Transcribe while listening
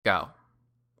Go.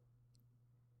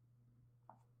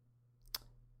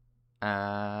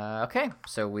 Okay,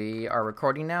 so we are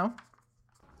recording now.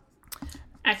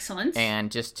 Excellent.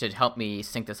 And just to help me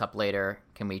sync this up later,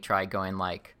 can we try going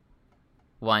like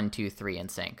 1, 2, 3 in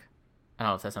sync? I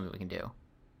don't know if that's something we can do.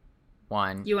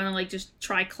 1. You want to like just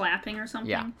try clapping or something?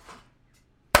 Yeah.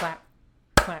 Clap,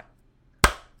 clap.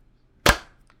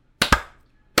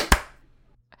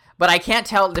 But I can't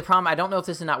tell the problem. I don't know if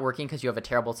this is not working because you have a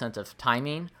terrible sense of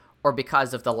timing, or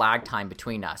because of the lag time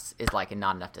between us is like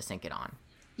not enough to sync it on.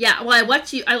 Yeah. Well,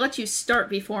 I let you start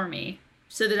before me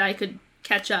so that I could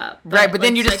catch up. Right, but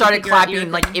then you just started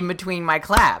clapping like in between my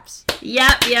claps.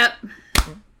 Yep.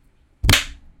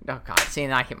 Oh god, see,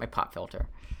 now I hit my pop filter.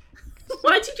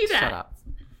 Why'd you do that? Shut up.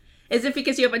 Is it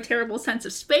because you have a terrible sense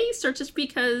of space, or just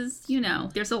because,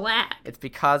 there's a lag? It's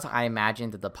because I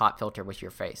imagined that the pop filter was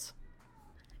your face.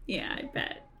 Yeah, I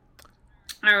bet.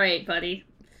 All right, buddy.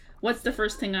 What's the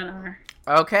first thing on our...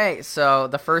 Okay, so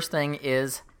the first thing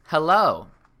is hello.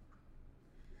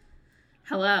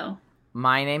 Hello.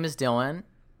 My name is Dylan,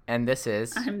 and this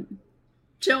is... I'm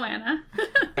Joanna.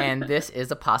 And this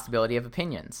is a possibility of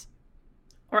opinions.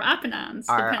 Or Opinons,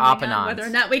 Our depending on whether or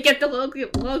not we get the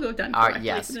logo done correctly.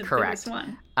 Yes, for correct. This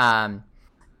one.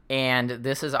 And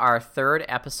this is our third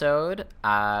episode,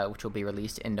 which will be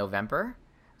released in November.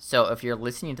 So if you're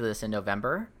listening to this in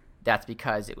November, that's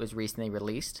because it was recently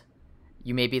released.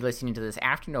 You may be listening to this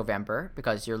after November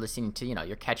because you're listening to,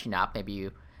 you're catching up. Maybe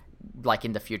you, like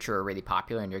in the future, are really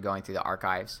popular and you're going through the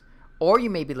archives. Or you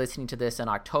may be listening to this in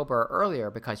October or earlier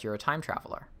because you're a time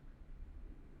traveler.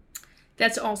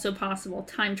 That's also possible,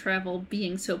 time travel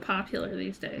being so popular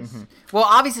these days. Mm-hmm. Well,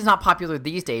 obviously it's not popular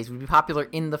these days. It would be popular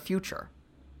in the future.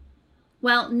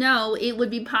 Well, no, it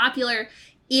would be popular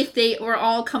if they were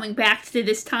all coming back to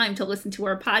this time to listen to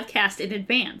our podcast in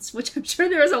advance, which I'm sure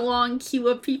there's a long queue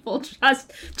of people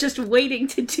just waiting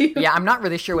to do. Yeah, I'm not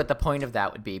really sure what the point of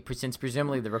that would be, since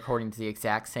presumably the recording's the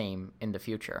exact same in the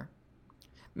future.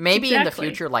 Maybe exactly. In the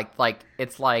future, like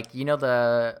it's like,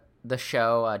 the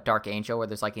show Dark Angel, where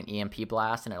there's like an EMP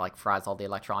blast and it like fries all the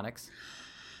electronics.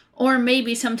 Or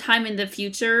maybe sometime in the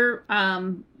future,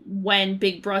 when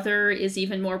Big Brother is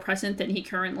even more present than he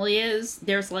currently is,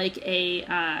 there's like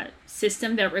a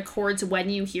system that records when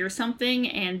you hear something,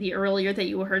 and the earlier that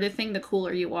you heard a thing, the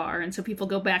cooler you are. And so people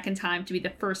go back in time to be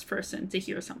the first person to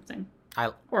hear something.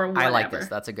 I like this.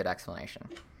 That's a good explanation.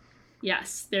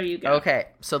 Yes, there you go. Okay,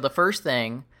 so the first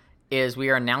thing is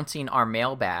we are announcing our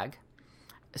mailbag.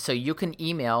 So you can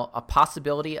email a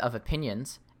possibility of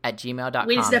opinions at gmail.com.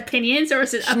 Wait, is it opinions or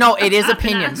is it... No, it is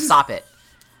opinions. Stop it.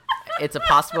 It's a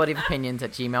possibility of opinions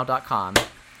at gmail.com.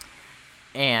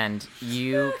 And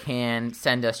you can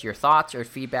send us your thoughts or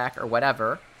feedback or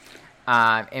whatever.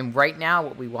 And right now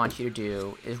what we want you to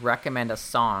do is recommend us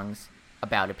songs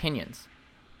about opinions,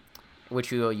 which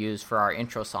we will use for our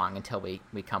intro song until we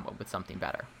come up with something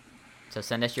better. So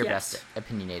send us your best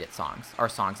opinionated songs, or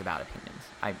songs about opinions.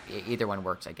 Either one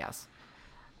works, I guess.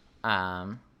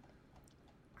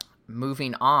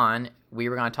 Moving on,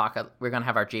 we're going to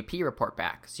have our JP report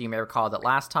back. So you may recall that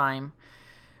last time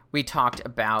we talked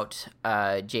about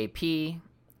JP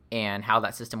and how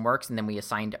that system works, and then we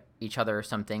assigned each other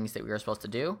some things that we were supposed to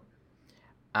do.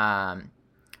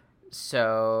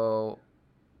 So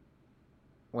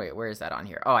wait, where is that on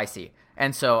here? Oh, I see.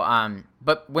 And so,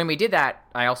 but when we did that,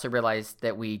 I also realized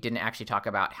that we didn't actually talk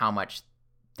about how much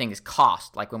things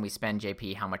cost, like when we spend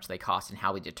JP, how much they cost and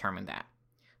how we determine that.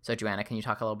 So, Joanna, can you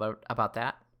talk a little bit about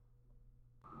that?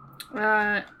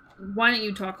 Why don't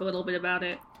you talk a little bit about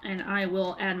it, and I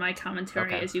will add my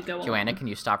commentary as you go on. Joanna, can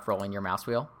you stop rolling your mouse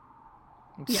wheel?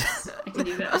 Yes, I can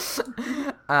do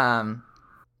that.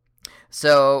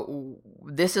 So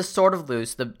this is sort of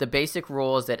loose. The basic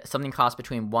rule is that something costs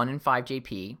between 1 and 5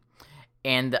 JP,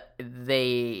 and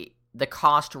the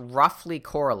cost roughly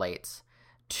correlates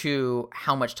to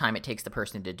how much time it takes the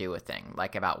person to do a thing,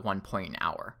 like about 1 point an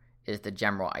hour is the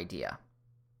general idea.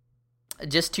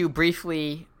 Just to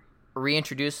briefly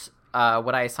reintroduce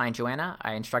what I assigned Joanna,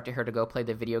 I instructed her to go play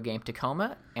the video game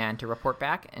Tacoma and to report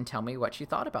back and tell me what she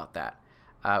thought about that.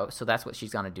 So that's what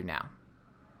she's going to do now.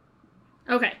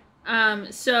 Okay.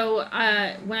 So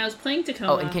when I was playing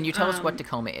Tacoma... Oh, and can you tell us what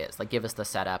Tacoma is? Like, give us the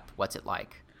setup. What's it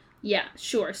like? Yeah,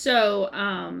 sure. So,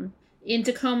 in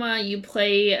Tacoma, you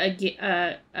play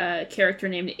a character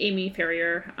named Amy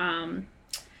Ferrier,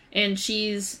 and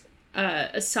she's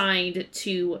assigned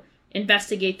to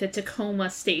investigate the Tacoma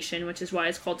station, which is why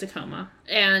it's called Tacoma.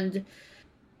 And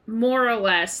more or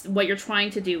less, what you're trying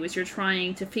to do is you're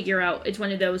trying to figure out, it's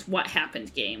one of those what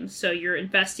happened games. So you're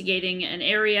investigating an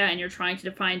area and you're trying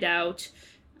to find out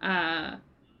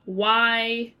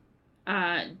why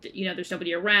there's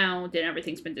nobody around and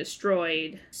everything's been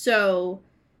destroyed. So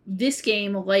this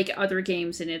game, like other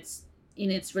games in its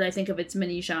what I think of its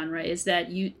mini genre, is that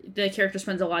the character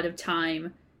spends a lot of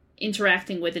time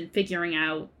interacting with and figuring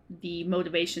out the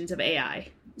motivations of AI.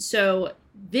 So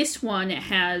this one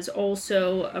has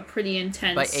also a pretty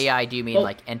intense. By AI, do you mean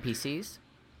like NPCs?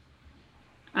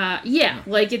 Yeah,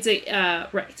 like it's a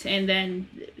right, and then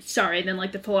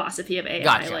like the philosophy of AI,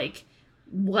 gotcha. like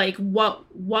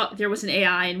what there was an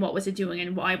AI and what was it doing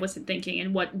and why was it thinking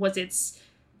and what was its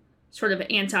sort of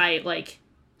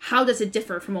how does it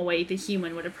differ from a way the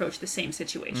human would approach the same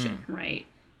situation, right?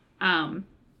 And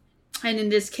in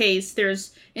this case,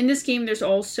 there's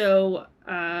also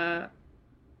a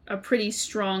pretty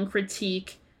strong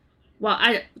critique. Well,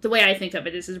 the way I think of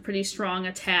it is a pretty strong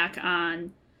attack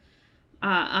on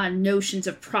notions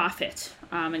of profit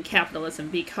and capitalism,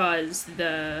 because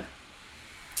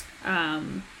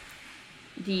I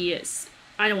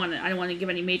don't want to give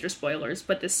any major spoilers,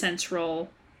 but the central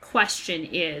question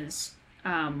is,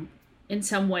 in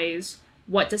some ways,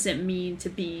 what does it mean to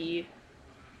be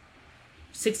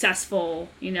successful?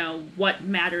 What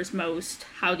matters most?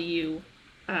 How do you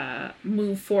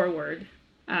move forward?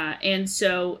 And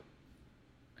so,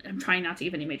 I'm trying not to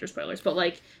give any major spoilers, but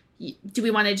do we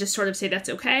want to just sort of say that's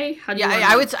okay? How do you?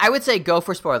 I would say go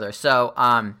for spoilers. So,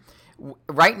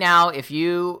 right now, if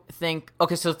you think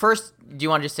so first, do you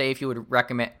want to just say if you would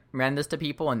recommend this to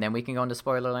people, and then we can go into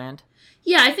spoiler land?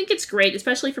 Yeah, I think it's great,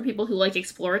 especially for people who like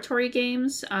exploratory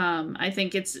games. I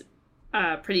think it's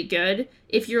pretty good.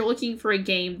 If you're looking for a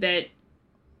game that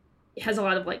has a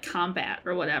lot of combat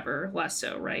or whatever, less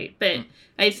so, right? But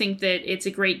I think that it's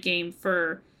a great game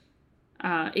for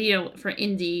for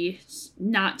indie,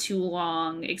 not too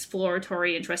long,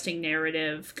 exploratory, interesting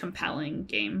narrative, compelling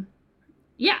game.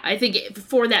 Yeah, I think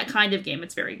for that kind of game,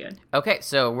 it's very good. Okay,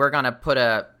 so we're going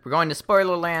to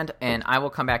spoiler land, and I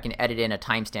will come back and edit in a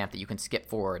timestamp that you can skip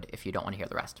forward if you don't want to hear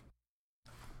the rest.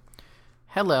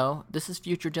 Hello, this is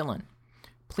Future Dylan.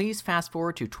 Please fast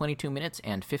forward to 22 minutes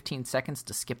and 15 seconds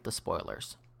to skip the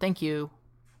spoilers. Thank you.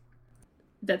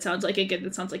 That sounds like a good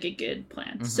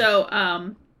plan. Mm-hmm.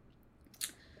 So,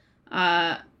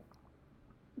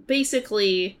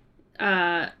 basically,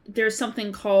 there's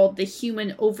something called the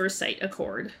Human Oversight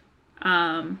Accord.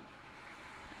 And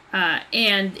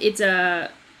it's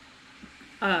a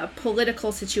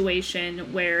political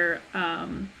situation where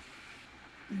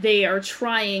they are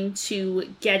trying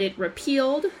to get it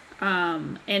repealed.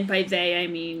 And by they, I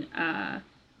mean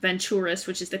Venturis,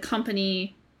 which is the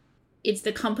company. It's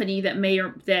the company that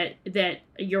that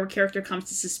your character comes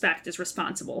to suspect is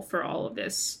responsible for all of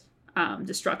this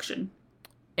destruction.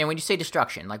 And when you say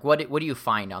destruction, what do you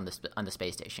find on the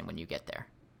space station when you get there?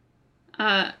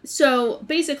 So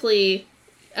basically,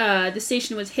 the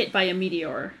station was hit by a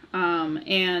meteor,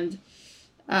 and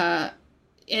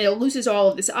it loses all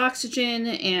of this oxygen,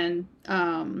 and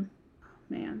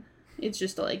man, it's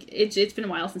just it's been a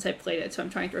while since I played it, so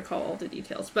I'm trying to recall all the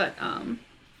details, but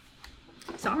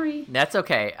sorry. That's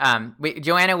okay.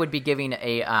 Joanna would be giving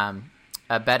a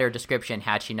better description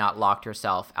had she not locked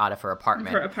herself out of her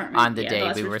apartment on the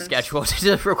day we were scheduled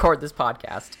to record this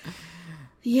podcast.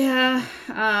 Yeah.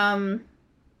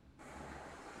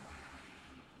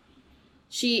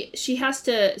 She has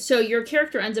to. So your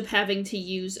character ends up having to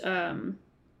use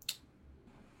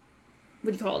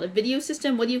what do you call it? A video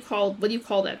system? What do you call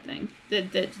that thing?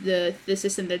 The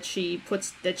system that she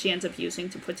ends up using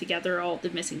to put together all the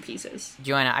missing pieces.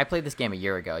 Joanna, I played this game a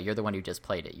year ago. You're the one who just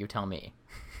played it. You tell me.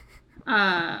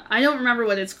 I don't remember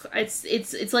what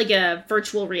it's like a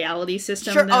virtual reality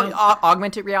system. Sure,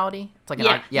 augmented reality. It's like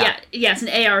it's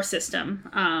an AR system.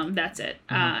 That's it.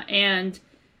 Mm-hmm.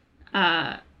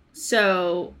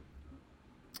 So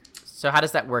how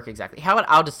does that work exactly?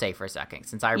 I'll just say for a second,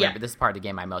 since I remember this is part of the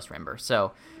game I most remember.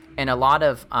 So, in a lot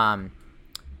of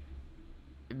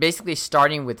basically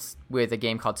starting with a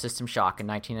game called System Shock in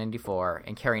 1994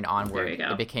 and carrying onward,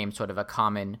 it became sort of a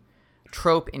common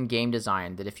trope in game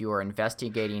design that if you are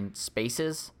investigating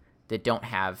spaces that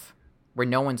where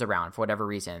no one's around for whatever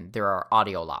reason, there are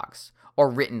audio logs or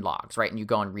written logs, right? And you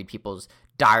go and read people's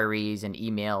diaries and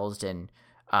emails and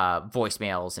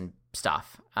voicemails and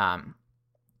stuff.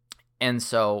 And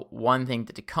so one thing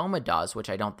that Tacoma does, which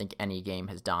I don't think any game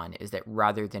has done, is that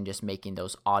rather than just making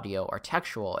those audio or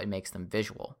textual, it makes them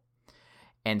visual.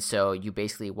 And so you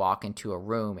basically walk into a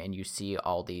room and you see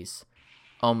all these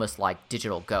almost like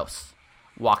digital ghosts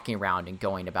walking around and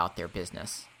going about their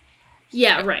business.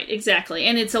 Yeah, right, exactly.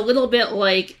 And it's a little bit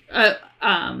like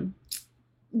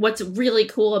what's really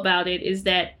cool about it is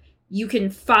that you can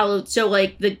follow. So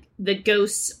like the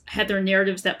ghosts have their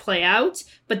narratives that play out,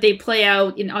 but they play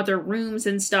out in other rooms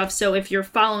and stuff. So if you're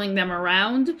following them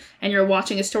around and you're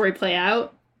watching a story play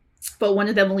out, but one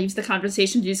of them leaves the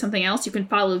conversation to do something else, you can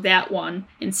follow that one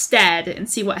instead and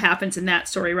see what happens in that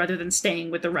story rather than staying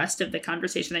with the rest of the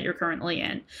conversation that you're currently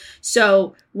in.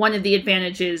 So one of the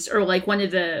advantages, or like one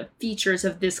of the features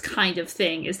of this kind of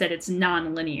thing, is that it's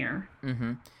non-linear.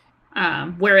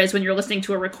 Whereas when you're listening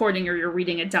to a recording or you're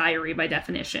reading a diary, by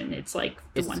definition, it's like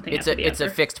one thing after the other. It's a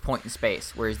fixed point in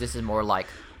space, whereas this is more like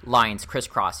lines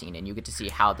crisscrossing, and you get to see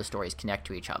how the stories connect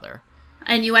to each other.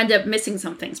 And you end up missing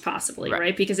some things possibly,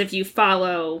 right? Because if you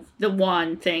follow the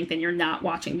one thing, then you're not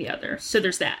watching the other. So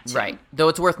there's that, too. Right. Though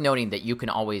it's worth noting that you can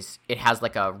always, it has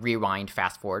like a rewind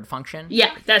fast forward function.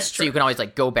 Yeah, that's true. So you can always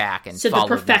like go back and follow.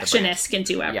 So the perfectionist can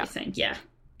do everything. Yeah.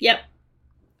 Yep.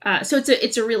 So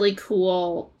it's a really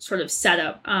cool sort of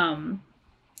setup.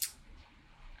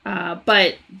 But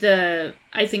I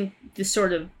think the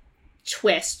sort of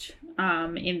twist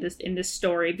in this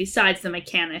story, besides the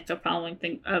mechanic of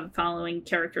following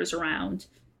characters around,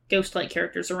 ghost-like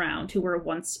characters around who were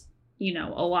once,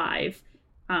 alive.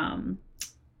 Although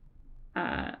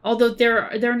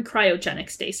they're in cryogenic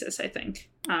stasis, I think.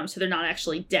 So they're not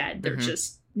actually dead. They're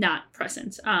just not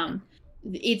present.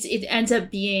 It ends up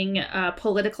being a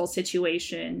political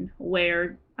situation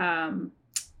where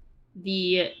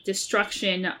the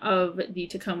destruction of the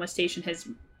Tacoma station has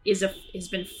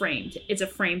been framed. It's a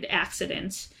framed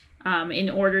accident in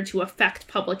order to affect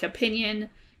public opinion,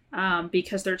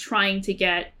 because they're trying to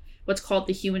get what's called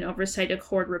the Human Oversight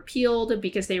Accord repealed,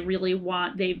 because they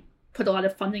put a lot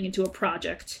of funding into a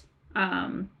project,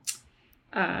 a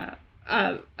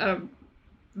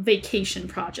vacation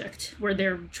project where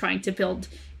they're trying to build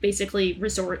basically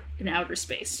resort in outer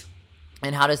space.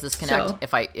 And how does this connect? So,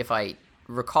 if I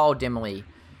recall dimly,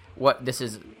 what this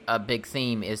is a big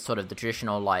theme is sort of the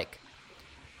traditional like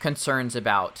concerns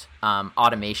about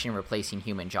automation replacing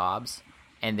human jobs,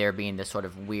 and there being this sort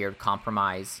of weird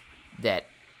compromise that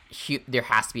there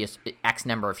has to be a X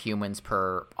number of humans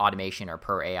per automation or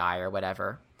per AI or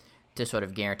whatever to sort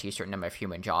of guarantee a certain number of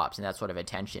human jobs, and that's sort of a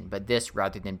tension. But this,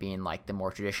 rather than being like the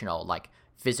more traditional like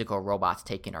physical robots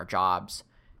taking our jobs,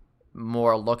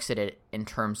 more looks at it in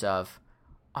terms of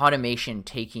automation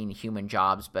taking human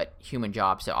jobs, but human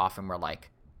jobs that often were like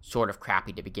sort of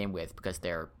crappy to begin with because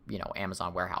they're,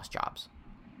 Amazon warehouse jobs.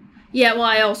 Yeah, well,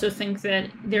 I also think that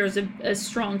there's a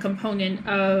strong component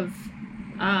of,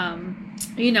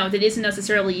 that isn't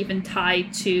necessarily even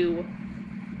tied to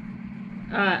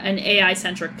an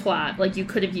AI-centric plot. Like, you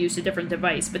could have used a different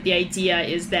device, but the idea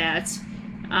is that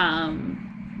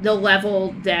the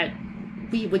level that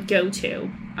we would go to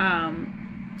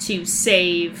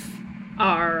save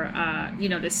our,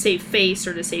 to save face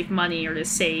or to save money or to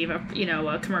save,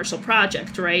 a commercial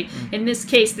project, right? Mm-hmm. In this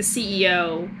case, the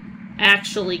CEO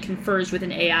actually confers with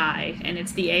an AI, and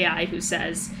it's the AI who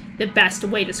says the best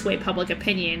way to sway public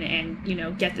opinion and,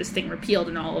 get this thing repealed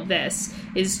and all of this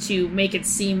is to make it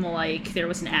seem like there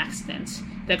was an accident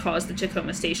that caused the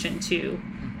Tacoma station to,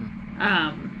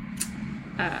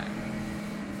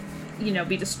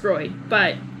 be destroyed.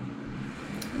 But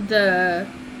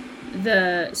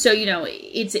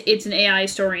it's an AI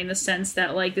story in the sense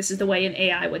that, like, this is the way an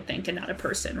AI would think and not a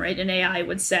person, right? An AI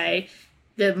would say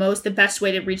the best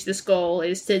way to reach this goal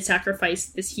is to sacrifice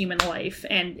this human life,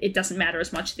 and it doesn't matter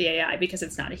as much to the AI because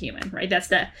it's not a human, right?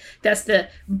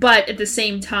 But at the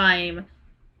same time,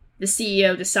 the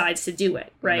CEO decides to do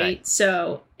it, right?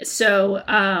 So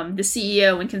the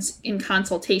CEO in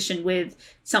consultation with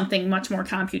something much more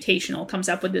computational comes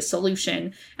up with this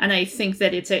solution, and I think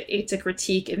that it's a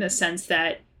critique in the sense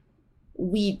that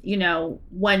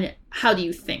how do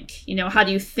you think? How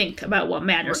do you think about what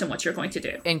matters and what you're going to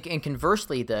do? And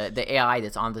conversely, the AI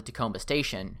that's on the Tacoma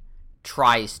station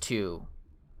tries to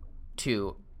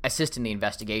assist in the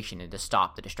investigation and to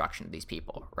stop the destruction of these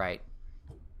people, right?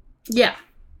 Yeah.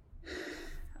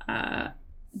 There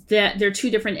are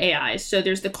two different AIs. So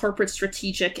there's the corporate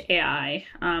strategic AI,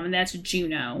 and that's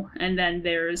Juno. And then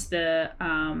there's the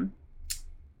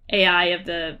AI of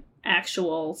the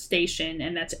actual station,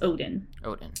 and that's Odin.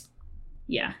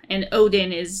 Yeah, and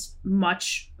Odin is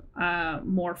much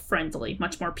more friendly,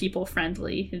 much more people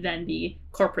friendly than the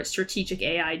corporate strategic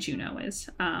AI Juno is.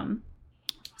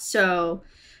 So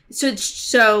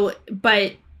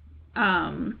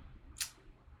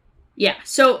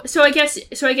I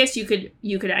guess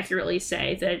you could accurately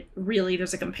say that really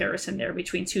there's a comparison there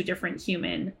between two different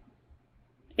human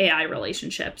AI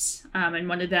relationships, and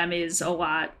one of them is a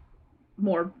lot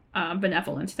more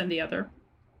benevolent than the other.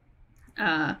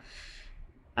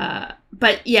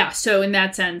 But yeah, so in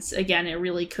that sense, again, it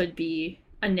really could be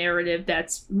a narrative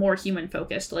that's more human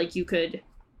focused. Like you could,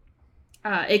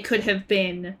 it could have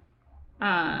been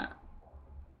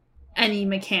any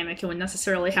mechanic. It wouldn't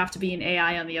necessarily have to be an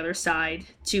AI on the other side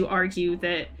to argue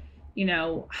that,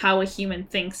 how a human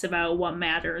thinks about what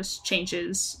matters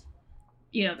changes,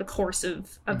 the course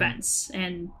of events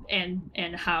and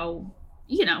how,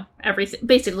 everything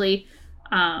basically,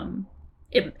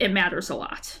 it matters a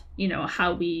lot,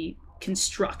 how we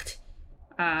construct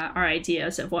our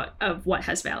ideas of what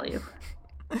has value.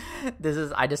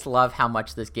 I just love how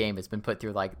much this game has been put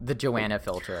through like the Joanna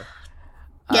filter.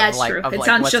 Yeah, it's true. It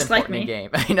sounds just like me. Game.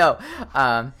 I know.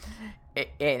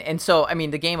 And so, I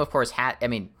mean, the game, of course,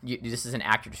 this is an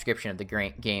accurate description of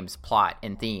the game's plot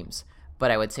and themes. But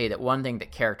I would say that one thing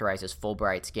that characterizes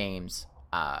Fulbright's games,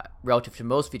 relative to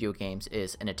most video games,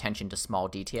 is an attention to small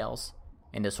details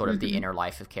and to sort of the inner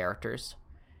life of characters.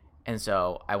 And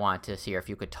so I wanted to see if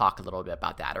you could talk a little bit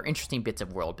about that or interesting bits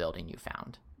of world building you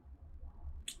found.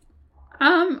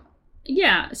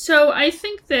 Yeah. So I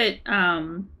think that,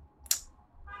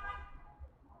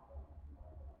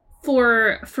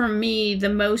 for me, the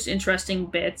most interesting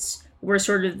bits were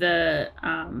sort of the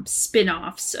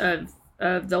spin-offs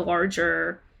of the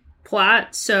larger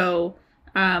plot. So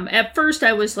at first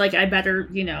I was like, I better,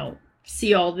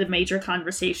 see all the major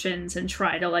conversations and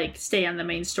try to like stay on the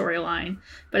main storyline.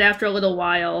 But after a little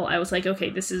while, I was like,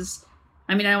 okay, this is,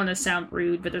 I don't want to sound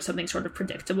rude, but there's something sort of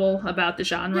predictable about the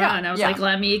genre. Yeah, and I was like,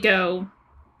 let me go,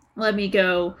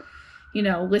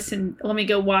 listen, let me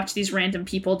go watch these random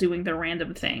people doing their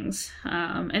random things.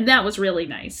 And that was really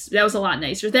nice. That was a lot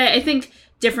nicer. I think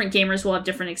different gamers will have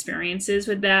different experiences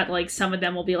with that. Like some of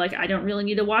them will be like, I don't really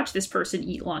need to watch this person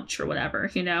eat lunch or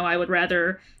whatever. I would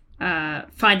rather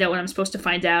find out what I'm supposed to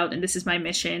find out, and this is my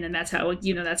mission, and that's how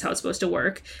that's how it's supposed to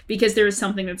work. Because there is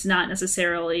something that's not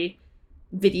necessarily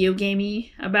video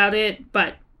gamey about it,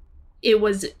 but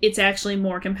it's actually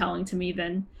more compelling to me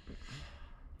than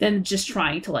just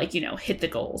trying to hit the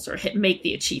goals or make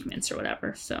the achievements or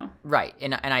whatever. So right,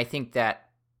 and I think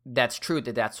that's true,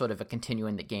 that's sort of a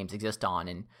continuum that games exist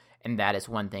on, and that is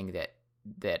one thing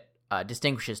that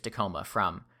distinguishes Tacoma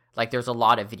from, like, there's a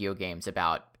lot of video games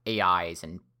about AIs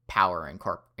and power and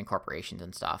corporations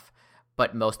and stuff,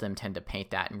 but most of them tend to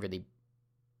paint that in really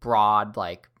broad,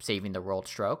 like saving the world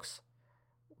strokes.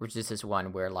 Which this is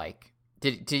one where, like,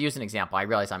 to use an example, I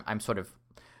realize I'm sort of,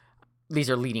 these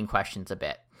are leading questions a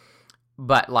bit,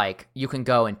 but like you can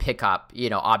go and pick up,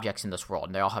 objects in this world,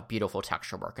 and they all have beautiful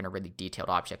texture work and are really detailed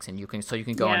objects, and you can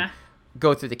go and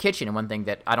go through the kitchen. And one thing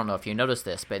that, I don't know if you noticed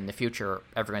this, but in the future,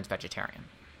 everyone's vegetarian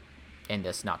in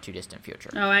this not too distant future.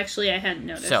 Oh, actually, I hadn't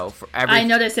noticed. So I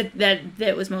noticed that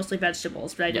it was mostly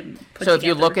vegetables, but I didn't put So if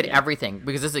you look at everything,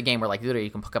 because this is a game where like literally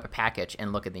you can pick up a package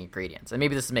and look at the ingredients, and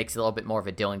maybe this makes it a little bit more of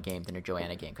a Dylan game than a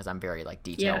Joanna game, because I'm very like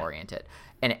detail oriented,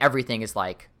 and everything is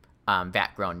like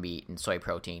vat grown meat and soy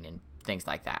protein and things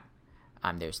like that.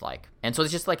 There's like, and so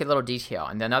it's just like a little detail.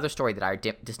 And another story that I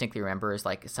distinctly remember is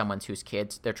like someone's whose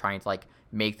kids, they're trying to like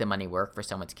make the money work for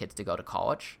someone's kids to go to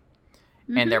college.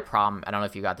 And their problem, I don't know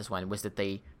if you got this one, was that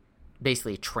they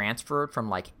basically transferred from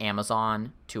like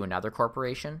Amazon to another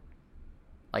corporation,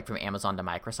 like from Amazon to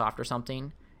Microsoft or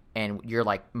something. And you're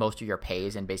like, most of your pay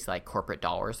is in basically like corporate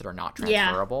dollars that are not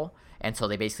transferable. And so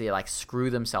they basically like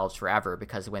screw themselves forever,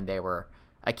 because when they were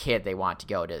a kid, they want to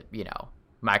go to,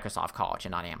 Microsoft college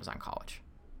and not Amazon college.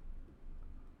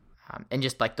 And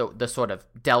just like the sort of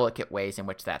delicate ways in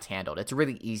which that's handled. It's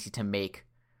really easy to make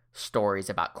stories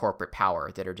about corporate power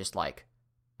that are just like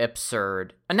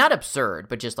absurd, not absurd,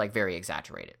 but just like very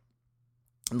exaggerated,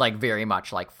 like very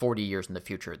much like 40 years in the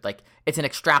future. Like it's an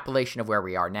extrapolation of where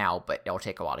we are now, but it'll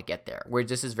take a while to get there. Whereas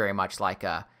this is very much like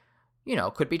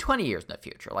could be 20 years in the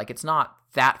future. Like it's not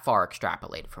that far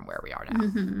extrapolated from where we are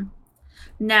now.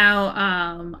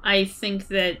 Now, I think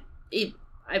that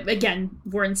again,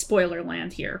 we're in spoiler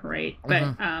land here, right?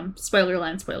 But spoiler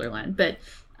land. But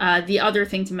the other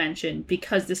thing to mention,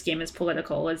 because this game is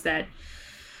political, is that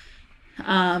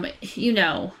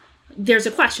there's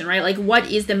a question, right? Like, what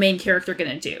is the main character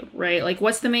gonna do, right? Like,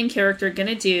 what's the main character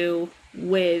gonna do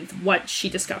with what she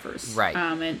discovers, right?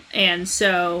 And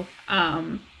so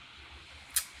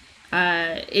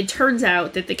it turns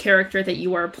out that the character that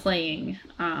you are playing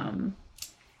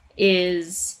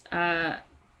is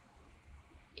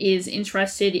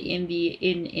interested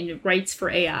in rights for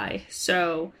AI.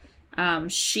 So I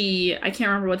can't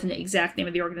remember what the exact name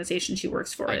of the organization she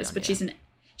works for is, but she's an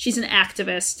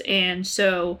activist, and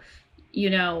so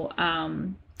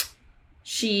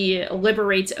she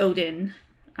liberates Odin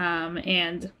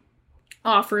and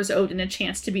offers Odin a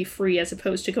chance to be free as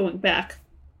opposed to going back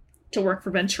to work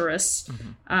for Venturus,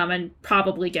 and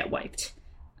probably get wiped.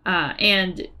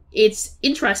 And it's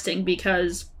interesting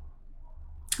because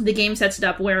the game sets it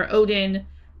up where Odin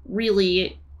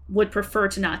really would prefer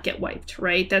to not get wiped,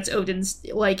 right? That's Odin's,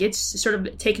 like, it's sort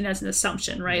of taken as an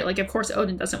assumption, right? Like, of course,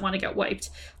 Odin doesn't want to get wiped.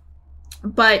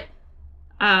 But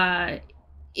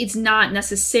it's not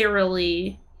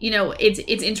necessarily,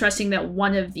 it's interesting that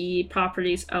one of the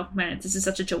properties, oh man, this is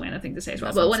such a Joanna thing to say as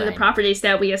well, but one of the properties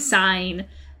that we assign,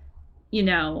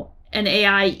 an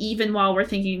AI, even while we're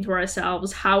thinking to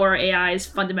ourselves how our AI is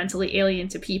fundamentally alien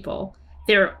to people,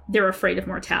 they're afraid of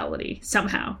mortality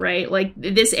somehow, right? Like,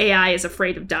 this AI is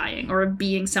afraid of dying or of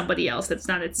being somebody else that's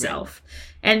not itself.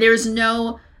 Right. And there's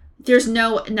no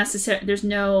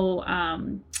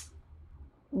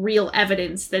real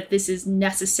evidence that this is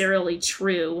necessarily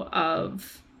true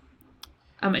of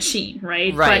a machine,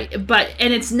 right? But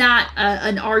and it's not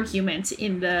an argument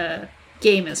in the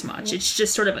game as much. It's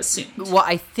just sort of assumed. Well,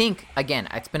 I think, again,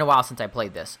 it's been a while since I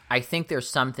played this. I think there's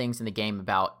some things in the game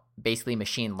about basically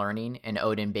machine learning and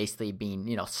Odin basically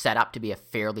being, set up to be a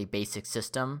fairly basic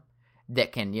system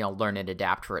that can, learn and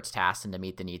adapt for its tasks and to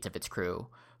meet the needs of its crew.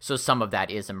 So some of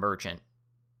that is emergent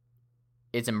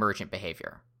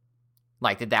behavior.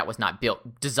 Like that was not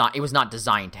it was not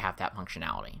designed to have that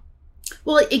functionality.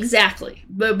 Well, exactly.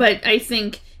 But I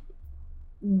think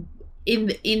in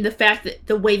the fact that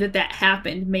the way that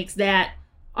happened makes the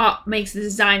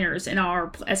designers and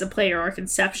as a player, our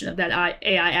conception of that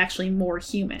AI actually more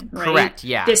human, right? Correct,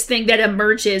 yeah. This thing that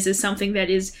emerges is something that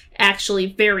is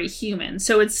actually very human.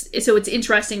 So it's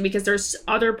interesting because there's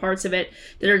other parts of it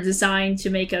that are designed to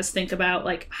make us think about,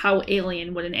 like, how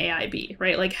alien would an AI be,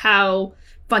 right? Like, how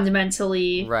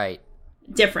fundamentally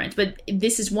different. But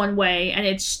this is one way, and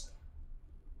it's,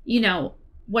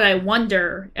 what I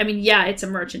wonder, it's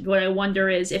emergent. What I wonder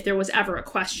is if there was ever a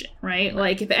question, right?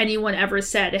 Like, if anyone ever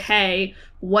said, hey,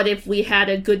 what if we had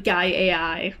a good guy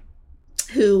AI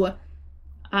who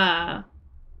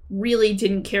really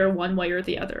didn't care one way or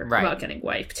the other about getting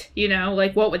wiped,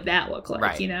 like, what would that look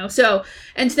like, So,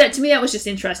 and that, to me, that was just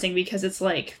interesting because it's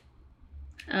like,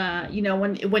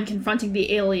 when confronting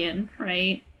the alien,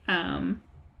 right? When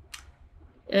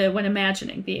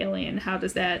imagining the alien, how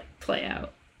does that play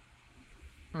out?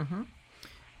 Mm-hmm.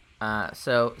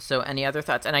 So any other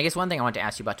thoughts? And I guess one thing I want to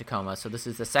ask you about Tacoma. So this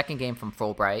is the second game from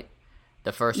Fulbright.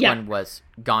 The first one was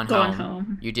Gone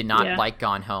Home. You did not like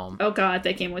Gone Home. Oh god,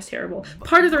 that game was terrible.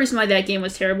 Part of the reason why that game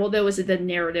was terrible, though, was that the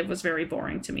narrative was very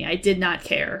boring to me. I did not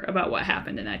care about what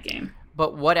happened in that game.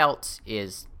 But what else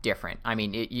is different? I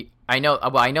mean, I know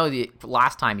the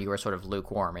last time you were sort of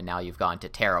lukewarm, and now you've gone to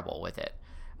terrible with it.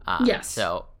 Yes.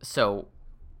 So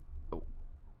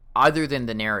other than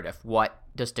the narrative, what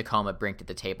does Tacoma bring to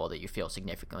the table that you feel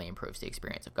significantly improves the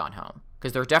experience of Gone Home?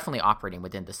 Because they're definitely operating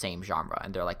within the same genre,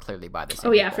 and they're, like, clearly by the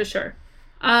same people. Yeah, for sure.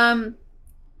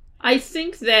 I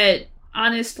think that,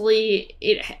 honestly,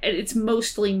 it's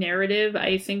mostly narrative.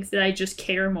 I think that I just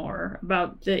care more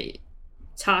about the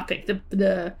topic,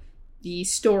 the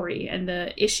story and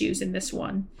the issues in this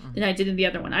one than I did in the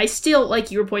other one. I still,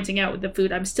 like you were pointing out with the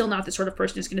food, I'm still not the sort of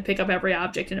person who's going to pick up every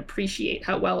object and appreciate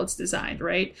how well it's designed,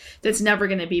 right? That's never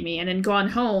going to be me. And in Gone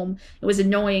Home, it was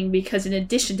annoying because in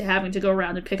addition to having to go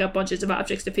around and pick up bunches of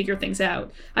objects to figure things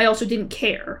out, I also didn't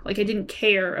care. Like, I didn't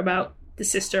care about the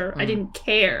sister. I didn't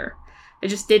care. I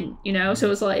just didn't, So it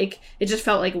was like, it just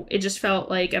felt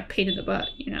like a pain in the butt,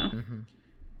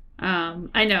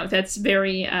 I know that's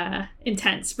very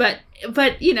intense, but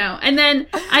and then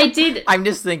I did. I'm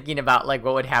just thinking about, like,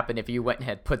 what would happen if you went and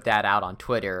had put that out on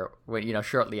Twitter when,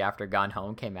 shortly after Gone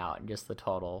Home came out, and just the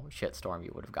total shitstorm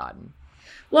you would have gotten.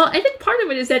 Well, I think part of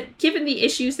it is that given the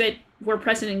issues that were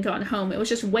present in Gone Home, it was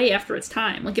just way after its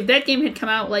time. Like, if that game had come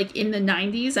out, like, in the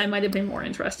 90s, I might have been more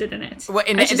interested in it. Well,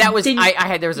 and that was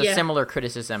there was a similar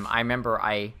criticism. I remember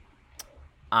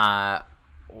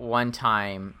one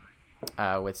time.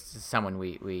 With someone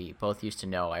we both used to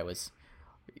know,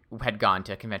 had gone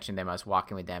to a convention with them. I was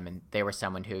walking with them, and they were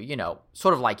someone who,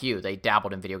 sort of like you, they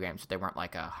dabbled in video games, but they weren't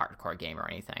like a hardcore gamer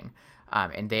or anything.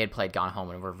 And they had played Gone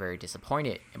Home and were very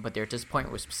disappointed. But their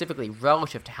disappointment was specifically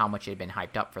relative to how much it had been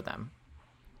hyped up for them.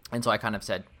 And so I kind of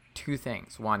said two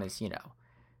things. One is,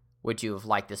 would you have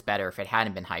liked this better if it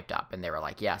hadn't been hyped up? And they were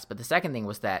like, yes. But the second thing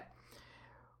was that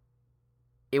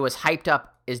it was hyped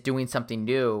up as doing something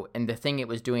new, and the thing it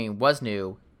was doing was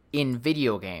new in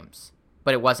video games,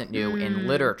 but it wasn't new in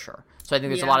literature. So I think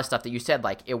there's a lot of stuff that you said,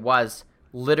 like, it was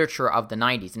literature of the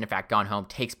 90s, and in fact, Gone Home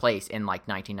takes place in, like,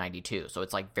 1992, so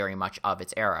it's, like, very much of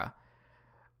its era,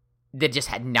 that just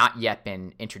had not yet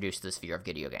been introduced to the sphere of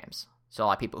video games. So a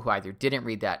lot of people who either didn't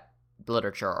read that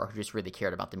literature or who just really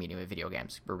cared about the medium of video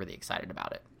games were really excited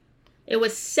about it. It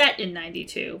was set in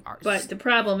 92, but the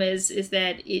problem is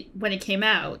that when it came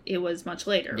out, it was much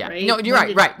later, right? No, you're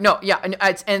right. No, yeah,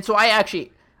 and so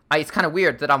it's kind of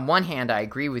weird that on one hand I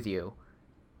agree with you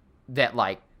that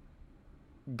like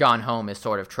Gone Home is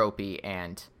sort of tropey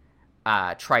and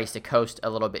tries to coast a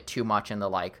little bit too much in the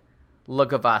like,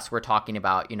 look of us, we're talking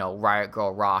about, Riot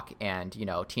Girl rock and,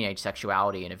 teenage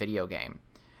sexuality in a video game.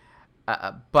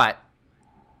 But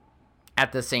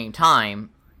at the same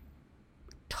time,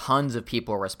 tons of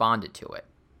people responded to it.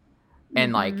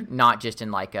 And like, not just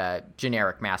in like a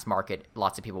generic mass market,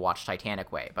 lots of people watch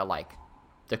Titanic way, but like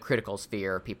the critical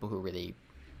sphere, people who really,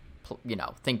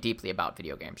 think deeply about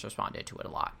video games responded to it a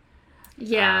lot.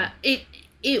 Yeah,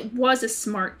 it was a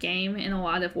smart game in a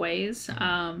lot of ways.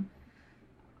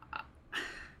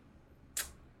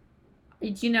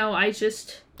 You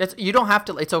don't have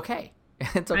to. It's okay.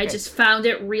 It's okay. I just found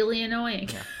it really annoying.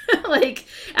 Yeah. Like,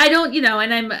 I don't,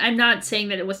 and I'm not saying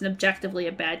that it wasn't objectively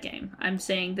a bad game. I'm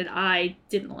saying that I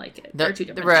didn't like it. They're two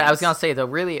different things. I was gonna say though,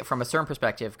 really, from a certain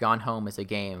perspective, Gone Home is a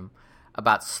game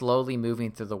about slowly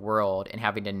moving through the world and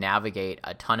having to navigate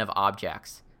a ton of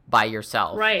objects by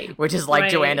yourself, right? Which is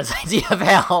like Joanna's idea of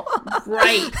hell,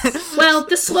 right? Well,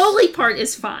 the slowly part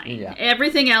is fine. Yeah.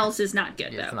 Everything else is not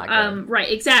good, though. Not good. Right?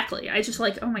 Exactly. I just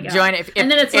like, oh my god, Joanna. And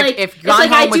then it's like, if Gone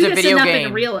Home was a video game,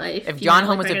 in real life, if Gone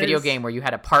Home was a video game where you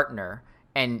had a partner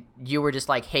and you were just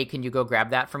like, hey, can you go grab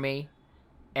that for me,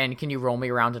 and can you roll me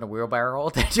around in a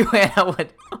wheelbarrow, then Joanna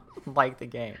would like the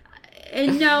game.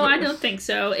 No, I don't think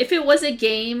so. If it was a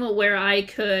game where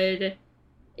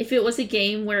If it was a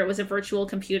game where it was a virtual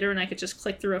computer and I could just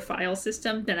click through a file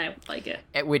system, then I would like it.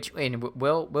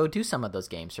 We'll do some of those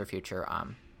games for future.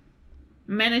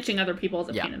 Managing other people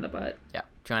is a pain in the butt. Yeah,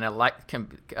 trying to like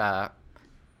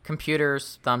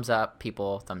computers, thumbs up.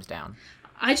 People, thumbs down.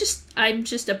 I'm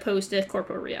just opposed to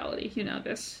corporate reality. You know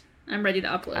this. I'm ready to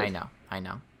upload. I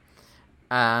know.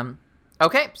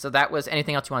 Okay, so that was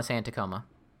anything else you want to say in Tacoma?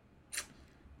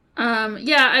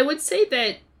 Yeah, I would say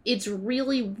that it's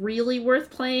really, really worth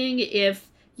playing if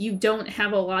you don't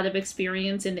have a lot of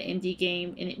experience in the indie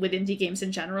game with indie games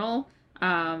in general,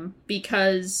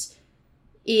 because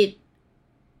it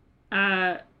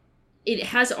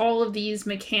has all of these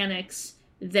mechanics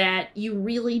that you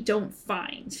really don't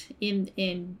find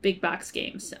in big box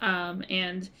games,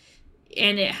 and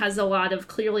it has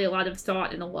clearly a lot of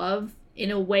thought and a love in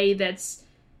a way that's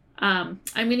I'm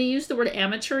going to use the word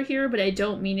amateur here, but I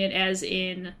don't mean it as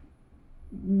in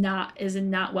not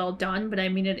well done, but I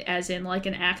mean it as in like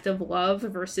an act of love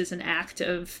versus an act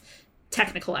of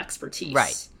technical expertise.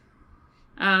 Right.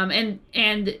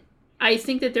 And I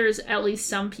think that there's at least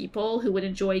some people who would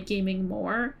enjoy gaming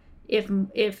more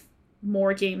if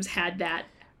more games had that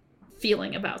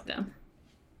feeling about them.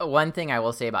 One thing I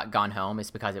will say about Gone Home is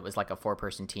because it was like a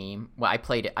 4-person team. Well, I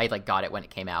played it. I like got it when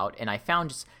it came out, and I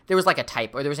found there was like a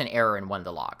typo, or there was an error in one of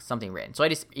the logs, something written. So I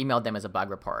just emailed them as a bug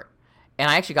report.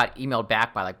 And I actually got emailed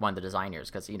back by like one of the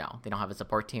designers because, they don't have a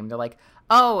support team. They're like,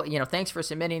 oh, thanks for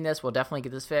submitting this. We'll definitely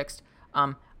get this fixed.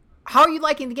 How are you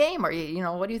liking the game? Or,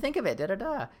 what do you think of it? And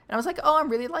I was like, oh, I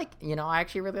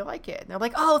actually really like it. And they're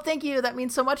like, oh, thank you. That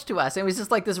means so much to us. And it was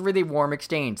just like this really warm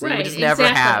exchange that you would just never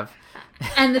have.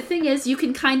 And the thing is, you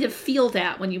can kind of feel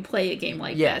that when you play a game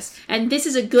like this. And this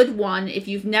is a good one if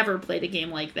you've never played a game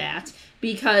like that,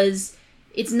 because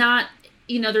it's not...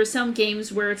 there's some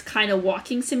games where it's kind of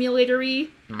walking simulatory,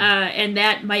 and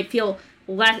that might feel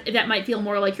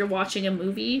more like you're watching a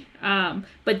movie.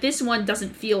 But this one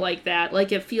doesn't feel like that.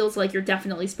 Like, it feels like you're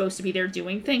definitely supposed to be there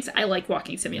doing things. I like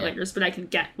walking simulators, but I can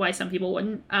get why some people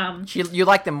wouldn't. You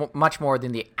like them much more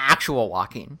than the actual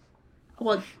walking.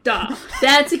 Well, duh.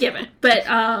 That's a given. But,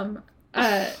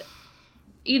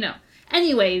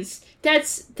 anyways,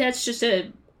 that's just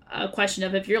a question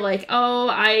of if you're like, oh,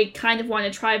 I kind of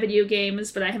want to try video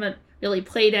games, but I haven't really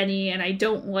played any, and I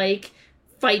don't like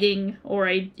fighting, or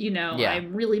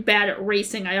I'm really bad at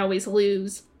racing, I always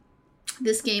lose.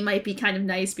 This game might be kind of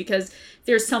nice because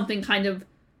there's something kind of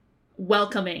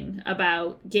welcoming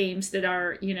about games that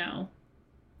are,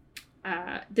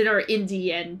 that are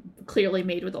indie and clearly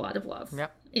made with a lot of love.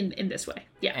 Yep. In this way.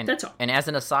 Yeah, that's all. And as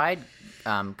an aside,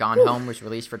 Gone Home was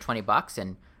released for $20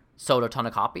 and sold a ton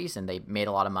of copies, and they made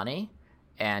a lot of money.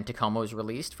 And Tacoma was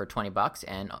released for $20,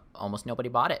 and almost nobody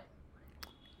bought it.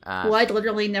 Well, I'd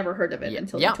literally never heard of it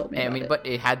until you told me about it. But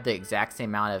it had the exact same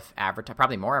amount of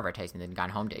probably more advertising than Gone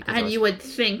Home did. And you would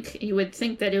think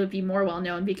that it would be more well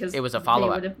known because it was a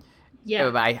follow-up.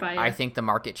 Yeah, I think the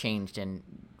market changed, and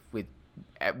with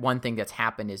one thing that's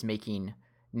happened is making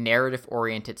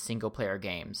narrative-oriented single-player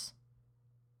games.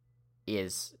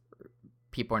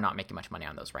 People are not making much money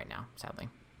on those right now, sadly.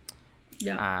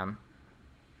 Yeah.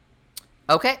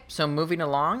 Okay, so moving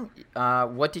along,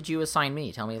 what did you assign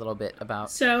me? Tell me a little bit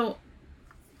about. So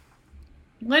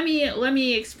let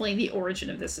me explain the origin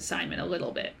of this assignment a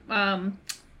little bit.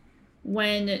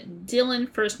 When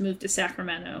Dylan first moved to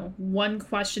Sacramento, one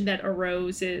question that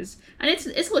arose is, and it's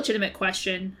a legitimate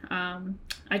question.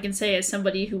 I can say as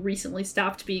somebody who recently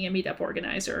stopped being a meetup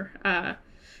organizer,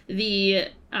 the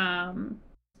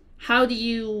how do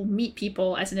you meet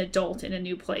people as an adult in a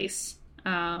new place?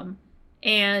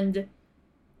 And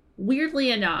weirdly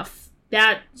enough,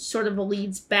 that sort of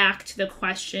leads back to the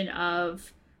question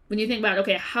of when you think about,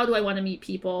 okay, how do I want to meet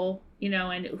people,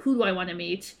 and who do I want to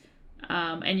meet?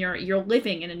 And you're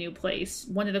living in a new place.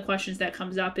 One of the questions that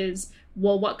comes up is,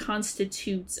 well, what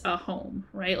constitutes a home,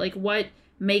 right? Like, what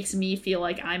makes me feel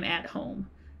like I'm at home?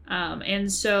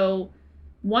 And so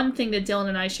one thing that Dylan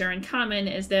and I share in common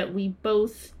is that we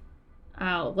both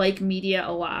like media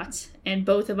a lot, and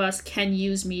both of us can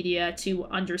use media to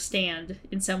understand,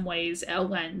 in some ways, a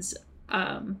lens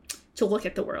to look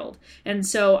at the world. And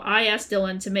so I asked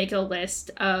Dylan to make a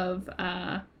list of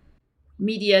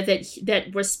media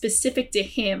that was specific to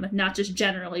him, not just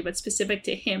generally, but specific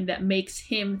to him, that makes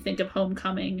him think of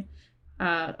homecoming,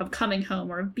 of coming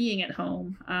home, or of being at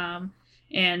home.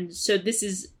 And so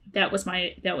that was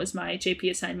my JP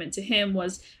assignment to him,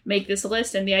 was make this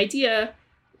list. And the idea,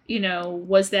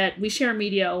 was that we share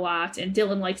media a lot, and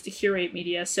Dylan likes to curate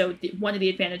media. So one of the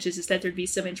advantages is that there'd be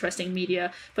some interesting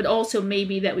media, but also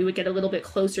maybe that we would get a little bit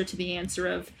closer to the answer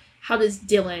of, how does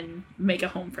Dylan make a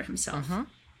home for himself? Mm-hmm.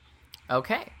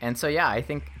 Okay. And so, yeah, I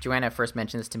think Joanna first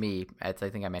mentioned this to me, I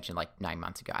think I mentioned like 9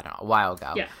 months ago. I don't know, a while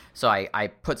ago. Yeah. So I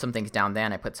put some things down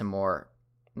then. I put some more.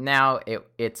 Now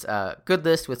it's a good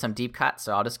list with some deep cuts.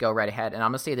 So I'll just go right ahead. And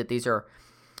I'm going to say that these are,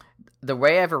 the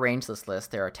way I've arranged this list,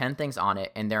 there are 10 things on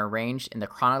it, and they're arranged in the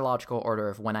chronological order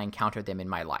of when I encountered them in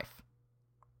my life.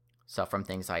 So from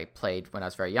things I played when I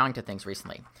was very young to things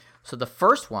recently. So the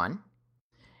first one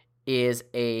is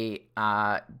a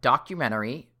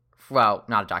documentary. Well,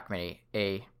 not a documentary,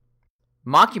 a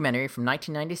mockumentary from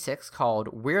 1996 called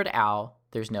Weird Al,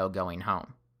 There's No Going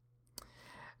Home.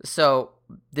 So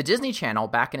the Disney Channel,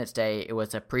 back in its day, it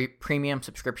was a premium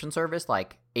subscription service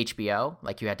like HBO.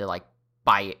 Like you had to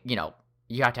buy it,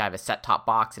 you had to have a set-top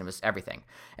box, and it was everything.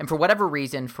 And for whatever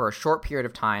reason, for a short period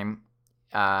of time,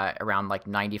 around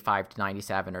 95 to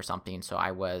 97 or something, so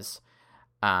I was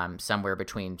somewhere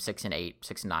between 6 and 8,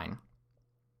 6 and 9,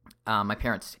 my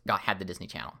parents had the Disney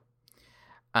Channel.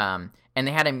 And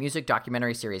they had a music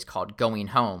documentary series called Going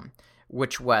Home,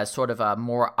 which was sort of a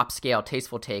more upscale,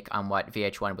 tasteful take on what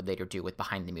VH1 would later do with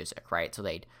Behind the Music, right? So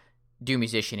they'd do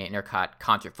musician intercut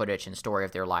concert footage and story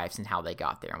of their lives and how they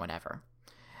got there and whatever.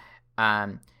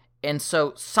 And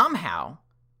so somehow,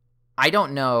 I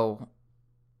don't know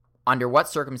under what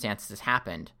circumstances this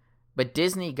happened, but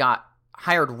Disney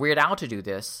hired Weird Al to do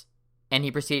this, and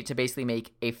he proceeded to basically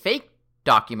make a fake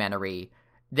documentary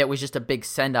that was just a big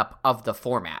send-up of the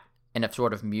format and of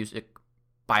sort of music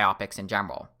biopics in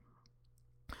general.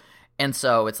 And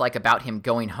so it's about him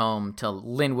going home to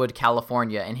Linwood,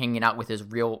 California, and hanging out with his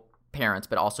real parents,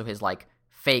 but also his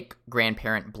fake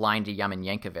grandparent, Blind Yaman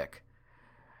Yankovic,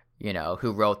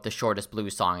 who wrote the shortest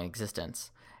blues song in existence,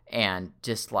 and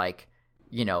just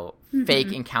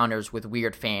fake encounters with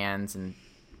weird fans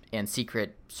and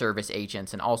secret service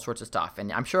agents and all sorts of stuff.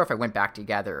 And I'm sure if I went back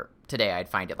together today, I'd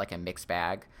find it a mixed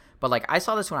bag. But I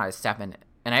saw this when I was 7,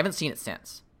 and I haven't seen it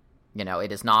since.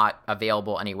 It is not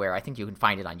available anywhere. I think you can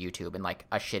find it on YouTube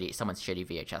in someone's shitty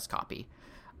VHS copy.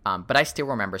 But I still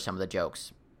remember some of the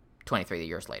jokes 23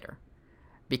 years later.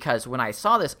 Because when I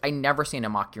saw this, I never seen a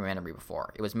mockumentary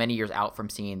before. It was many years out from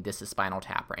seeing This Is Spinal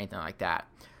Tap or anything like that.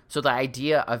 So the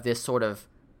idea of this sort of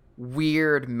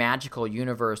weird, magical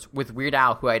universe with Weird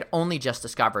Al, who I had only just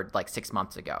discovered 6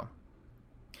 months ago,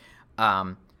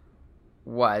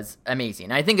 was amazing.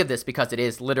 And I think of this because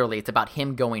it's about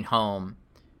him going home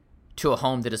to a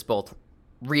home that is both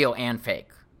real and fake,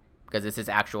 because it's his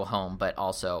actual home, but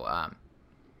also,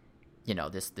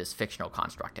 this fictional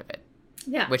construct of it.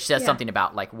 Yeah. Which says something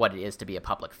about what it is to be a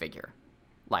public figure.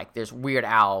 There's Weird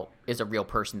Al is a real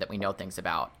person that we know things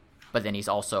about, but then he's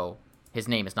also, his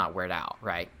name is not Weird Al,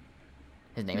 right?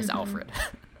 His name is Alfred.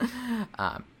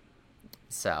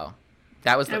 So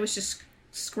that was. I was just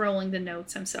scrolling the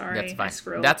notes. I'm sorry. That's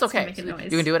fine. That's okay. You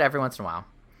can do it every once in a while.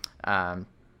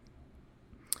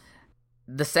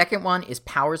 The second one is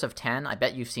Powers of 10. I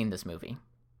bet you've seen this movie.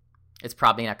 It's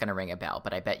probably not going to ring a bell,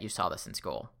 but I bet you saw this in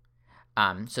school.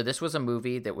 So this was a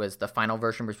movie that the final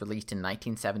version was released in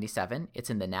 1977. It's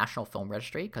in the National Film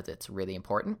Registry because it's really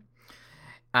important.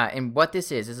 And what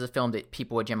this is a film that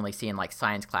people would generally see in like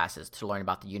science classes to learn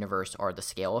about the universe or the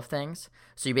scale of things.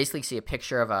 So you basically see a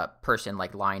picture of a person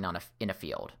like lying in a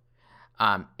field.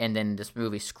 And then this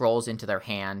movie scrolls into their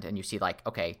hand and you see like,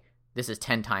 okay, this is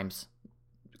 10 times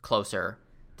closer.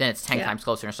 Then it's 10 times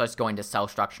closer and it starts going to cell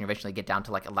structure and eventually get down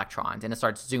to like electrons. And it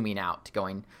starts zooming out to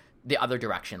going the other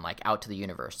direction, like out to the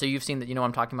universe. So you've seen that, you know what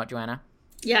I'm talking about, Joanna?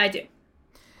 Yeah, I do.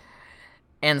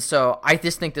 And so I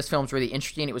just think this film's really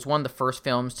interesting. It was one of the first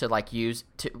films to like use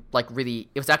to like really,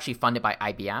 it was actually funded by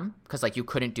IBM because like you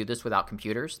couldn't do this without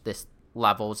computers, this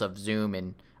levels of zoom.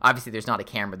 And obviously there's not a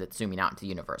camera that's zooming out into the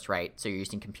universe, right? So you're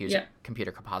using computer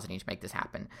compositing to make this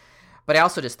happen. But I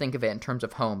also just think of it in terms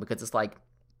of home because it's like,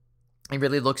 it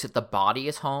really looks at the body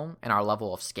as home and our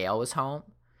level of scale as home,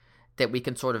 that we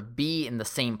can sort of be in the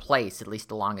same place, at least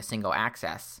along a single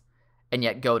axis, and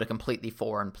yet go to completely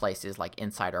foreign places like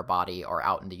inside our body or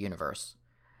out in the universe.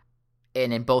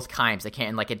 And in both times, they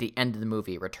can't, like at the end of the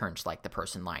movie, it returns like the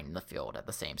person lying in the field at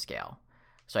the same scale.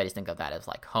 So I just think of that as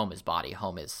like home is body,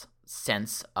 home is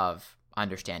sense of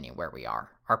understanding where we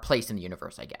are, our place in the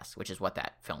universe, I guess, which is what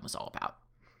that film is all about.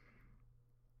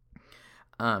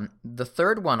 The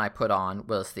third one I put on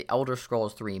was The Elder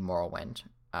Scrolls 3 Morrowind,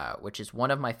 which is one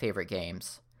of my favorite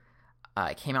games.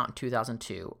 It came out in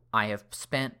 2002. I have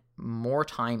spent more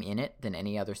time in it than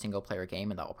any other single-player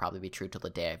game, and that will probably be true till the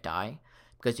day I die,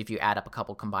 because if you add up a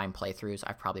couple combined playthroughs,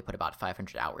 I've probably put about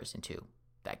 500 hours into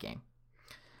that game.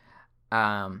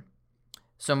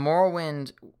 So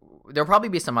Morrowind, there'll probably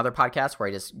be some other podcasts where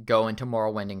I just go into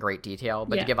Morrowind in great detail,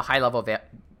 but to give a high-level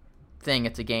thing,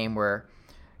 it's a game where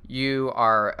you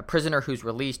are a prisoner who's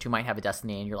released who might have a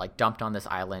destiny, and you're like dumped on this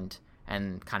island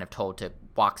and kind of told to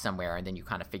walk somewhere, and then you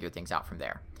kind of figure things out from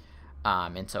there.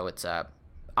 And so it's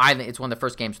it's one of the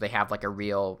first games where they have like a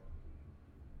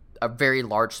very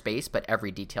large space, but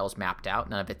every detail is mapped out.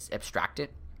 None of it's abstracted.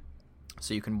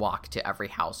 So you can walk to every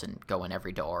house and go in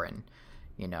every door and,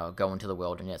 you know, go into the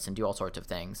wilderness and do all sorts of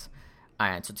things.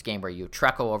 And so it's a game where you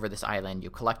trekkle over this island, you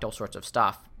collect all sorts of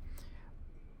stuff.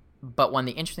 But one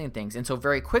of the interesting things, and so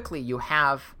very quickly you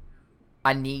have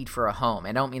a need for a home.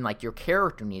 And I don't mean like your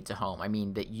character needs a home. I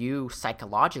mean that you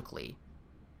psychologically,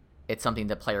 it's something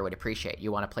the player would appreciate.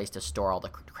 You want a place to store all the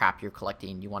crap you're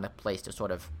collecting. You want a place to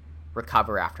sort of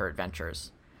recover after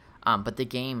adventures. But the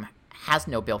game has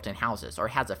no built-in houses, or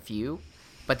it has a few,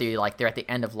 but they're at the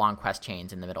end of long quest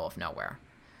chains in the middle of nowhere.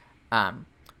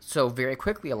 So very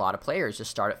quickly, a lot of players just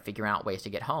started figuring out ways to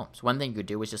get homes. One thing you could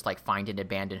do was just like find an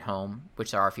abandoned home,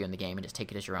 which there are a few in the game, and just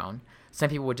take it as your own. Some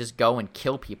people would just go and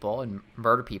kill people and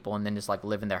murder people and then just like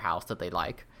live in their house that they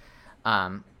like.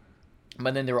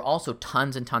 But then there were also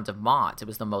tons and tons of mods. It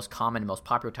was the most common and most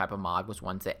popular type of mod was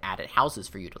ones that added houses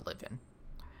for you to live in.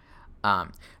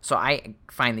 So I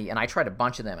finally, and I tried a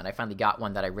bunch of them, and I finally got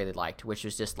one that I really liked, which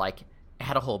was just like, it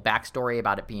had a whole backstory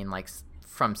about it being like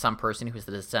from some person who was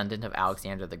the descendant of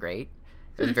Alexander the Great.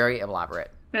 It was very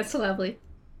elaborate. That's lovely.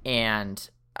 And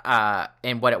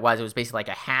what it was basically like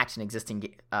a hatch, an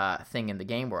existing thing in the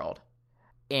game world.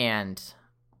 And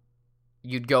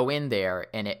you'd go in there,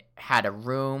 and it had a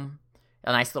room,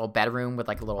 a nice little bedroom with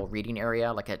like a little reading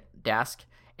area, like a desk.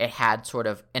 It had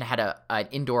an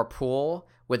indoor pool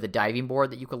with a diving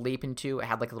board that you could leap into. It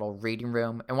had like a little reading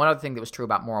room. And one other thing that was true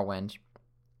about Morrowind,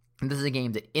 and this is a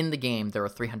game that in the game there were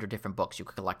 300 different books you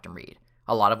could collect and read,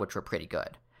 a lot of which were pretty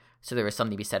good. So there was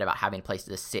something to be said about having a place to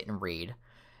just sit and read.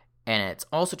 And it's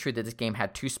also true that this game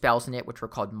had 2 spells in it, which were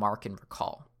called Mark and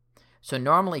Recall. So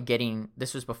normally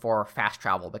this was before fast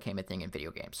travel became a thing in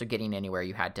video games. So getting anywhere,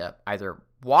 you had to either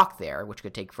walk there, which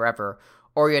could take forever,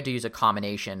 or you had to use a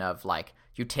combination of like,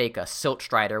 you take a silt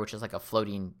strider, which is like a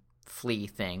floating flea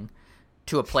thing,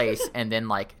 to a place, and then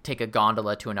like take a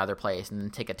gondola to another place, and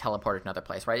then take a teleporter to another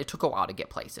place, right? It took a while to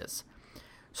get places.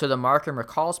 So the Mark and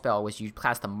Recall spell was you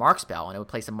cast the Mark spell, and it would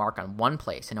place a mark on one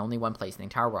place, and only one place in the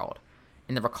entire world.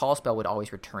 And the Recall spell would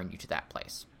always return you to that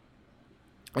place.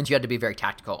 And so you had to be very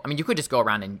tactical. I mean, you could just go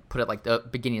around and put it like the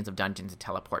beginnings of dungeons and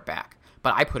teleport back.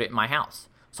 But I put it in my house.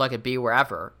 So I could be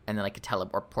wherever, and then I could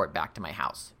teleport back to my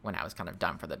house when I was kind of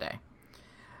done for the day.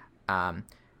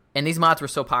 And these mods were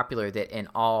so popular that in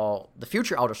all the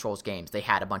future Elder Scrolls games, they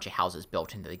had a bunch of houses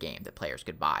built into the game that players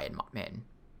could buy and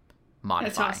modify.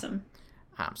 That's awesome.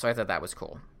 So I thought that was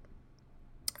cool.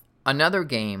 Another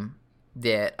game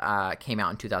that came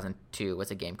out in 2002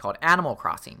 was a game called Animal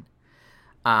Crossing.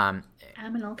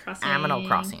 Animal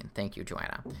Crossing. Thank you,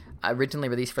 Joanna. Originally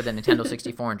released for the Nintendo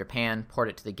 64 in Japan,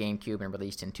 ported to the GameCube, and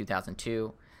released in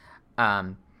 2002.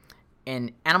 And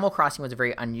Animal Crossing was a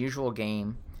very unusual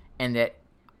game, and that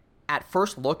at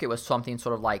first look it was something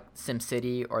sort of like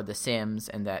SimCity or The Sims,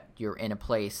 and that you're in a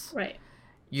place. Right.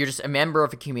 you're just a member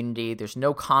of a community. There's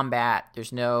no combat.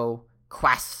 There's no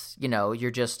quests.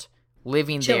 You're just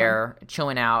living there,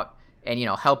 chilling out, and,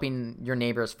 helping your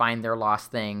neighbors find their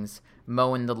lost things,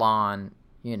 mowing the lawn,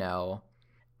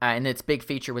 and its big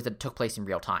feature was that it took place in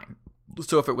real time.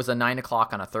 So if it was a 9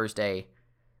 o'clock on a Thursday,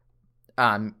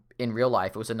 in real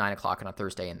life, it was a 9 o'clock on a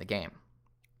Thursday in the game.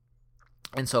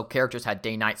 And so characters had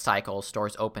day-night cycles,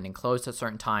 stores open and closed at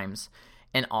certain times,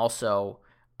 and also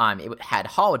it had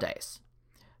holidays.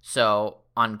 So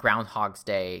on Groundhog's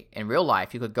Day in real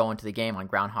life, you could go into the game on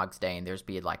Groundhog's Day, and there's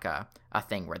be like a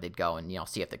thing where they'd go and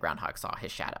see if the groundhog saw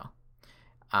his shadow.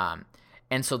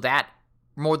 And so that,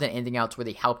 more than anything else,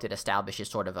 really helped it establish as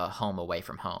sort of a home away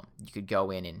from home. You could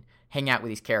go in and hang out with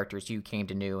these characters you came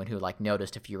to know and who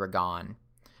noticed if you were gone.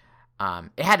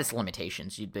 It had its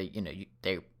limitations.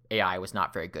 AI was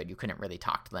not very good. You couldn't really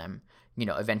talk to them.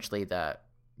 Eventually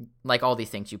all these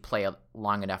things, you play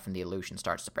long enough and the illusion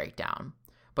starts to break down.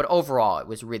 But overall, it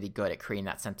was really good at creating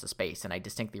that sense of space. And I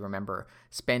distinctly remember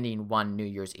spending one New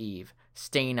Year's Eve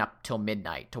staying up till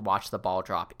midnight to watch the ball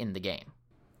drop in the game.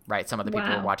 Right? Some of the people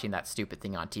were watching that stupid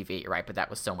thing on TV, right? But that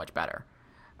was so much better.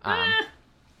 So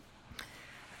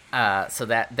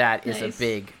that is a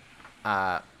big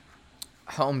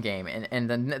home game. And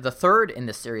then the third in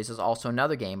this series is also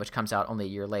another game, which comes out only a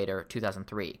year later,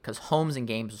 2003, because homes and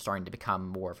games are starting to become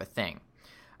more of a thing.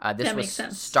 This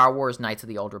was Star Wars Knights of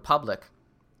the Old Republic.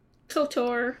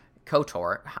 KOTOR.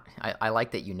 I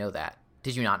like that you know that.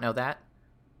 Did you not know that?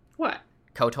 What?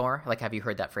 KOTOR? Have you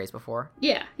heard that phrase before?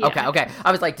 Yeah. Okay.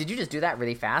 I was like, did you just do that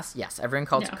really fast? Yes, everyone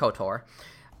calls it KOTOR.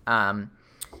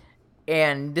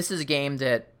 And this is a game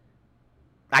that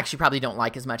I actually probably don't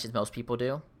like as much as most people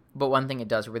do. But one thing it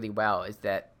does really well is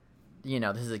that,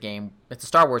 this is a game, it's a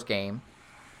Star Wars game,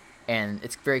 and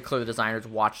it's very clear the designers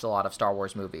watched a lot of Star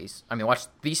Wars movies. Watched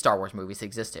these Star Wars movies that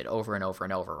existed over and over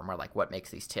and over, and were like, what makes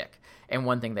these tick? And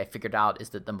one thing they figured out is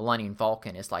that the Millennium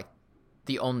Falcon is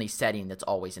the only setting that's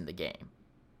always in the game,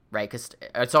 right? Because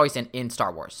it's always in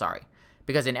Star Wars, sorry.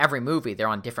 Because in every movie, they're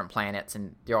on different planets,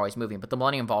 and they're always moving, but the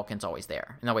Millennium Falcon's always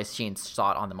there, and always seen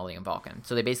shot on the Millennium Falcon.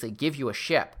 So they basically give you a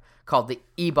ship called the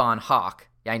Ebon Hawk.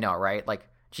 Yeah, I know, right?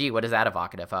 Gee, what is that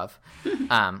evocative of?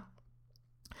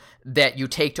 That you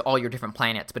take to all your different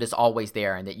planets, but it's always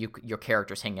there, and that your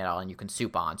characters hang out and you can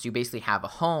soup on. So you basically have a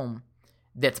home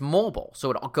that's mobile,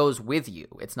 so it all goes with you.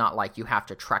 It's not like you have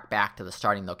to trek back to the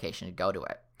starting location to go to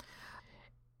it.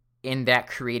 And that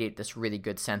created this really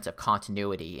good sense of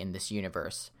continuity in this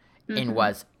universe, and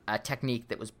was a technique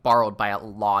that was borrowed by a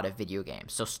lot of video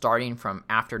games. So starting from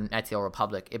after Knights of the Old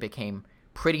Republic, it became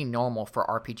pretty normal for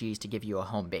RPGs to give you a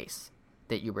home base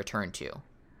that you return to,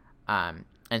 and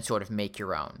sort of make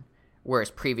your own.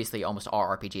 Whereas previously, almost all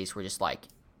RPGs were just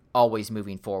always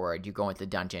moving forward. You go into the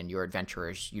dungeon, you're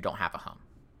adventurers, you don't have a home.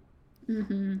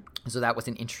 Mm-hmm. So that was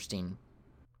an interesting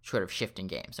sort of shift in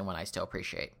games, and one I still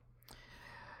appreciate.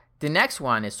 The next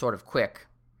one is sort of quick,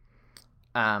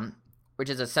 which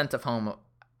is a sense of home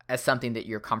as something that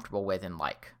you're comfortable with and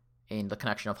in the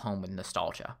connection of home with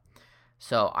nostalgia.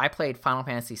 So I played Final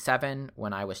Fantasy VII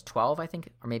when I was 12, I think,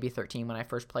 or maybe 13 when I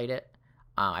first played it.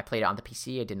 I played it on the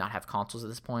PC. I did not have consoles at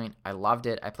this point. I loved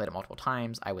it. I played it multiple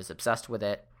times. I was obsessed with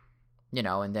it,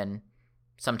 and then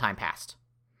some time passed.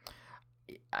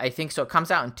 I think so. It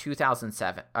comes out in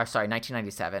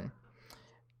 1997.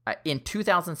 In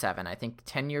 2007, I think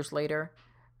 10 years later,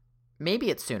 maybe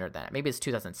it's sooner than that. Maybe it's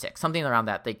 2006. Something around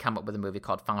that, they come up with a movie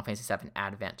called Final Fantasy VII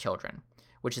Advent Children,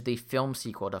 which is the film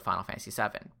sequel to Final Fantasy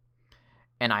VII.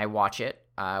 And I watch it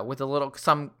with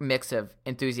some mix of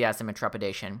enthusiasm and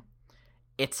trepidation.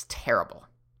 It's terrible.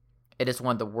 It is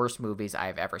one of the worst movies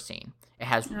I've ever seen. It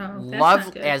has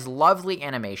lovely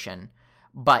animation,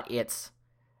 but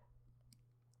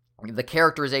the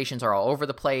characterizations are all over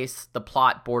the place. The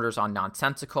plot borders on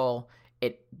nonsensical.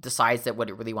 It decides that what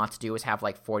it really wants to do is have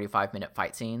 45-minute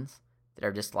fight scenes that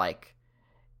are just I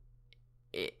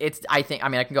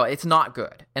can go, it's not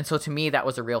good. And so to me, that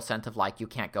was a real sense of you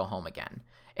can't go home again.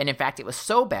 And in fact, it was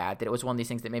so bad that it was one of these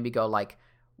things that made me go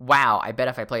wow, I bet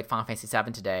if I played Final Fantasy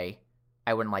VII today,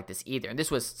 I wouldn't like this either. And this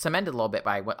was cemented a little bit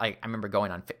by what I remember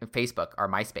going on Facebook or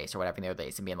MySpace or whatever in the other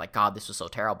days and being God, this was so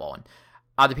terrible. And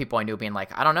other people I knew being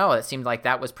I don't know, it seemed like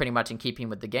that was pretty much in keeping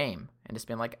with the game. And just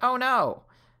being oh no,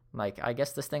 I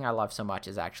guess this thing I love so much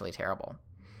is actually terrible.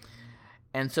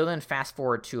 And so then fast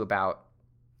forward to about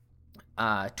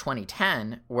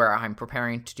 2010, where I'm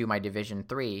preparing to do my Division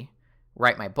 3,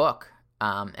 write my book,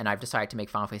 and I've decided to make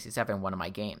Final Fantasy VII one of my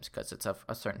games because it's a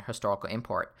certain historical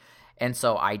import. And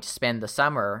so I spend the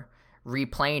summer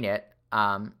replaying it,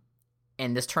 and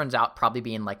and this turns out probably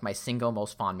being like my single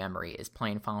most fond memory, is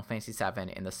playing Final Fantasy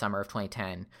VII in the summer of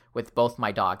 2010 with both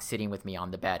my dogs sitting with me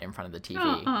on the bed in front of the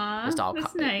TV. Aww, just all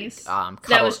that's nice. Cuddled.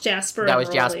 That was Jasper. That was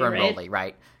and Jasper and right? Rolly,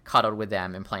 right? Cuddled with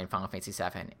them and playing Final Fantasy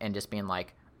VII, and just being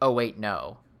like, "Oh wait,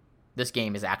 no, this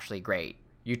game is actually great.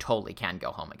 You totally can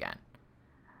go home again,"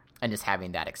 and just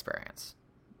having that experience.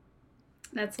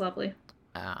 That's lovely.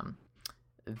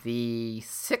 The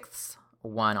sixth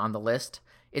one on the list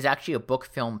is actually a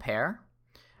book-film pair.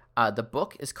 The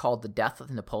book is called The Death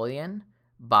of Napoleon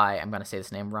by, I'm going to say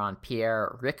this name wrong,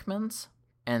 Pierre Ryckmans,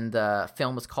 and the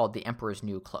film is called The Emperor's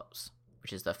New Clothes,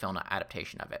 which is the film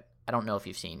adaptation of it. I don't know if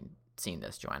you've seen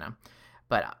this, Joanna,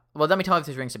 but well, let me tell you if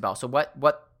this rings a bell. So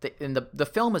the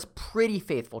film is pretty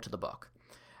faithful to the book.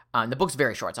 The book's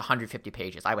very short; it's 150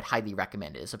 pages. I would highly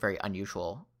recommend it. It's a very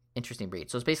unusual, interesting read.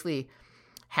 So it's basically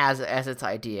has as its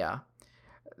idea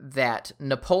that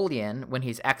Napoleon, when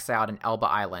he's exiled in Elba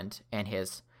Island, and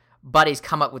his buddies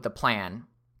come up with a plan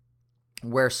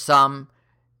where some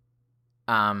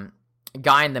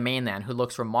guy in the mainland who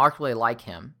looks remarkably like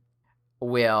him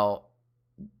will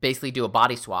basically do a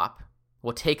body swap,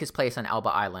 will take his place on Elba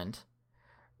Island.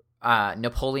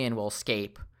 Napoleon will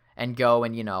escape and go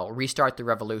and, restart the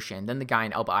revolution. Then the guy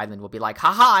in Elba Island will be like,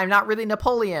 haha, I'm not really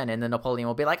Napoleon. And then Napoleon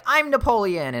will be like, I'm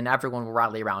Napoleon. And everyone will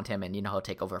rally around him and, he'll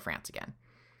take over France again.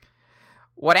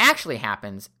 What actually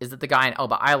happens is that the guy in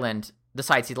Elba Island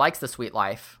decides he likes the sweet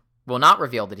life, will not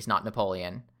reveal that he's not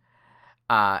Napoleon,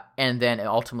 and then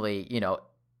ultimately,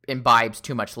 imbibes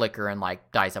too much liquor and,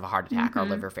 dies of a heart attack or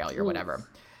liver failure or whatever.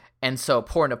 And so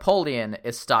poor Napoleon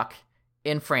is stuck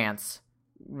in France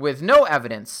with no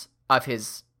evidence of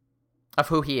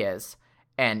who he is.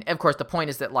 And, of course, the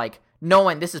point is that, no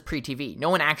one, this is pre-TV, no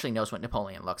one actually knows what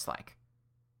Napoleon looks like.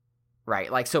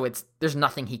 Right? So there's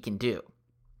nothing he can do.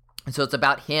 And so it's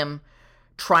about him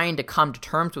trying to come to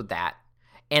terms with that,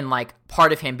 and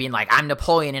part of him being like, I'm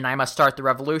Napoleon and I must start the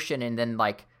revolution, and then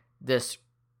this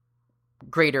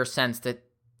greater sense that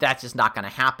that's just not going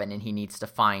to happen, and he needs to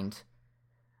find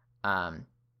a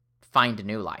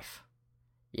new life,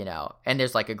 And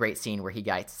there's a great scene where he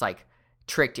gets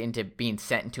tricked into being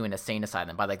sent into an insane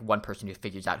asylum by one person who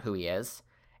figures out who he is,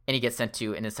 and he gets sent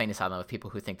to an insane asylum with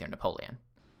people who think they're Napoleon,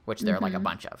 which there are a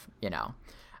bunch of,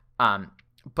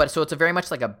 But so it's a very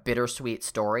much a bittersweet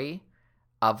story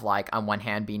of on one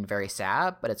hand being very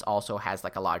sad, but it also has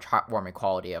a large heartwarming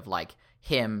quality of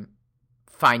him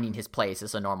finding his place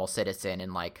as a normal citizen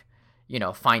and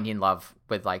finding love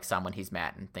with someone he's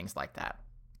met and things like that.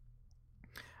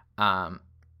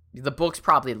 The book's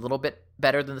probably a little bit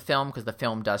better than the film, because the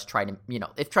film does try to,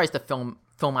 it tries to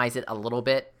filmize it a little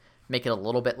bit, make it a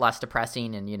little bit less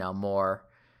depressing and, more...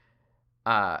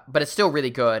 but it's still really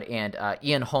good, and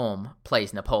Ian Holm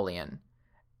plays Napoleon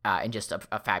in just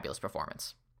a fabulous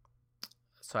performance.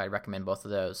 So I recommend both of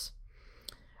those.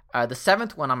 The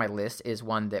seventh one on my list is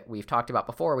one that we've talked about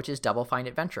before, which is Double Fine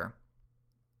Adventure.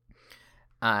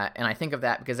 And I think of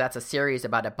that because that's a series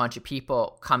about a bunch of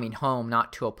people coming home,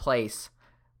 not to a place,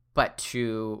 but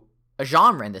to a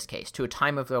genre in this case, to a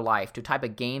time of their life, to a type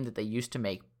of game that they used to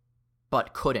make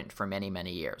but couldn't for many,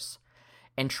 many years.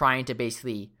 And trying to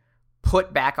basically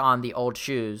put back on the old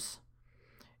shoes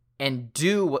and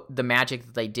do the magic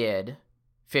that they did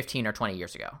 15 or 20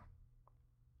 years ago.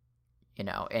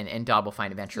 And Double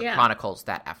Fine Adventure chronicles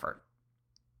that effort.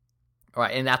 All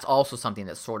right, and that's also something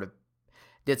that's sort of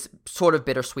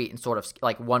bittersweet and sort of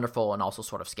wonderful and also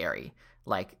sort of scary.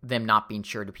 Them not being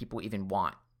sure, do people even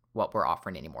want what we're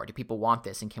offering anymore? Do people want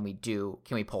this, and can we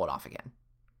pull it off again?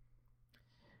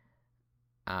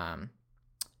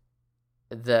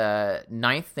 The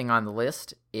ninth thing on the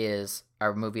list is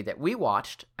a movie that we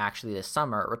watched actually this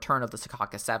summer, Return of the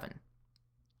Secaucus 7,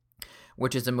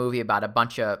 which is a movie about a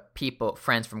bunch of people,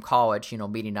 friends from college,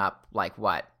 meeting up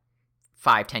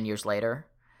 5-10 years later,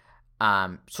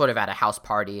 sort of at a house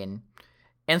party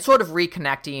and sort of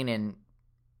reconnecting,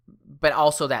 but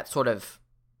also that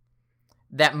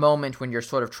moment when you're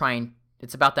sort of trying,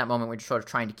 it's about that moment when you're sort of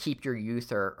trying to keep your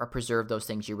youth or preserve those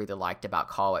things you really liked about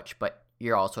college, but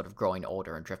you're all sort of growing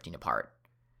older and drifting apart.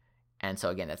 And so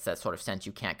again, it's that sort of sense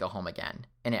you can't go home again.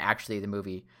 And the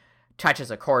movie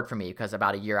touches a chord for me because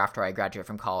about a year after I graduated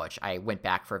from college, I went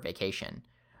back for a vacation,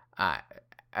 a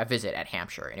visit at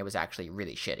Hampshire, and it was actually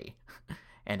really shitty.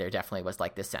 And there definitely was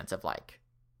this sense of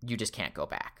you just can't go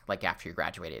back. After you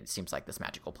graduated, it seems like this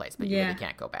magical place, but you really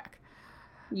can't go back.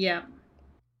 Yeah.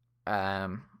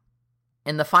 And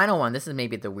the final one, this is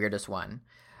maybe the weirdest one,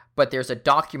 but there's a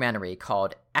documentary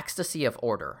called Ecstasy of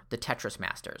Order, The Tetris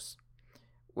Masters,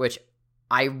 which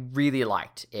I really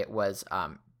liked. It was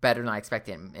better than I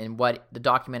expected. And what the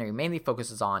documentary mainly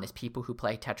focuses on is people who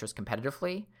play Tetris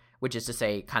competitively, which is to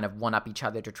say kind of one-up each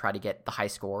other to try to get the high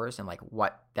scores and like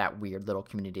what that weird little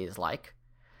community is like.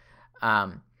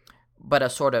 But a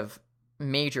sort of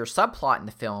major subplot in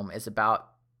the film is about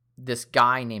this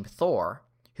guy named Thor,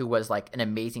 who was like an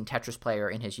amazing Tetris player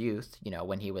in his youth, you know,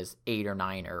 when he was 8 or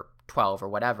 9 or 12 or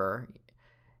whatever,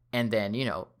 and then, you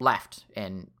know, left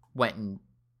and went and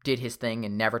did his thing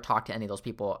and never talked to any of those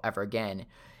people ever again.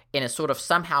 And it's sort of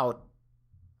somehow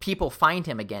people find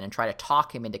him again and try to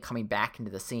talk him into coming back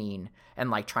into the scene and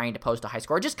like trying to post a high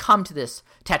score or just come to this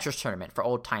Tetris tournament for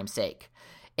old time's sake.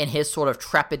 And his sort of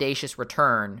trepidatious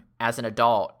return as an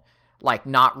adult, like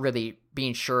not really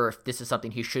being sure if this is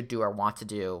something he should do or want to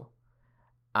do.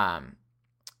 And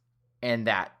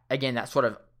that, again, that sort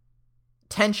of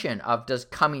tension of does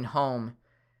coming home,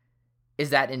 is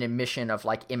that an admission of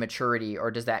like immaturity,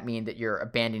 or does that mean that you're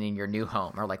abandoning your new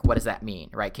home, or like what does that mean,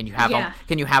 right? Can you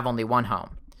have only one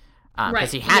home?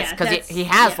 Because he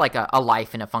has like a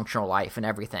life and a functional life and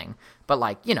everything, but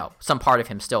like, you know, some part of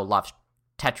him still loves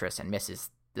Tetris and misses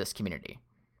this community.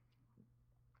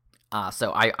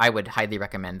 So I would highly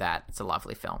recommend that. It's a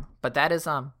lovely film. But that is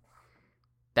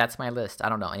that's my list. I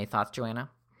don't know. Any thoughts, Joanna?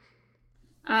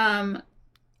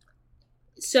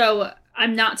 So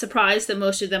I'm not surprised that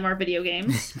most of them are video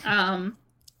games. And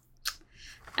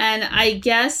I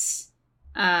guess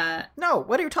no,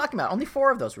 what are you talking about? Only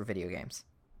 4 of those were video games.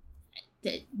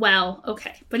 Well,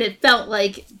 okay. But it felt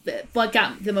like what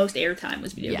got the most airtime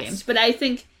was video games. But I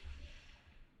think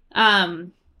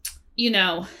you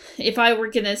know, if I were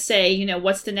going to say, you know,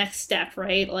 what's the next step,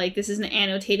 right? Like, this is an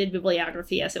annotated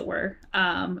bibliography, as it were.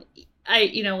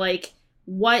 You know, like,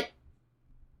 what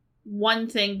one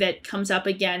thing that comes up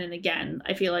again and again,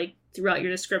 I feel like throughout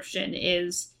your description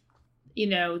is, you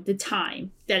know, the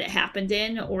time that it happened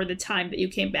in or the time that you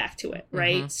came back to it,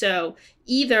 right? Mm-hmm. So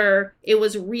either it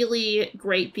was really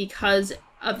great because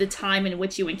of the time in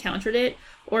which you encountered it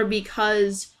or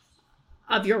because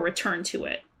of your return to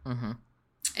it. Mm-hmm.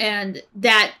 And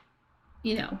that,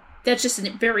 you know, that's just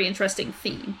a very interesting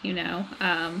theme, you know,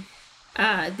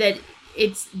 that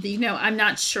it's, you know, I'm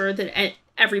not sure that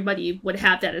everybody would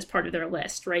have that as part of their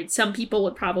list, right? Some people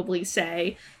would probably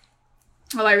say,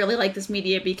 oh, I really like this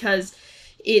media because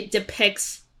it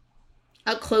depicts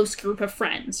a close group of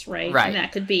friends, right? And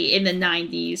that could be in the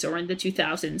 90s or in the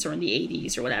 2000s or in the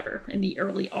 80s or whatever, in the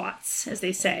early aughts, as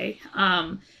they say.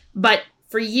 But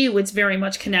for you, it's very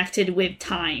much connected with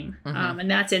time. Mm-hmm. And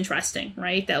that's interesting,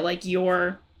 right? That like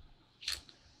your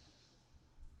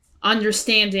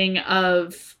understanding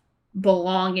of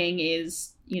belonging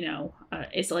is, you know,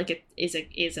 is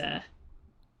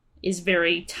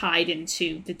very tied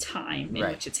into the time in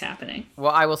which it's happening.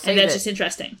 Well, I will say that's just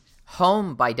interesting.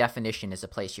 Home, by definition, is a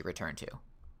place you return to.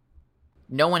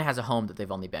 No one has a home that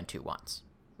they've only been to once,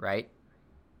 right?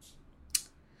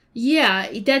 Yeah,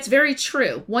 that's very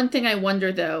true. One thing I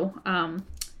wonder, though,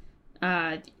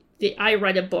 I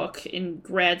read a book in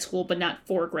grad school, but not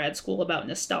for grad school, about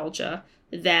nostalgia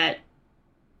that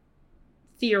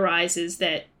theorizes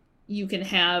that you could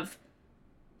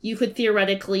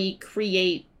theoretically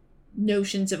create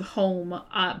notions of home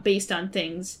based on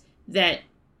things that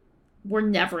were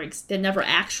never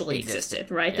actually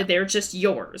existed, right? Yeah. That they're just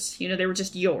yours. You know, they were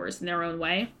just yours in their own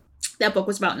way. That book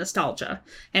was about nostalgia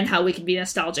and how we can be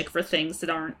nostalgic for things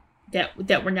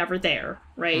that were never there,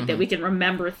 right? Mm-hmm. That we can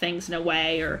remember things in a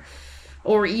way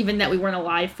or even that we weren't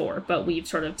alive for, but we've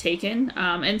sort of taken.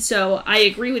 And so I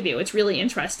agree with you. It's really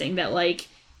interesting that like,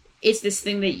 it's this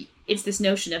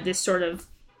notion of this sort of,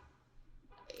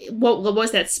 what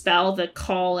was that spell? The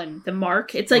call and the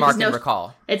mark. It's like mark and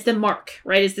recall. It's the mark,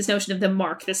 right? It's this notion of the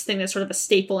mark, this thing that's sort of a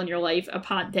staple in your life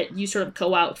upon that you sort of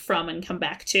go out from and come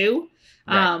back to.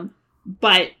 Right.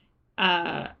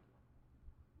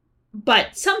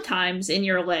 But sometimes in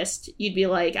your list, you'd be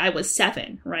like, I was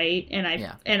 7, right? And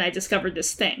I discovered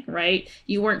this thing, right?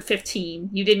 You weren't 15.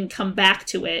 You didn't come back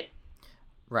to it,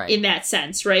 right? In that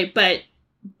sense, right? But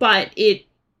it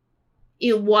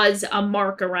was a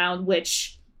mark around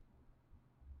which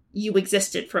you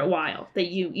existed for a while. That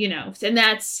you know, and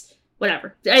that's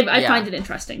whatever. I find it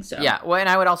interesting. So yeah. Well, and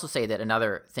I would also say that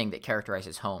another thing that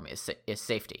characterizes home is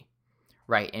safety.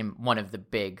 Right, and one of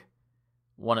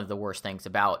the worst things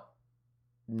about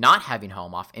not having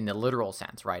home off in the literal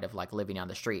sense, right, of like living on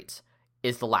the streets,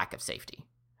 is the lack of safety.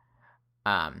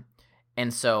 And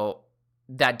so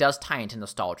that does tie into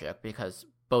nostalgia because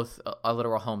both a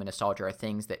literal home and nostalgia are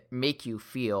things that make you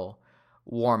feel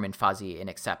warm and fuzzy and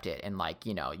accepted and like,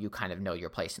 you know, you kind of know your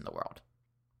place in the world.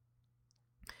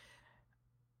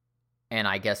 And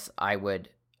I guess I would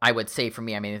say for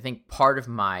me, I mean, I think part of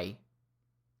my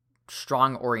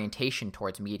strong orientation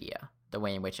towards media, the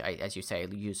way in which I, as you say,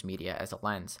 use media as a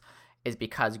lens, is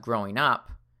because growing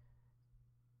up,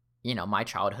 you know, my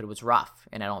childhood was rough.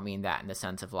 And I don't mean that in the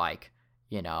sense of like,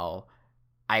 you know,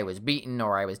 I was beaten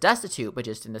or I was destitute, but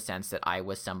just in the sense that I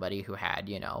was somebody who had,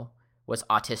 you know, was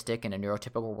autistic in a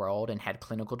neurotypical world and had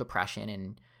clinical depression,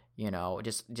 and, you know,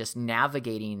 just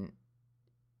navigating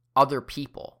other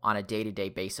people on a day-to-day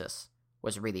basis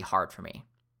was really hard for me.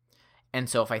 And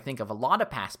so if I think of a lot of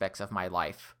aspects of my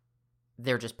life,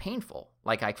 they're just painful.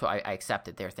 Like I accept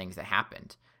that they're things that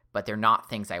happened, but they're not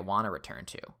things I want to return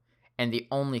to. And the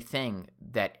only thing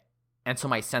that, and so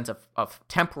my sense of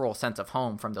temporal sense of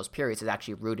home from those periods is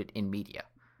actually rooted in media,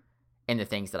 in the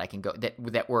things that I can go,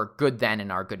 that were good then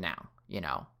and are good now, you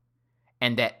know,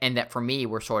 and that for me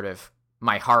were sort of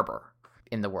my harbor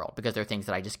in the world, because they're things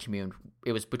that I just communed.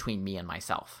 It was between me and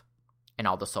myself, and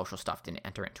all the social stuff didn't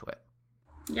enter into it.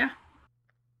 Yeah.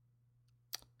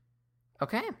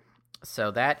 Okay.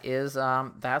 So that is,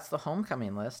 that's the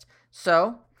homecoming list.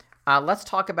 So let's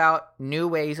talk about new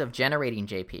ways of generating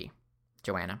JP,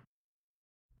 Joanna.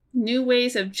 New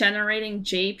ways of generating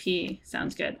JP.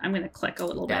 Sounds good. I'm going to click a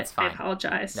little bit. That's fine. I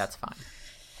apologize. That's fine.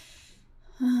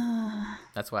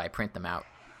 That's why I print them out.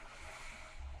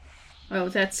 Oh,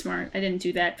 that's smart. I didn't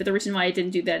do that. But the reason why I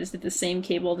didn't do that is that the same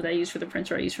cable that I use for the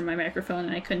printer I use for my microphone,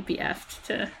 and I couldn't be effed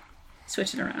to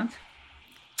switch it around.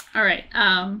 All right.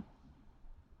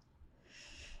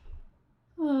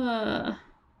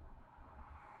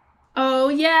 Oh,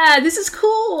 yeah. This is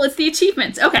cool. It's the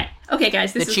achievements. Okay. Okay,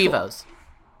 guys. This is Chivos. Cool.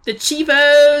 The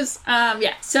Chivos.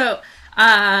 Yeah. So,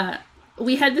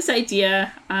 we had this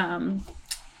idea.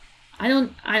 I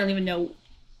don't even know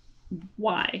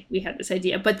why we had this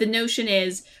idea, but the notion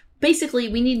is basically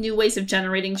we need new ways of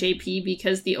generating JP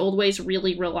because the old ways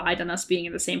really relied on us being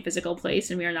in the same physical place,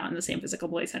 and we are not in the same physical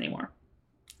place anymore.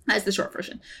 That's the short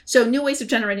version. So new ways of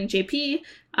generating JP,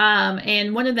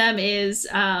 and one of them is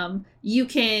you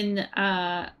can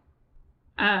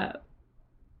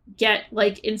get,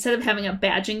 like, instead of having a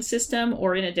badging system,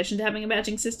 or in addition to having a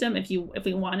badging system, if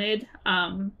we wanted,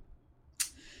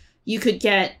 you could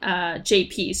get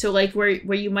JP. So like where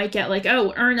you might get like,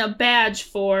 oh, earn a badge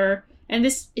for, and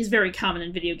this is very common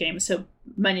in video games, so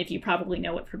many of you probably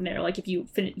know it from there. Like if you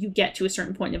get to a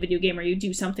certain point in a video game, or you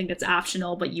do something that's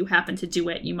optional, but you happen to do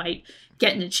it, you might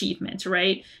get an achievement,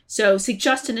 right? So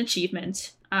suggest an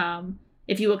achievement.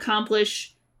 If you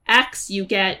accomplish X, you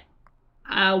get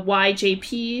Y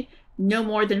JP, no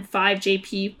more than 5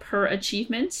 JP per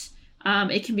achievement.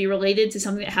 It can be related to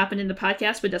something that happened in the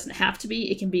podcast, but it doesn't have to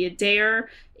be. It can be a dare.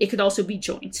 It could also be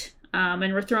joint.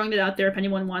 And we're throwing it out there if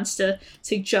anyone wants to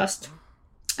suggest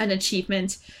an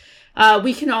achievement.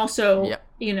 We can also,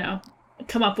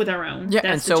 come up with our own. Yeah,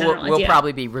 That's and so we'll idea.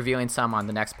 probably be reviewing some on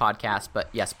the next podcast. But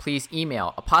yes, please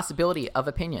email a possibility of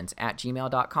opinions at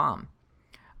gmail.com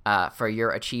for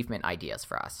your achievement ideas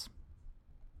for us.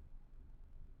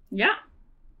 Yeah.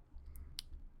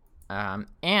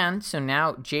 And so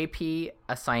now JP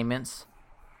assignments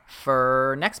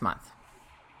for next month.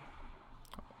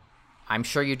 I'm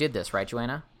sure you did this, right,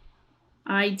 Joanna?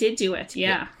 I did do it,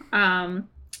 yeah.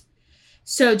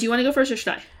 So do you want to go first or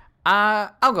should I?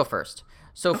 I'll go first.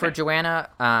 So okay. For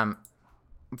Joanna,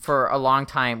 for a long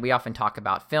time, we often talk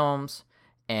about films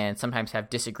and sometimes have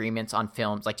disagreements on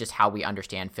films, like just how we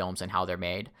understand films and how they're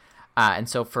made. And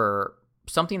so for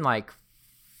something like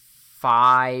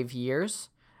 5 years,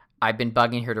 I've been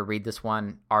bugging her to read this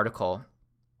one article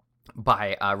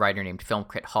by a writer named Film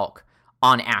Crit Hulk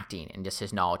on acting and just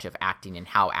his knowledge of acting and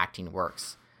how acting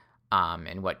works,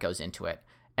 and what goes into it.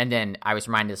 And then I was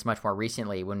reminded this much more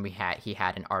recently when he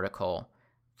had an article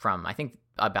from, I think,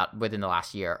 about within the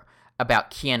last year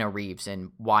about Keanu Reeves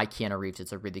and why Keanu Reeves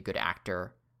is a really good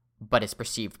actor, but is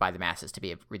perceived by the masses to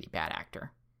be a really bad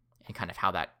actor, and kind of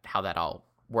how that all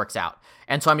works out.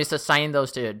 And so I'm just assigning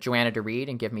those to Joanna to read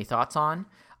and give me thoughts on.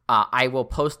 I will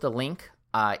post the link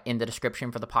in the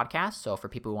description for the podcast, so for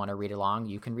people who want to read along,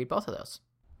 you can read both of those.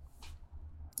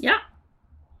 Yeah.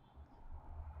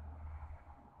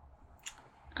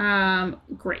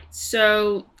 Great.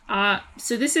 So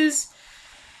this is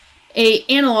a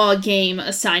analog game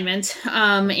assignment,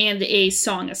 and a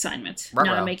song assignment. Ruh-roh.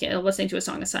 Now to make it a listening to a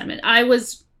song assignment.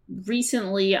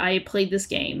 Recently I played this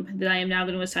game that I am now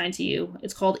going to assign to you.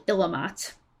 It's called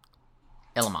Ilamat.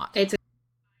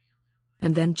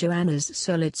 And then Joanna's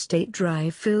solid-state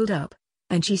drive filled up,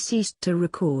 and she ceased to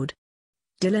record.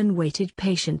 Dylan waited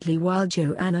patiently while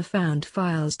Joanna found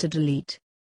files to delete.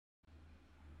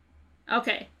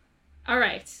 Okay. All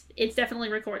right. It's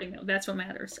definitely recording, though. That's what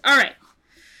matters. All right.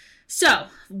 So,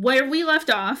 where we left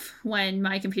off when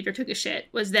my computer took a shit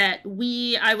was that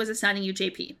I was assigning you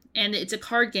JP, and it's a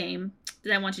card game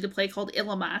that I want you to play called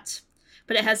Ilamat.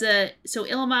 But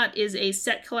Ilamat is a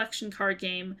set collection card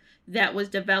game that was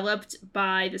developed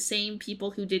by the same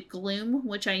people who did Gloom,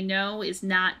 which I know is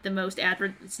not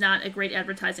it's not a great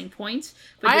advertising point.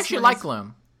 But I actually like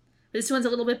Gloom. This one's a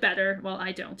little bit better. Well,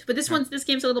 I don't. But this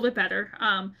game's a little bit better.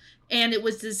 And it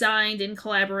was designed in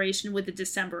collaboration with the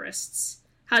Decemberists.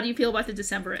 How do you feel about the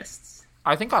Decemberists?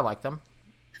 I think I like them.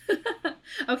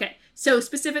 Okay. So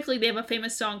specifically, they have a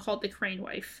famous song called The Crane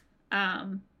Wife.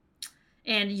 And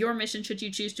your mission, should you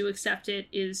choose to accept it,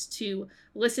 is to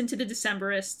listen to the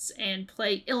Decemberists and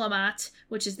play Ilamat,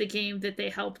 which is the game that they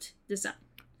helped design.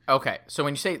 Okay. So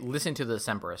when you say listen to the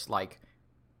Decemberists, like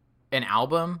an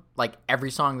album, like every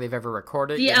song they've ever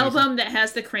recorded? The album that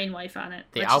has The Crane Wife on it.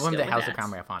 The album that has The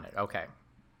Crane Wife on it. Okay.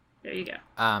 There you go.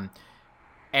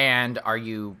 And are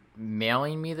you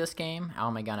mailing me this game? How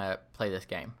am I going to play this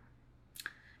game?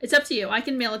 It's up to you. I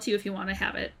can mail it to you if you want to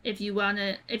have it. If you want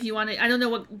to, I don't know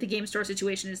what the game store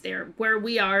situation is there. Where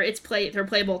we are, they're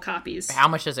playable copies. How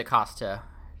much does it cost to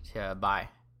buy?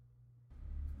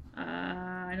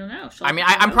 I don't know.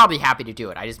 I'm probably happy to do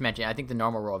it. I think the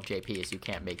normal rule of JP is you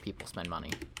can't make people spend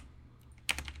money.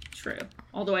 True.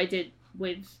 Although I did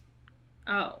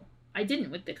I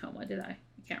didn't with Tacoma, did I?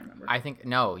 I can't remember. I think,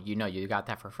 no, you got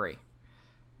that for free.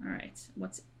 All right.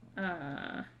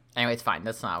 Anyway, it's fine.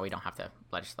 We don't have to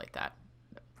legislate that.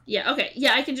 Yeah, okay.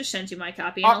 Yeah, I can just send you my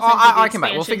copy. I can buy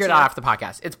it. We'll figure it out after the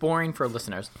podcast. It's boring for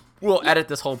listeners. We'll edit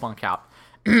this whole bunk out.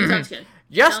 Sounds good.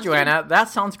 Yes, Joanna, that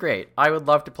sounds great. I would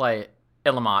love to play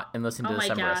Ilamat and listen to the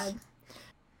Decemberists.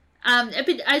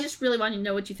 I just really want to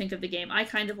know what you think of the game. I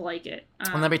kind of like it.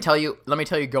 And let me tell you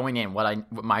going in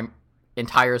what my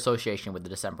entire association with the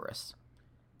Decemberists.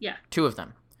 Yeah. 2 of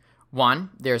them. One,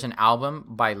 there's an album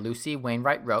by Lucy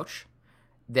Wainwright Roach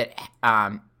that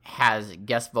has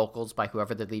guest vocals by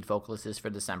whoever the lead vocalist is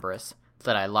for Decemberists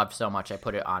that I loved so much I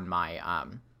put it on my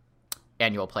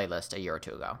annual playlist a year or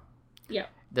 2 ago. Yeah.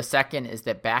 The second is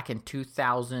that back in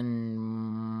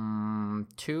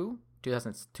 2002,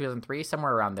 2003,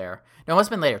 somewhere around there. No, it must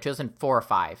have been later, 2004 or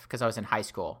 5, because I was in high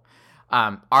school.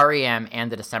 REM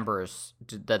and the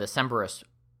Decemberists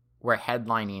were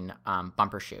headlining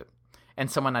Bumper Shoot. And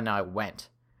someone I know went,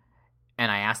 and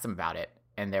I asked them about it,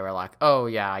 and they were like, oh,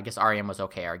 yeah, I guess REM was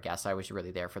okay, I guess. I was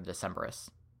really there for the Decemberists.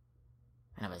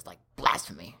 And I was like,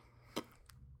 blasphemy.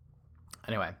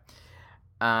 Anyway.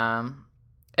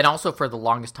 And also, for the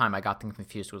longest time, I got them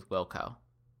confused with Wilco.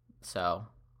 So,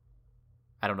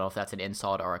 I don't know if that's an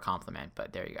insult or a compliment,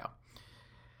 but there you go.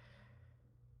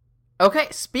 Okay,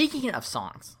 speaking of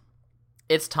songs,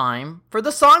 it's time for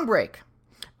the song break.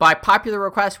 By popular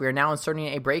request, we are now inserting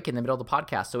a break in the middle of the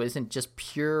podcast, so it isn't just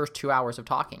pure 2 hours of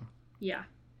talking. Yeah.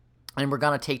 And we're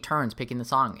going to take turns picking the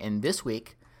song. And this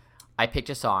week, I picked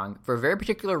a song for a very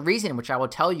particular reason, which I will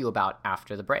tell you about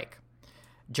after the break.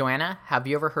 Joanna, have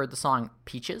you ever heard the song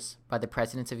Peaches by the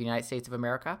Presidents of the United States of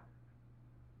America?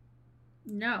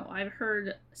 No, I've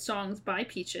heard songs by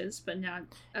Peaches, but not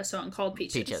a song called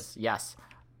Peaches. Peaches, yes.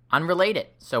 Unrelated.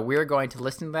 So we're going to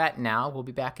listen to that now. We'll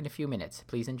be back in a few minutes.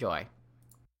 Please enjoy.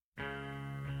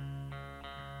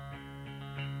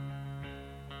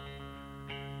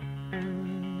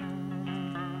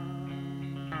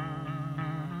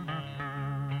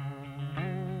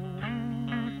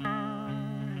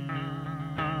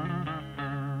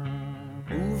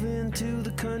 Moving to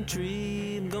the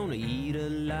country, I'm gonna eat a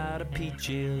lot of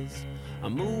peaches.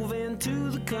 I'm moving to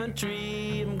the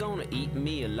country, I'm gonna eat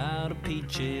me a lot of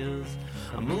peaches.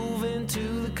 I'm moving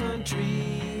to the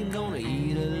country, I'm gonna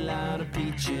eat a lot of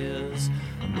peaches.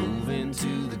 I'm moving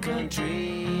to the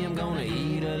country, I'm gonna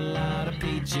eat a lot of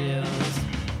peaches.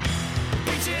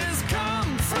 Peaches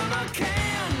come from a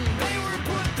can, they were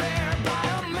put there by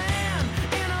a man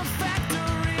in a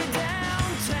factory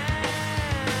downtown.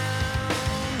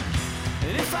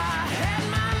 And if I had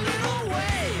my little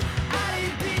way, I'd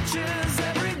eat peaches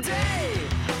every day.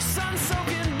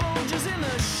 Sun-soaking bulges in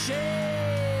the shade.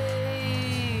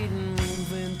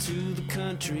 Moving to the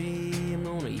country, I'm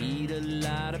gonna eat a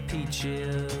lot of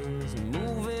peaches.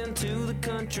 Moving to the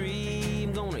country,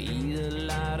 I'm gonna eat a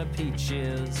lot of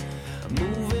peaches.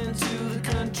 Moving to the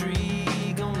country,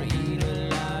 gonna eat a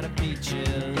lot of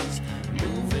peaches.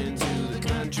 Moving to the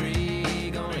country,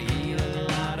 gonna eat a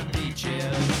lot of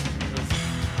peaches.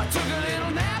 I took a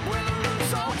little nap with a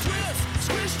roots all twist,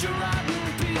 squished a rotten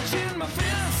peach in my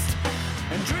fist,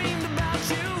 and dreamed about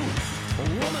you, a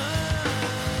woman.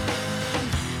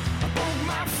 I poke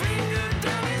my finger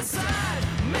down inside,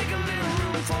 make a little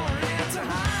room for an ant to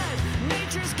hide.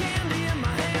 Nature's candy in my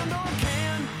hand, or a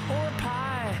can, or a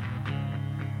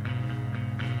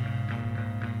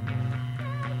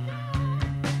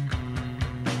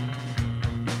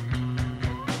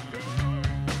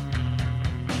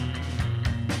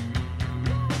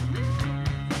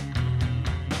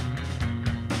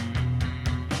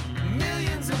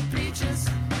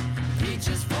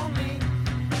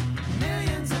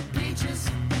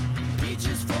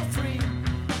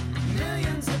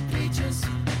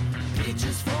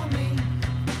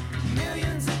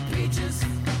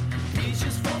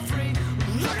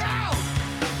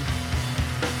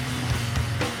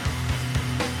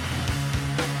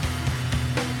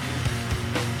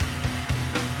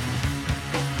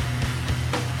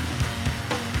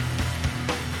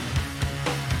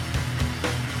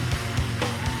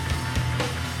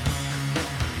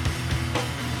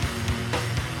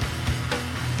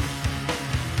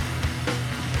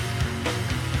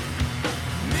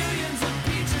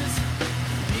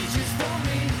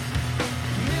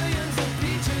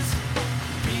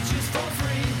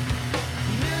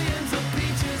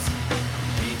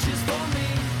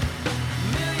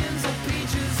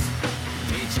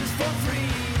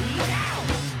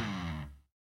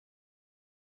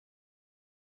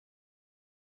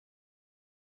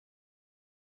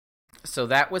So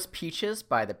that was Peaches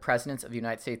by the Presidents of the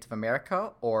United States of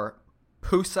America, or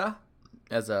PUSA,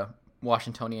 as a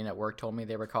Washingtonian at work told me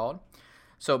they were called.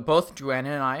 So both Joanna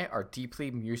and I are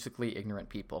deeply musically ignorant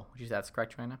people. Would you say that's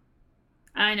correct, Joanna?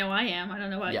 I know I am. I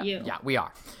don't know about you. Yeah, we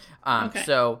are. Okay.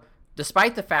 So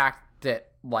despite the fact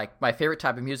that, like, my favorite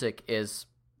type of music is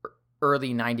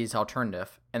early 90s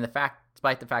alternative, and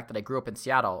despite the fact that I grew up in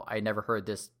Seattle, I never heard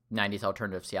this 90s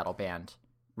alternative Seattle band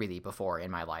really before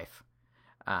in my life.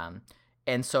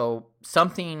 And so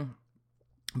something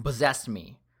possessed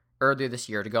me earlier this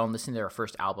year to go and listen to their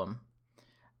first album.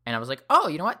 And I was like, oh,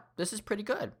 you know what? This is pretty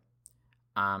good.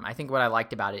 I think what I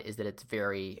liked about it is that it's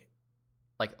very,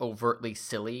 like, overtly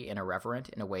silly and irreverent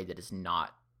in a way that is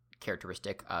not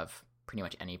characteristic of pretty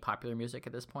much any popular music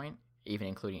at this point, even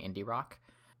including indie rock.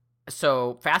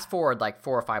 So fast forward like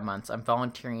 4 or 5 months, I'm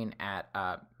volunteering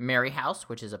at Mary House,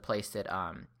 which is a place that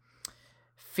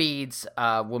feeds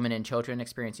women and children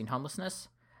experiencing homelessness.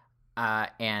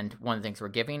 And one of the things we're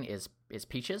giving is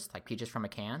peaches, like peaches from a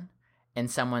can. And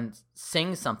someone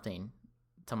sings something.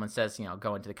 Someone says, you know,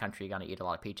 go into the country, you're going to eat a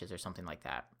lot of peaches or something like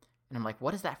that. And I'm like,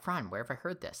 what is that from? Where have I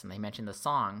heard this? And they mentioned the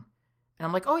song. And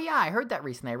I'm like, oh yeah, I heard that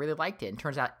recently. I really liked it. And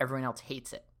turns out everyone else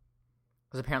hates it.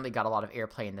 Because apparently it got a lot of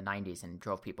airplay in the 90s and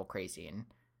drove people crazy and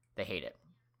they hate it.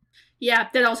 Yeah,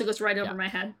 that also goes right over my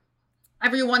head.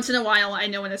 Every once in a while, I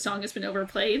know when a song has been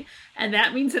overplayed, and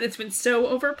that means that it's been so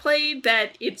overplayed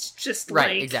that it's just like...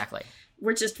 Right, exactly.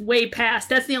 We're just way past.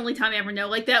 That's the only time I ever know.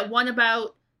 Like that one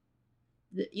about,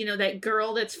 you know, that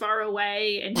girl that's far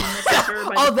away and you miss her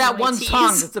by oh, that one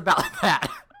song that's about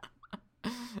that.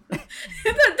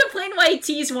 the Plain White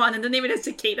Tees one, and then they made a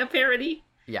cicada parody.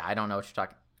 Yeah, I don't know what you're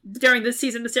talking. During the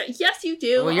season, yes, you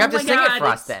do. Well, you have to sing it for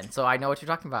us then, so I know what you're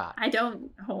talking about. I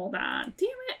don't. Hold on, damn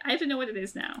it! I have to know what it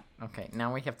is now. Okay,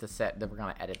 now we have to set that we're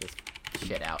gonna edit this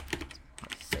shit out.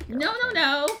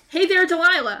 No. Hey there,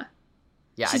 Delilah.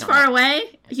 Yeah, she's far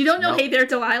away. You don't know Nope. Hey there,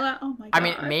 Delilah? Oh my god. I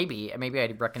mean, maybe I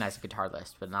recognize the guitar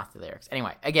list, but not the lyrics.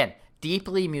 Anyway, again,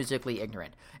 deeply musically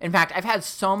ignorant. In fact, I've had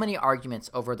so many arguments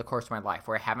over the course of my life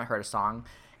where I haven't heard a song,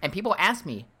 and people ask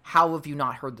me, "How have you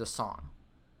not heard this song?"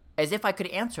 As if I could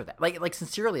answer that, like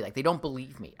sincerely, like they don't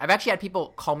believe me. I've actually had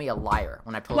people call me a liar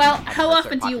when I told them. Well, how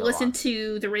often do you listen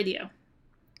to the radio?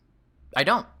 I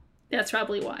don't. That's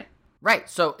probably why. Right.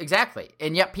 So exactly,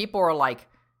 and yet people are like,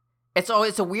 it's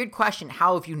a weird question.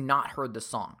 How have you not heard the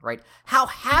song? Right? How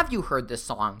have you heard this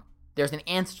song? There's an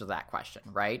answer to that question,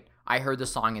 right? I heard the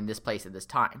song in this place at this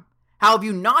time. How have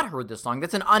you not heard this song?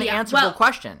 That's an unanswerable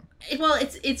question. Well,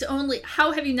 it's only,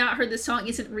 how have you not heard this song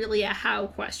isn't really a how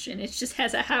question. It just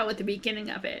has a how at the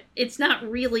beginning of it. It's not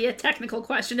really a technical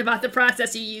question about the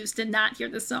process you used to not hear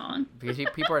the song. Because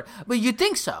people are, but you'd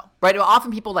think so, right? Well,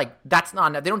 often people like, that's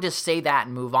not, they don't just say that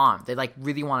and move on. They like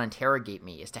really want to interrogate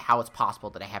me as to how it's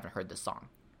possible that I haven't heard this song.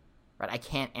 Right? I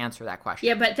can't answer that question.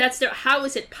 Yeah, but how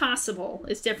is it possible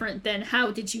is different than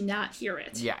how did you not hear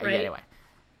it? Yeah, right? Anyway.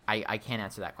 I can't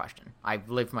answer that question. I've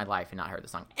lived my life and not heard the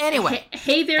song. Anyway.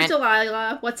 Hey there,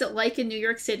 Delilah. What's it like in New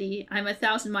York City? I'm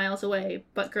 1,000 miles away.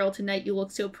 But girl, tonight you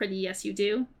look so pretty. Yes, you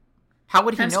do. How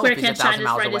would he know if he's 1,000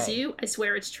 miles away? As you. I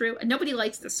swear it's true. And nobody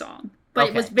likes the song. But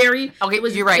it was very... Okay,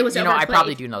 you're right. It was I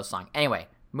probably do know the song. Anyway,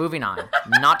 moving on.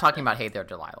 Not talking about Hey There,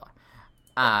 Delilah.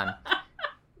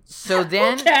 So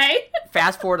then,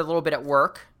 fast forward a little bit at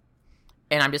work.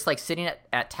 And I'm just like sitting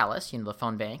at TELUS, the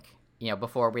phone bank.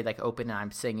 Before we like open and I'm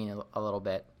singing a little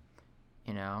bit,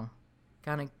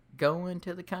 gonna go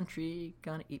into the country,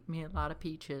 gonna eat me a lot of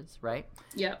peaches, right?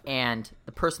 Yep. And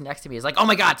the person next to me is like, oh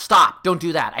my God, stop, don't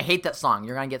do that. I hate that song.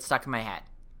 You're gonna get stuck in my head.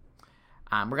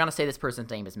 We're gonna say this person's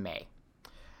name is May.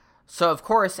 So of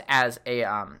course, as a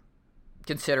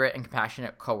considerate and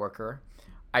compassionate coworker,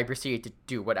 I proceed to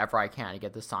do whatever I can to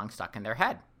get this song stuck in their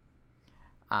head.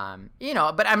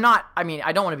 But I'm not, I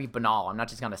don't want to be banal. I'm not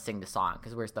just going to sing the song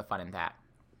because where's the fun in that?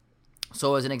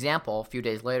 So as an example, a few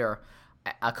days later,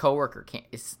 a coworker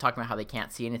is talking about how they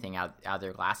can't see anything out of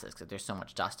their glasses because there's so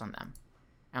much dust on them.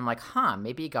 And I'm like,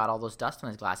 maybe he got all those dust on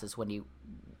his glasses when he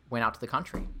went out to the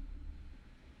country.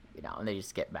 And they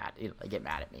just get mad. They get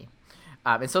mad at me.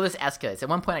 And so this escalates. At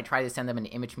one point, I try to send them an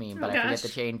image meme, but I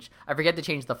forget to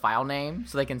change the file name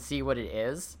so they can see what it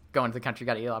is. Going to the country,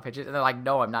 got to eat a lot of pictures. And they're like,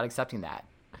 no, I'm not accepting that.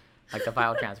 Like the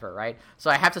file transfer, right? So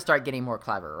I have to start getting more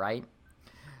clever, right?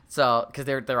 So, because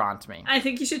they're on to me. I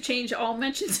think you should change all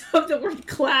mentions of the word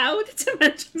cloud to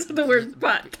mentions of the word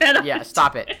butt. Yeah,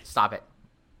 stop it. So,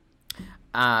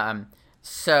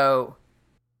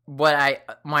 my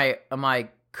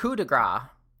coup de grace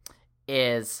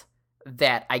is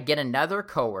that I get another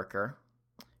coworker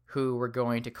who we'll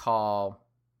call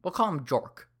him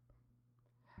Jork.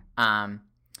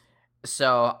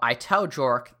 So I tell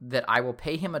Jork that I will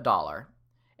pay him $1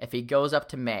 if he goes up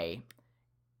to May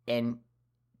and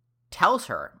tells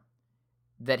her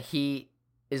that he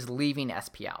is leaving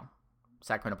SPL,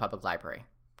 Sacramento Public Library,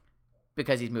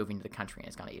 because he's moving to the country and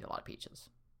he's going to eat a lot of peaches.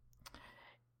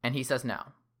 And he says, no,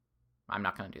 I'm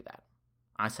not going to do that.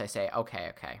 So I say,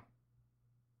 okay,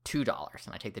 $2.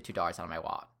 And I take the $2 out of my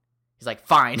wallet. He's like,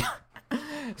 fine.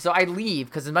 So I leave,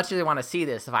 because as much as I want to see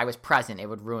this, if I was present, it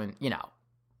would ruin,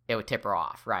 it would tip her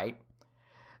off, right?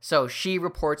 So she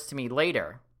reports to me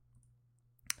later.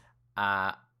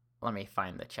 Let me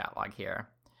find the chat log here.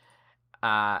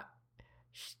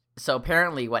 So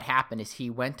apparently what happened is he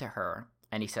went to her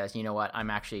and he says, you know what,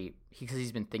 I'm actually, because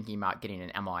he's been thinking about getting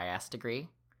an MLIS degree.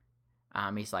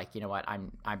 He's like, you know what,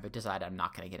 I've decided I'm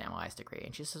not going to get an MLIS degree.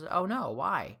 And she says, oh no,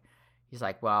 why? He's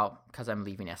like, well, because I'm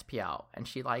leaving SPL. And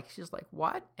she's like,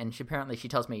 what? And she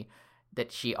tells me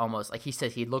that she almost, he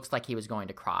said he looks like he was going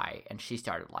to cry. And she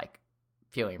started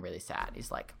feeling really sad. He's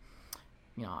like,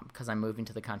 because I'm moving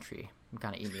to the country, I'm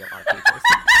going to eat me a lot of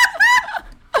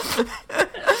peaches.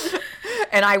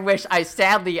 And I wish I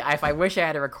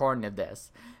had a recording of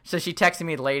this. So she texted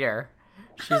me later.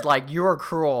 She's like, you're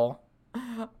cruel.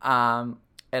 And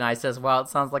I says, well, it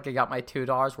sounds like I got my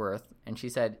 $2 worth. And she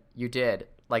said, you did.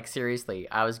 Seriously,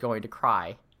 I was going to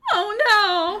cry.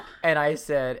 Oh, no. And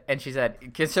she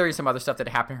said, considering some other stuff that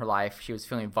happened in her life, she was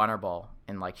feeling vulnerable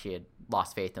and she had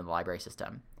lost faith in the library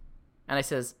system. And I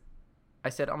said,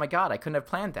 oh my God, I couldn't have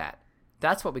planned that.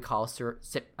 That's what we call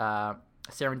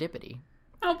serendipity.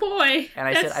 Oh boy. And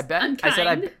I said,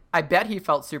 I bet he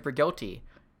felt super guilty.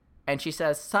 And she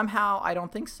says, somehow I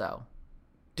don't think so.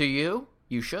 Do you?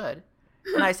 You should.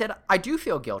 And I said, I do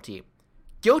feel guilty.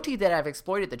 Guilty that I've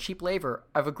exploited the cheap labor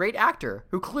of a great actor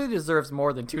who clearly deserves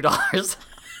more than $2.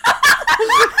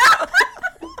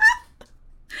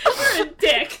 You're a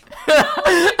dick. Oh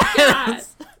my God.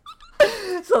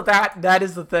 So that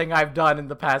is the thing I've done in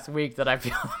the past week that I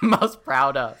feel most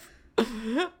proud of.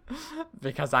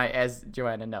 Because as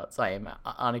Joanna notes, I am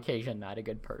on occasion not a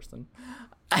good person.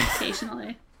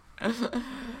 Occasionally.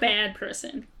 Bad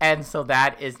person. And so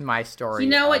that is my story. You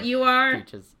know what you are?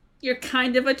 Peaches. You're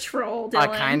kind of a troll, Dylan.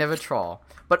 A kind of a troll.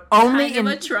 But only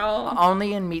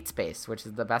only in meat space, which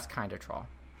is the best kind of troll.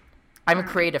 I'm a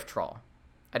creative troll.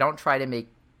 I don't try to make...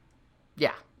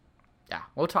 Yeah.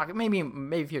 We'll talk maybe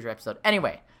future episode.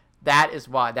 Anyway, that is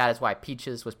why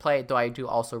Peaches was played, though I do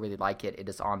also really like it. It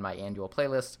is on my annual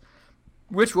playlist,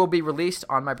 which will be released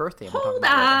on my birthday. Hold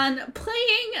on.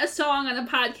 Playing a song on a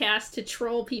podcast to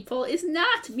troll people is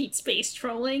not meat space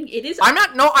trolling. It is... I'm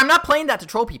not playing that to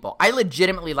troll people. I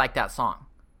legitimately like that song.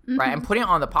 Mm-hmm. Right? I'm putting it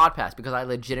on the podcast because I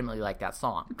legitimately like that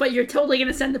song. But you're totally going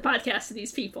to send the podcast to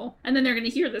these people, and then they're going to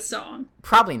hear this song.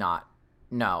 Probably not.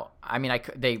 No. I mean,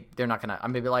 they're not going to...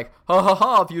 I'm going to be like, ha ha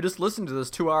ha, if you just listen to this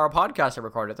 2-hour podcast I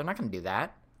recorded. They're not going to do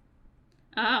that.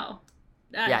 Oh.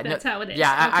 That's how it is.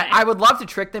 Yeah, okay. I would love to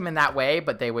trick them in that way,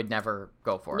 but they would never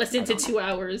go for it. Listen to 2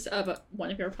 hours of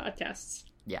one of your podcasts.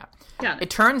 Yeah. Got it. It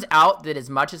turns out that as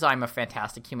much as I'm a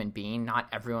fantastic human being, not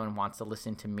everyone wants to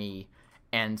listen to me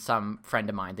and some friend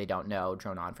of mine they don't know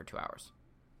drone on for 2 hours.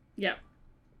 Yep.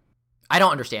 I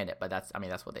don't understand it, but that's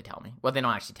what they tell me. Well, they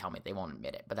don't actually tell me. They won't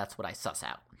admit it, but that's what I suss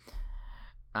out.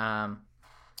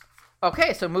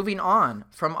 Okay, so moving on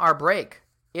from our break,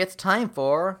 it's time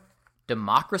for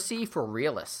Democracy for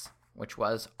Realists, which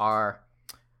was our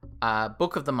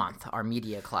book of the month, our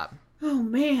media club. Oh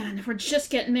man, we're just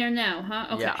getting there now, huh?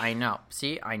 Okay. Yeah, I know.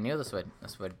 See, I knew this would.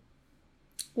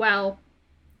 Well,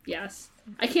 yes.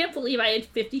 I can't believe I had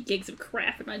 50 gigs of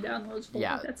crap in my downloads folder.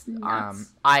 Yeah, that's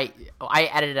nuts. I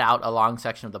edited out a long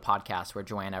section of the podcast where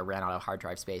Joanna ran out of hard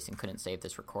drive space and couldn't save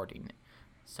this recording,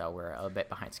 so we're a bit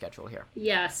behind schedule here.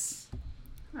 Yes.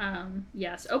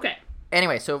 Yes. Okay.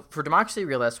 Anyway, so for Democracy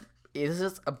Realist, this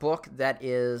is a book that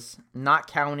is not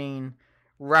counting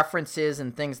references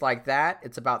and things like that.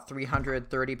 It's about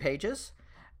 330 pages,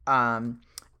 and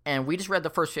we just read the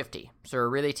first 50, so we're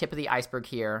really tip of the iceberg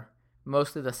here,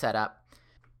 mostly the setup.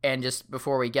 And just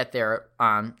before we get there,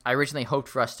 I originally hoped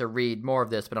for us to read more of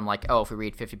this, but I'm like, if we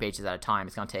read 50 pages at a time,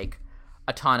 it's going to take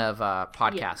a ton of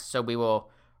podcasts. Yeah. So we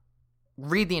will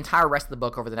read the entire rest of the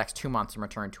book over the next 2 months and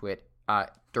return to it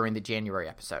during the January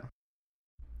episode.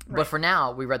 Right. But for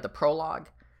now, we read the prologue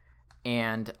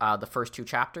and the first 2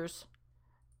 chapters.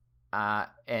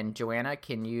 And Joanna,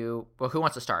 who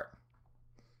wants to start?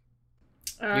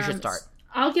 You should start.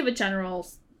 I'll give a general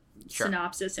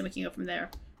synopsis and we can go from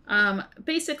there.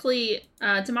 Basically,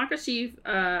 Democracy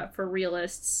for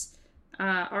Realists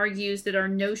argues that our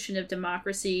notion of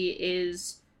democracy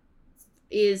is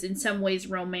in some ways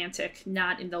romantic,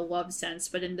 not in the love sense,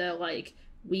 but in the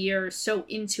we are so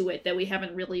into it that we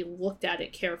haven't really looked at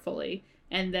it carefully,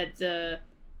 and that the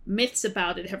myths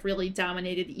about it have really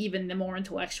dominated even the more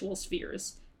intellectual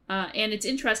spheres. And it's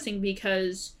interesting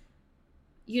because,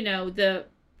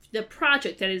 the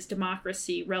project that is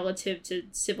democracy relative to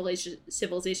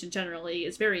civilization generally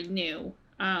is very new.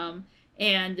 And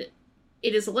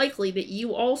it is likely that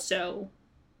you also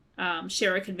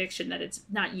share a conviction that it's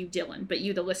not you, Dylan, but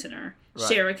you, the listener, right,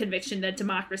 share a conviction that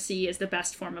democracy is the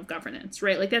best form of governance,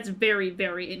 right? Like, that's very,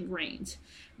 very ingrained.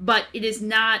 But it is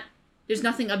not, there's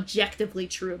nothing objectively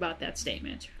true about that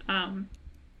statement. The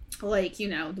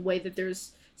way that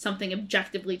there's something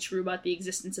objectively true about the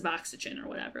existence of oxygen or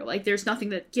whatever. Like, there's nothing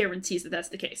that guarantees that that's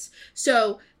the case.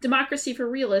 So, Democracy for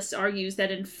Realists argues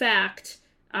that, in fact,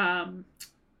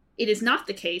 it is not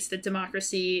the case that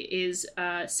democracy is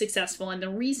successful, and the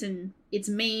reason, its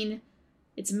main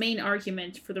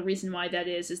argument for the reason why that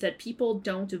is that people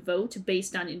don't vote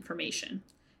based on information.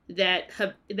 That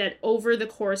over the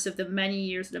course of the many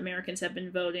years that Americans have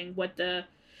been voting, what the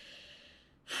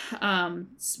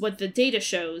data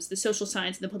shows, the social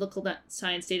science and the political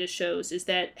science data shows, is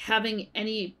that having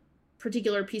any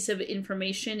particular piece of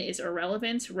information is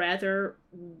irrelevant. Rather,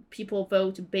 people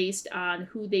vote based on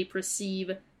who they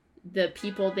perceive the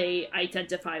people they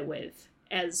identify with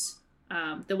as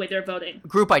the way they're voting.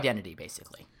 Group identity,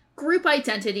 basically. Group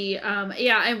identity.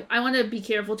 I want to be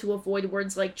careful to avoid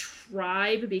words like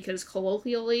tribe, because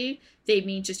colloquially they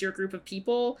mean just your group of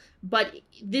people. But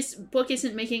this book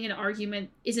isn't making an argument,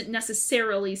 isn't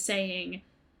necessarily saying,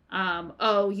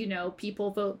 people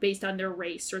vote based on their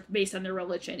race or based on their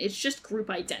religion. It's just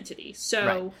group identity. So,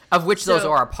 right. Of which those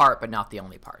are a part, but not the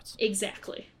only parts.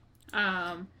 Exactly.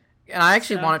 And I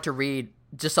actually wanted to read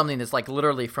just something that's like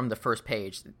literally from the first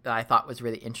page that I thought was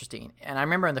really interesting. And I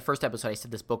remember in the first episode I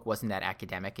said this book wasn't that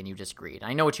academic, and you just agreed. And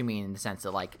I know what you mean in the sense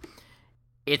that like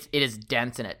it is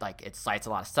dense, and it cites a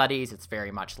lot of studies. It's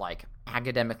very much like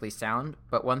academically sound.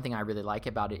 But one thing I really like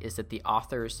about it is that the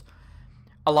authors,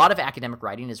 a lot of academic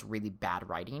writing is really bad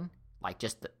writing, like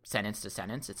just the sentence to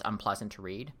sentence. It's unpleasant to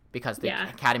read because the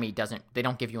Academy they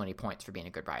don't give you any points for being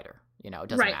a good writer. It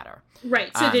doesn't matter.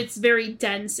 Right. So it's very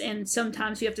dense, and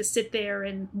sometimes you have to sit there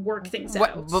and work things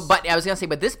out. But I was going to say,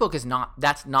 but this book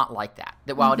that's not like that.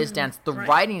 That while it is dense, the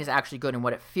writing is actually good, and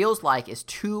what it feels like is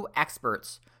two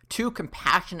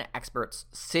compassionate experts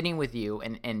sitting with you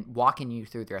and walking you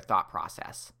through their thought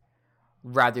process,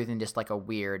 rather than just like a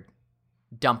weird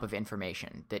dump of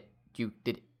information that you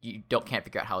can't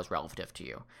figure out how it's relative to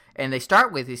you. And they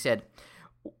said,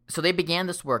 so they began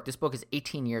this work. This book is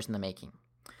 18 years in the making.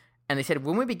 And they said,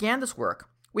 when we began this work,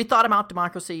 we thought about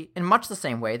democracy in much the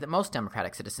same way that most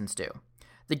democratic citizens do.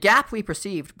 The gap we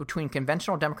perceived between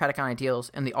conventional democratic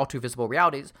ideals and the all too visible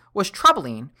realities was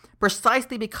troubling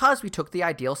precisely because we took the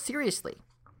ideals seriously.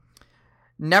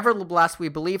 Nevertheless, we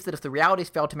believed that if the realities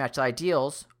failed to match the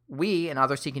ideals, we and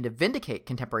others seeking to vindicate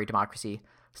contemporary democracy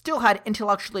still had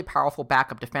intellectually powerful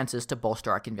backup defenses to bolster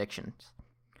our convictions.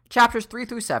 Chapters 3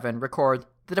 through 7 record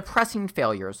the depressing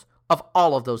failures of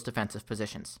all of those defensive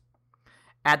positions.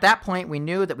 At that point, we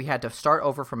knew that we had to start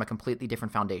over from a completely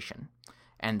different foundation.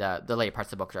 And the later parts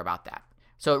of the book are about that.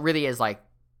 So it really is like,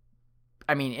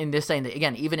 in this saying that,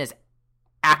 again, even as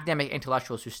academic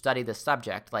intellectuals who study this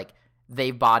subject, like,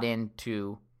 they've bought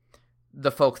into the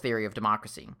folk theory of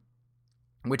democracy,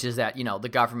 which is that, the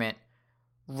government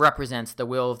represents the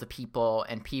will of the people,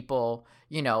 and people,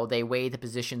 they weigh the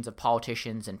positions of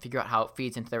politicians and figure out how it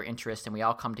feeds into their interests, and we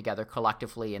all come together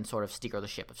collectively and sort of steer the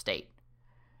ship of state,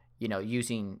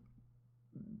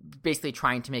 basically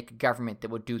trying to make a government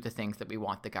that would do the things that we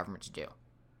want the government to do.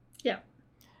 Yeah.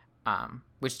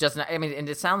 Which doesn't, and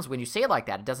it sounds, when you say it like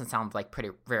that, it doesn't sound like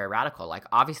very radical. Like,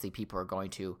 obviously people are going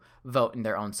to vote in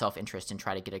their own self-interest and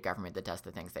try to get a government that does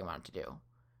the things they want it to do.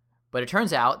 But it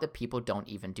turns out that people don't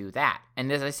even do that.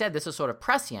 And as I said, this is sort of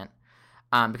prescient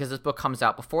because this book comes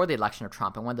out before the election of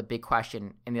Trump. And one of the big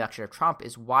questions in the election of Trump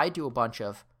is, why do a bunch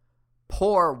of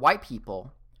poor white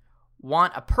people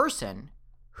want a person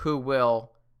who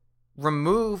will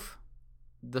remove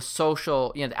the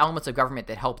social, the elements of government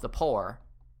that help the poor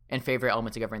and favor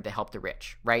elements of government that help the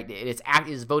rich, right? It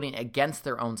is voting against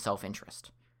their own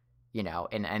self-interest,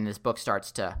 and this book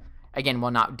starts to, again,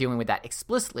 while not dealing with that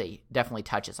explicitly, definitely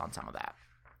touches on some of that.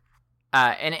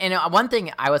 And one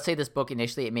thing I would say, this book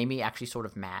initially, it made me actually sort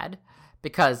of mad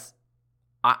because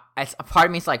a part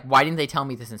of me is like, why didn't they tell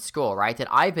me this in school, right? That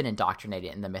I've been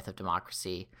indoctrinated in the myth of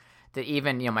democracy. That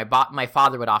even, my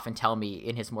father would often tell me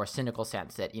in his more cynical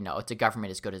sense that, it's a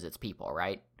government as good as its people,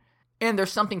 right? And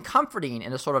there's something comforting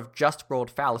in a sort of just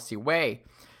world fallacy way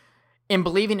in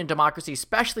believing in democracy,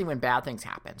 especially when bad things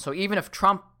happen. So even if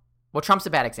Trump well, Trump's a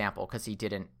bad example because he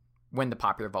didn't win the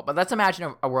popular vote. But let's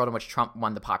imagine a world in which Trump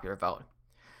won the popular vote.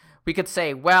 We could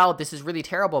say, well, this is really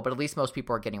terrible, but at least most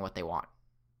people are getting what they want.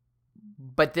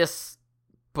 But this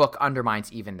book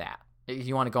undermines even that.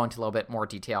 You want to go into a little bit more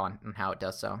detail on how it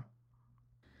does so?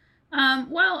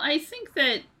 Well, I think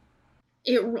that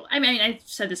I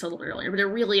said this a little earlier, but it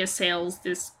really assails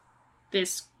this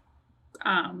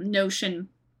notion.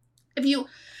 If you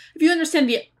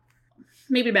understand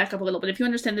maybe back up a little bit, if you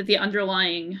understand that the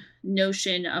underlying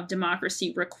notion of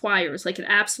democracy requires, like it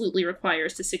absolutely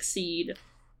requires to succeed,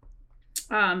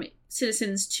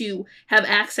 citizens to have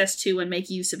access to and make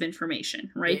use of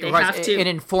information, right? They have to. An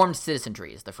informed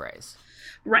citizenry is the phrase.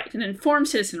 Right, an informed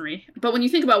citizenry. But when you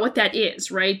think about what that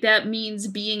is, right, that means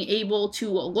being able to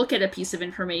look at a piece of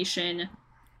information,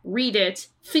 read it,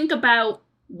 think about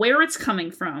where it's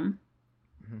coming from,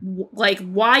 like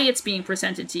why it's being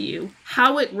presented to you,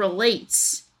 how it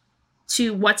relates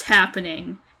to what's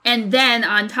happening, and then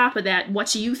on top of that,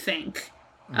 what you think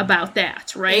about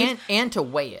that, right? And to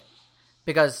weigh it.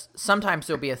 Because sometimes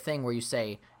there'll be a thing where you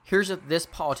say, this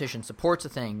politician supports a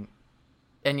thing,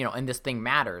 and this thing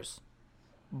matters.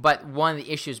 But one of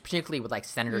the issues, particularly with like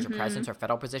senators or presidents or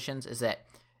federal positions, is that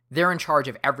they're in charge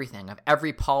of everything, of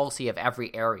every policy of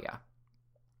every area,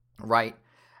 right?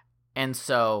 And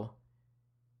so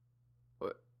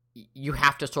you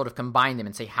have to sort of combine them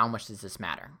and say, how much does this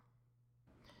matter?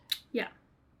 Yeah.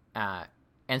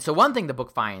 And so one thing the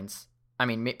book finds,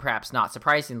 perhaps not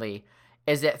surprisingly,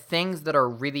 is that things that are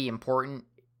really important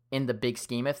in the big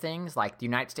scheme of things, like the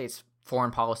United States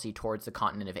foreign policy towards the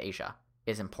continent of Asia,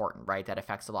 is important, right? That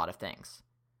affects a lot of things.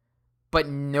 But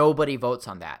nobody votes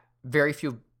on that. Very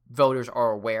few voters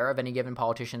are aware of any given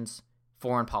politician's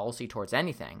foreign policy towards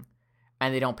anything,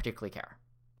 and they don't particularly care,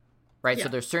 right? Yeah. So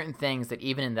there's certain things that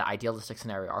even in the idealistic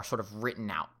scenario are sort of written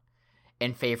out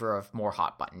in favor of more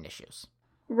hot-button issues.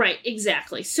 Right,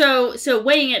 exactly. So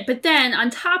weighing it, but then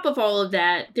on top of all of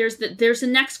that, there's the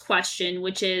next question,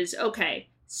 which is, okay,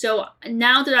 so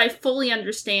now that I fully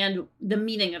understand the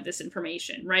meaning of this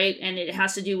information, right, and it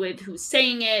has to do with who's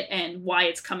saying it and why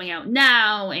it's coming out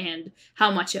now and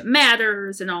how much it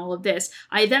matters and all of this,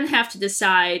 I then have to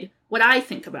decide what I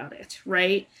think about it,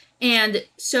 right? And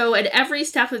so at every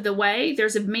step of the way,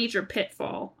 there's a major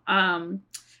pitfall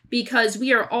because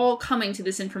we are all coming to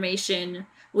this information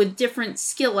with different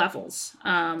skill levels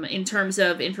in terms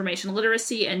of information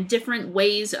literacy and different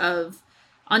ways of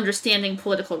understanding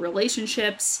political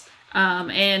relationships,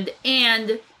 and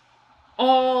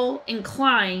all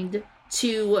inclined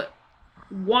to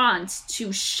want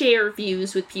to share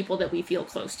views with people that we feel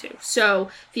close to. So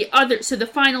the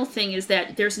final thing is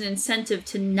that there's an incentive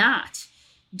to not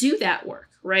do that work,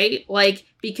 right? Like,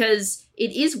 because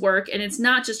it is work, and it's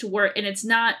not just work, and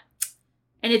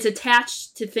it's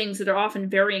attached to things that are often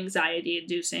very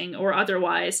anxiety-inducing or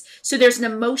otherwise. So there's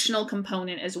an emotional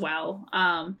component as well.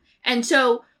 And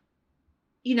so,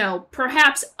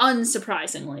 perhaps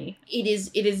unsurprisingly,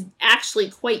 it is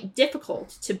actually quite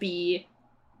difficult to be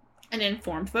an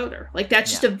informed voter. Like,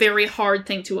 that's just a very hard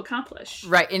thing to accomplish.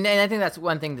 Right, and I think that's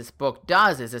one thing this book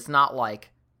does, is it's not like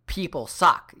people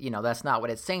suck. That's not what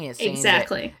it's saying. It's saying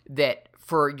exactly that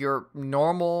for your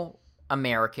normal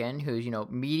American who's,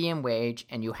 medium wage,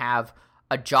 and you have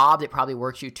a job that probably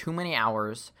works you too many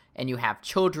hours, and you have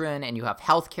children, and you have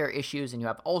healthcare issues, and you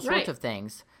have all sorts of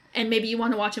things. And maybe you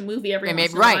want to watch a movie every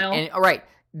once in a while. Right.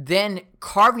 Then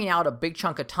carving out a big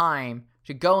chunk of time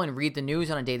to go and read the news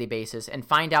on a daily basis and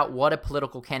find out what a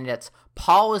political candidate's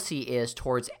policy is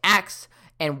towards X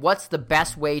and what's the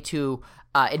best way to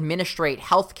administrate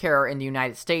healthcare in the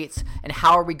United States and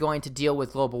how are we going to deal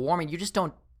with global warming. You're just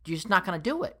not going to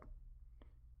do it.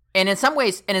 And in some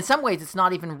ways, it's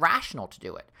not even rational to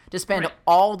do it. To spend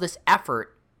all this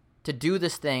effort to do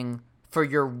this thing for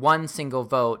your one single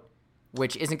vote,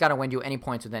 which isn't going to win you any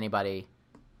points with anybody,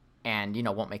 and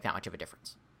won't make that much of a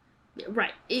difference.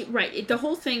 Right. The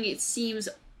whole thing, it seems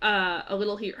a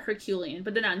little Herculean,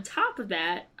 but then on top of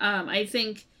that, I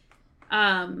think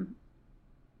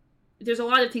there's a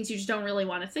lot of things you just don't really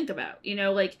want to think about.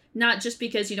 Like, not just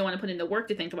because you don't want to put in the work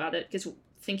to think about it, because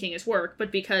thinking is work, but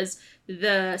because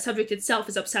the subject itself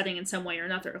is upsetting in some way or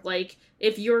another. Like,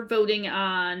 if you're voting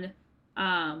on,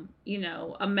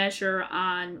 a measure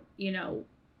on,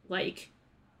 like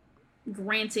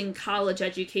granting college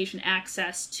education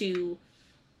access to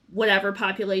whatever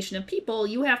population of people,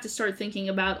 you have to start thinking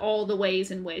about all the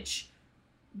ways in which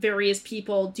various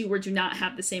people do or do not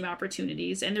have the same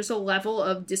opportunities. And there's a level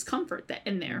of discomfort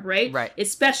in there, right? Right.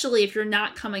 Especially if you're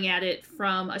not coming at it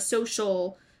from a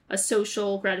social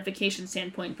gratification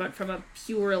standpoint, but from a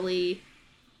purely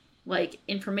like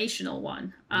informational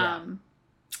one.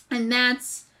 And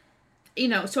that's,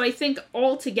 so I think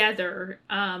altogether,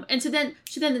 and so then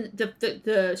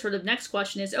the sort of next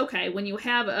question is, okay, when you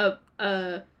have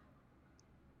a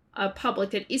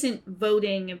public that isn't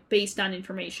voting based on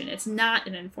information, it's not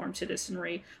an informed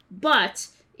citizenry, but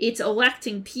it's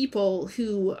electing people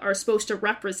who are supposed to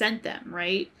represent them,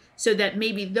 right? So that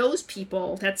maybe those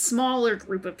people, that smaller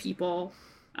group of people,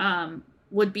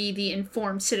 would be the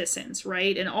informed citizens,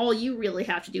 right? And all you really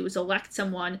have to do is elect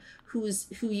someone who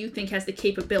you think has the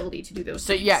capability to do those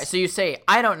things. Yeah, so you say,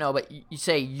 I don't know, but you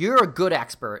say you're a good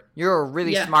expert. You're a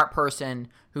really smart person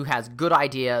who has good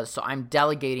ideas, so I'm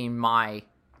delegating my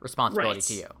responsibility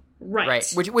to you. Right.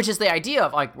 Which is the idea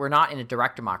of, like, we're not in a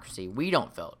direct democracy. We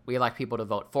don't vote. We elect people to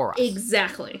vote for us.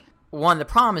 Exactly. One of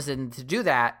the problems is that to do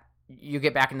that, you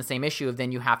get back in the same issue of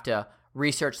then you have to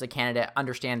research the candidate,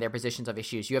 understand their positions of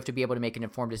issues. You have to be able to make an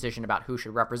informed decision about who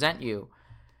should represent you.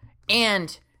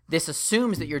 And this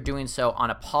assumes that you're doing so on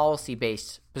a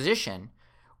policy-based position,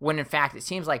 when in fact it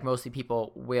seems like mostly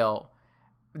people will.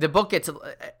 The book gets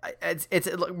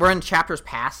we're in chapters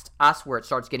past us where it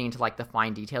starts getting into like the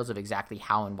fine details of exactly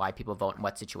how and why people vote in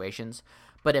what situations.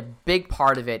 But a big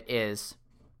part of it is,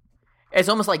 it's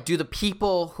almost like, do the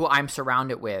people who I'm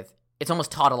surrounded with, it's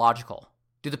almost tautological.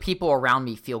 Do the people around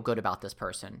me feel good about this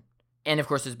person? And of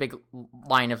course, there's a big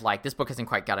line of like, this book hasn't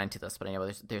quite got into this, but I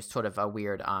know there's sort of a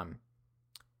weird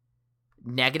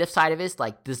negative side of it. Is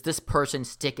like, does this person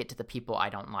stick it to the people I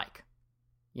don't like?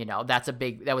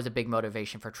 That was a big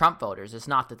motivation for Trump voters. It's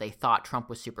not that they thought Trump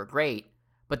was super great,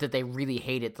 but that they really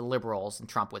hated the liberals and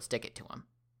Trump would stick it to him.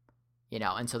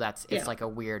 And so it's like a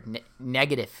weird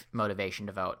negative motivation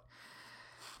to vote.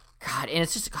 God, and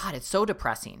it's just, God, it's so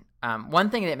depressing. One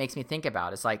thing that makes me think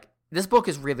about is, like, this book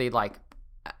is really, like,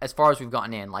 as far as we've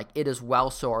gotten in, like, it is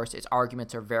well-sourced. Its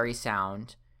arguments are very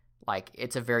sound. Like,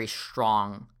 it's a very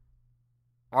strong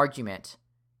argument.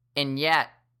 And yet,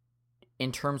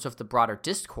 in terms of the broader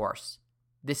discourse,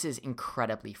 this is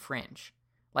incredibly fringe.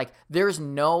 Like, there's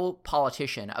no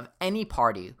politician of any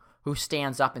party who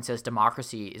stands up and says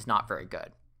democracy is not very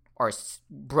good or is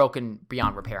broken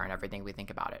beyond repair and everything we think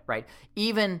about it, right?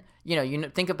 Even, you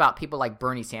think about people like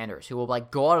Bernie Sanders, who will, like,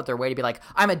 go out of their way to be like,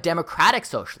 I'm a democratic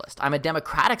socialist. I'm a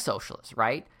democratic socialist,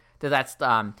 right? That's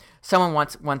someone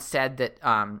once said that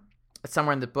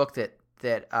somewhere in the book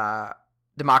that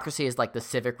democracy is like the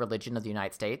civic religion of the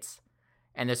United States.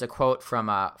 And there's a quote from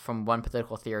one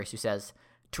political theorist who says,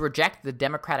 to reject the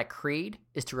democratic creed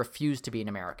is to refuse to be an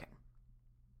American.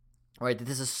 Right? That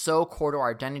this is so core to our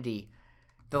identity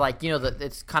that, like, that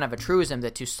it's kind of a truism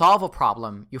that to solve a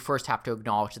problem, you first have to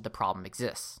acknowledge that the problem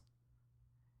exists.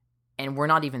 And we're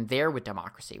not even there with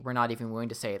democracy. We're not even willing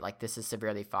to say, like, this is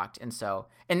severely fucked. And so,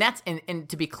 and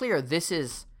to be clear, this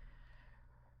is,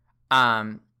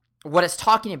 what it's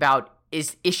talking about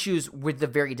is issues with the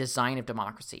very design of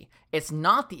democracy. It's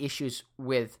not the issues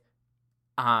with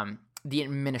the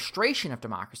administration of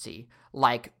democracy,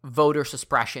 like voter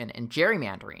suppression and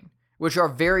gerrymandering, which are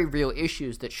very real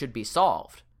issues that should be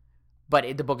solved.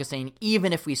 But the book is saying,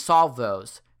 even if we solve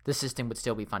those, the system would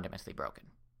still be fundamentally broken.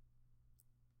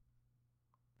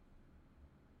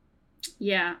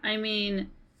 Yeah, I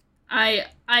mean,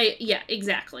 yeah,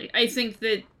 exactly. I think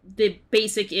that the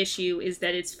basic issue is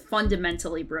that it's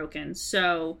fundamentally broken.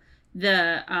 So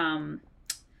the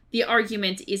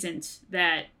argument isn't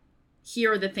that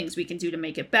here are the things we can do to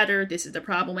make it better. This is the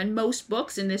problem. And most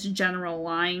books in this general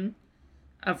line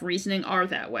of reasoning are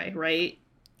that way, right?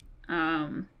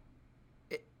 And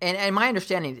my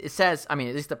understanding, it says, I mean,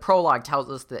 at least the prologue tells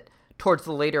us that towards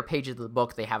the later pages of the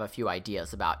book, they have a few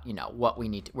ideas about, where we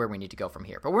need to go from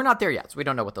here. But we're not there yet, so we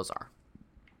don't know what those are.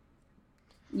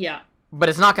 Yeah. But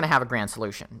it's not going to have a grand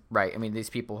solution, right? I mean, these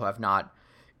people who have not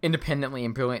independently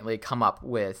and brilliantly come up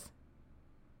with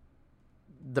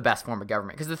the best form of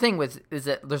government. Because the thing is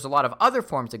that there's a lot of other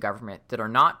forms of government that are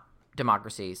not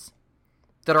democracies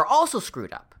that are also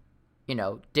screwed up.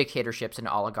 Dictatorships and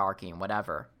oligarchy and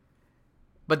whatever.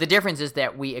 But the difference is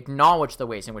that we acknowledge the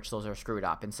ways in which those are screwed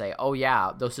up and say, oh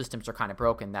yeah, those systems are kind of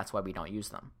broken. That's why we don't use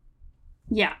them.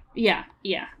 Yeah.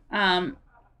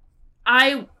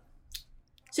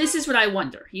 So this is what I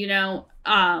wonder,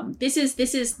 this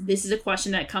is a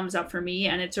question that comes up for me,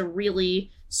 and it's a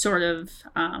really sort of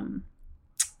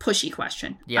pushy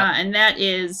question. Yeah. And that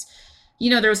is,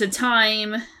 there was a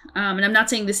time, and I'm not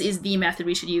saying this is the method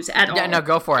we should use at all. Yeah, no,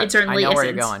 go for it. It certainly I know isn't. where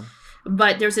you're going.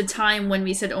 But there's a time when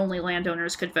we said only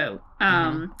landowners could vote.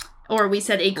 Or we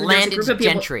said there's a group of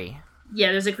people. Gentry.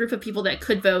 Yeah, there's a group of people that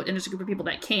could vote, and there's a group of people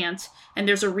that can't, and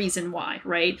there's a reason why,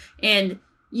 right? And,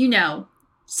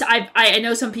 so I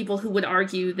know some people who would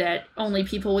argue that only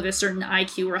people with a certain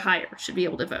IQ or higher should be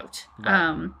able to vote.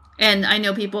 Right. And I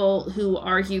know people who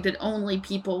argue that only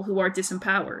people who are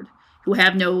disempowered, who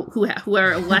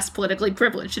are less politically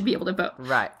privileged, should be able to vote.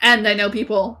 Right. And I know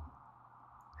people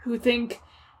who think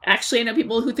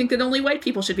that only white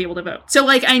people should be able to vote. So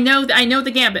like I know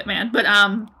the gambit, man. But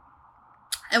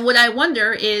and what I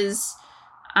wonder is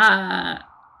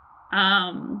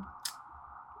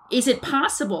it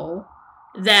possible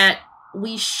that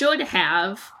we should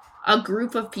have a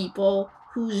group of people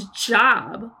whose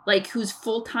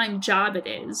full-time job it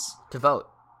is to vote?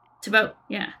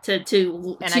 Yeah,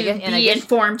 to be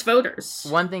informed voters.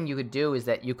 One thing you could do is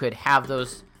that you could have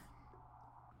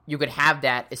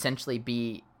that essentially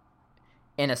be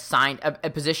in a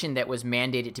position that was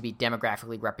mandated to be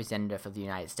demographically representative of the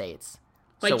United States.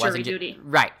 Like jury duty.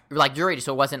 Right. Like jury duty,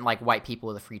 so it wasn't like white people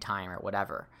with a free time or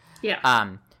whatever.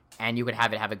 Yeah. And you could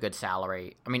have it have a good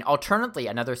salary. I mean, alternatively,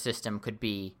 another system could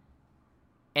be,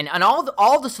 and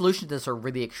all the solutions to this are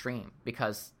really extreme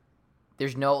because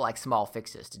there's no like small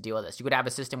fixes to deal with this. You could have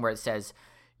a system where it says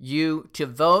to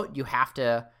vote, you have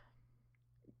to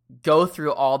go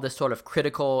through all this sort of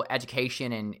critical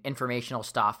education and informational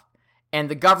stuff, and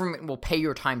the government will pay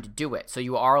your time to do it. So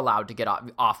you are allowed to get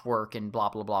off work and blah,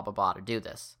 blah, blah, blah, blah to do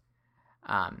this.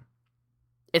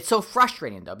 It's so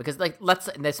frustrating, though, because like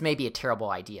this may be a terrible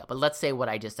idea, but let's say what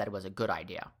I just said was a good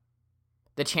idea.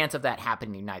 The chance of that happening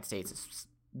in the United States is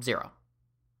 0,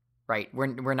 right?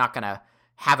 We're not going to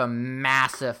have a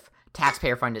massive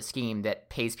taxpayer-funded scheme that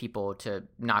pays people to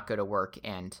not go to work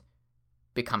and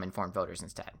become informed voters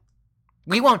instead.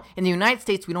 We won't, in the United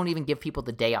States, we don't even give people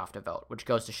the day off to vote, which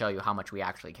goes to show you how much we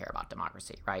actually care about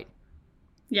democracy, right?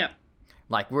 Yeah.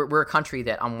 Like, we're a country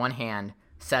that, on one hand,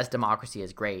 says democracy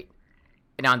is great,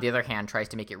 and on the other hand, tries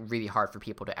to make it really hard for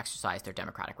people to exercise their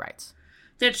democratic rights.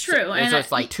 That's true. So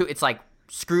it's like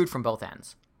screwed from both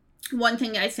ends. One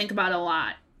thing I think about a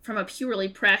lot, from a purely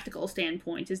practical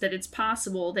standpoint, is that it's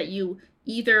possible that you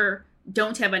either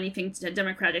don't have anything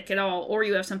democratic at all, or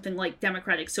you have something like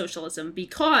democratic socialism,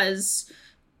 because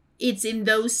it's in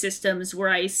those systems where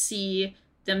I see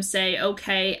them say,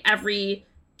 okay, every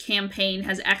campaign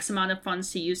has X amount of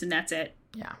funds to use and that's it.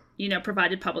 Yeah.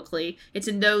 Provided publicly. It's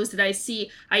in those that I see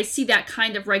that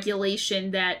kind of regulation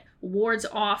that wards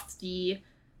off the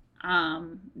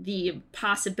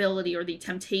possibility or the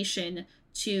temptation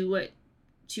to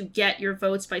get your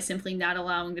votes by simply not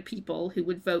allowing the people who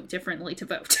would vote differently to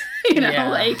vote.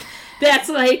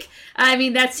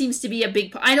 That seems to be a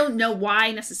big, I don't know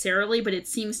why necessarily, but it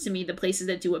seems to me the places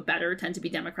that do it better tend to be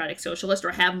democratic socialist or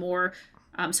have more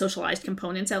socialized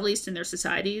components, at least in their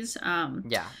societies.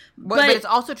 Yeah. But it's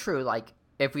also true, like,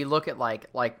 if we look at like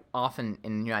often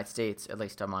in the United States, at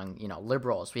least among,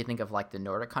 liberals, we think of like the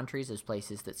Nordic countries as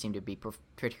places that seem to be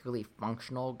particularly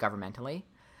functional governmentally.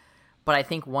 But I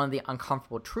think one of the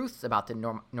uncomfortable truths about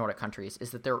the Nordic countries is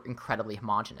that they're incredibly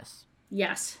homogenous.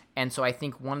 Yes. And so I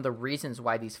think one of the reasons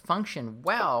why these function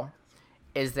well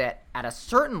is that at a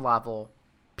certain level,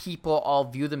 people all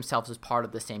view themselves as part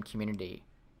of the same community,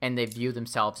 and they view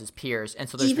themselves as peers. And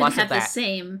so there's less of that. The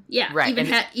same, yeah. Right.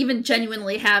 Even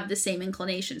genuinely have the same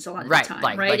inclinations a lot of the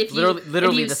time, right? Like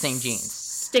literally the same genes.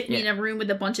 Stick me in a room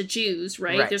with a bunch of Jews,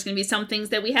 right? There's going to be some things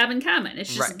that we have in common.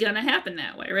 It's just going to happen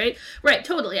that way, right? Right,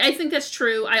 totally. I think that's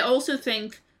true. I also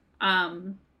think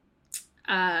one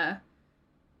of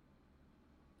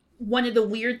the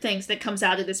weird things that comes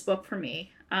out of this book for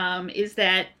me is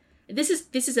that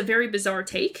this is a very bizarre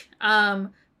take,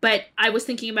 but I was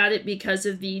thinking about it because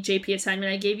of the JP assignment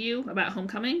I gave you about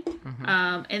homecoming,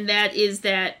 and that is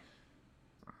that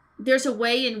there's a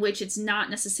way in which it's not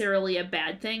necessarily a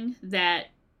bad thing that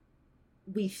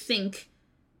we think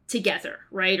together,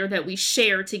 right? Or that we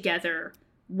share together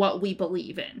what we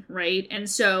believe in, right? And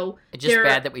so it's just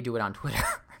bad that we do it on Twitter.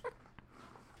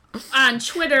 On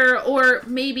Twitter, or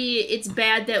maybe it's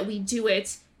bad that we do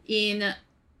it in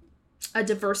a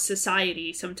diverse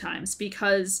society sometimes,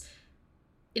 because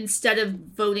instead of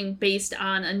voting based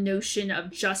on a notion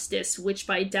of justice, which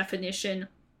by definition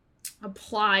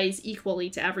applies equally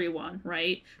to everyone,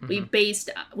 right? We base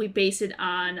it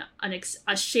on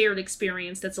a shared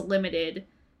experience that's limited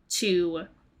to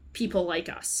people like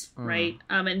us, right?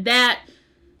 And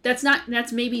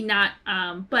that's maybe not,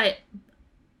 but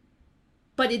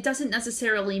it doesn't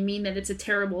necessarily mean that it's a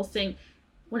terrible thing.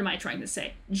 What am I trying to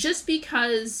say? Just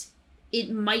because it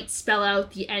might spell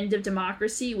out the end of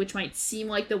democracy, which might seem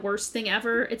like the worst thing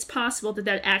ever, it's possible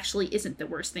that actually isn't the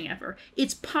worst thing ever.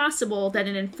 It's possible that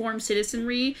an informed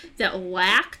citizenry in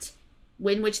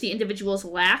which the individuals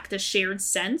lacked a shared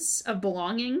sense of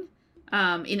belonging,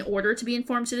 in order to be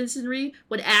informed citizenry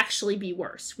would actually be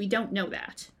worse. We don't know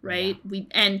that, right?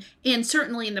 Yeah. And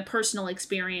certainly in the personal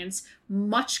experience,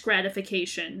 much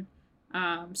gratification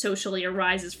socially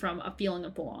arises from a feeling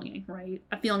of belonging, right?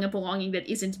 A feeling of belonging that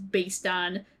isn't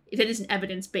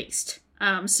evidence-based.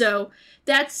 So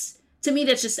that's, to me,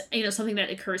 that's just, something that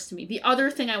occurs to me. The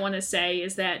other thing I want to say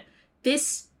is that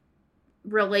this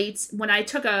relates, when I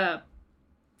took a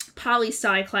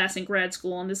poli-sci class in grad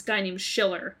school, and this guy named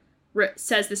Schiller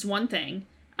says this one thing,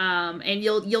 and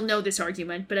you'll know this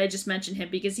argument, but I just mentioned him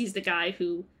because he's the guy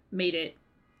who made it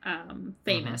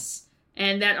famous.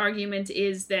 And that argument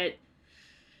is that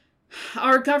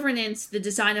our governance, the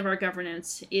design of our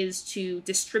governance, is to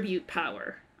distribute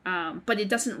power. But it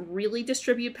doesn't really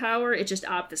distribute power, it just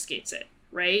obfuscates it,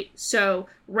 right? So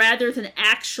rather than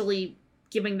actually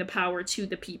giving the power to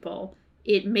the people,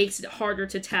 it makes it harder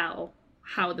to tell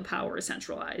how the power is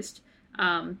centralized.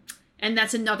 And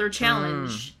that's another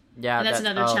challenge. Yeah, and that's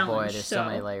another challenge. Oh boy, there's so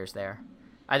many layers there.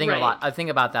 I think I think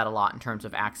about that a lot in terms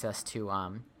of access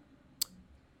to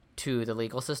the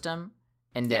legal system,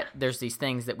 and that there's these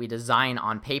things that we design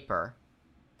on paper,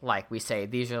 like we say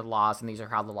these are the laws and these are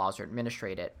how the laws are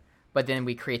administrated, but then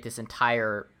we create this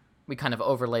we kind of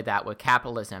overlay that with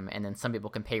capitalism, and then some people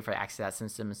can pay for access to that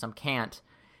system and some can't,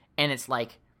 and it's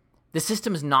like the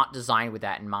system is not designed with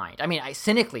that in mind. I mean,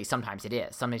 cynically, sometimes it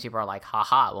is. Sometimes people are like,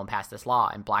 haha, won't pass this law,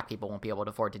 and black people won't be able to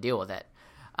afford to deal with it.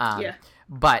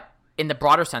 But in the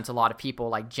broader sense, a lot of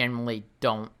people generally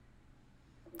don't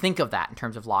think of that in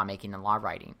terms of lawmaking and law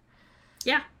writing.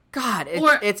 Yeah. God,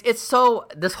 it's so,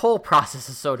 this whole process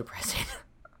is so depressing.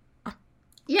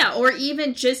 Yeah, or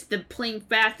even just the plain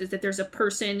fact is that there's a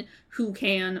person who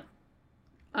can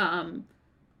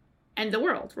end the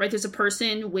world, right? There's a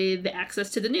person with access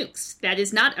to the nukes. That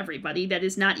is not everybody. That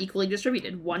is not equally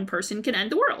distributed. One person can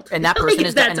end the world. And that person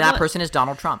is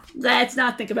Donald Trump. Let's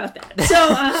not think about that. So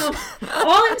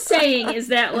all I'm saying is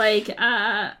that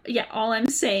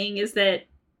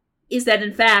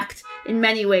in fact, in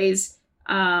many ways,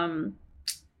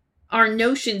 our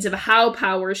notions of how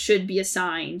power should be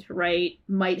assigned, right,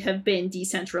 might have been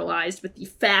decentralized, but the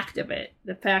fact of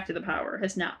the power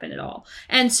has not been at all.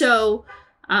 And so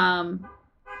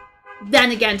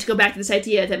then again, to go back to this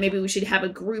idea that maybe we should have a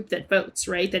group that votes,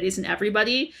 right? That isn't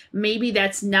everybody. Maybe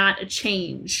that's not a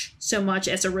change so much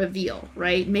as a reveal,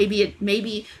 right?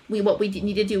 What we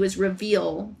need to do is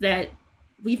reveal that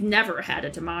we've never had a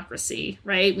democracy,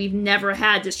 right? We've never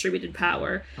had distributed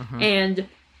power, and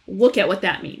look at what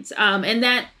that means. And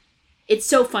that it's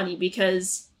so funny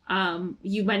because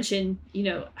you mentioned,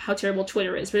 how terrible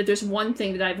Twitter is, but if there's one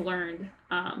thing that I've learned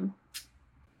on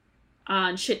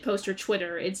shitposter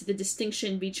Twitter, it's the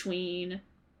distinction between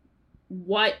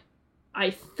what I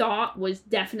thought was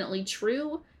definitely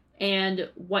true and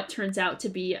what turns out to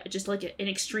be just like an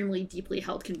extremely deeply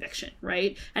held conviction,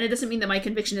 right? And it doesn't mean that my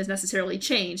conviction has necessarily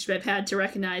changed, but I've had to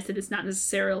recognize that it's not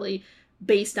necessarily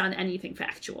based on anything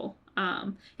factual.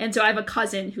 And so I have a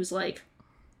cousin who's like,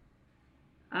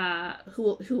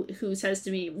 who says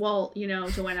to me, well,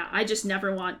 Joanna, I just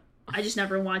never want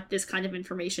this kind of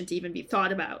information to even be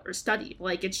thought about or studied.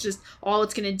 Like, it's just, all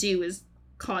it's going to do is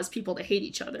cause people to hate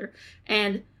each other.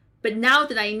 But now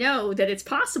that I know that it's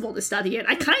possible to study it,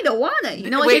 I kind of want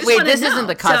to, Wait, this isn't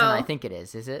the cousin I think it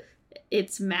is it?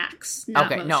 It's Max, not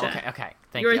okay, Moshe. No, okay.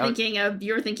 Thank you.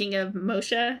 You're thinking of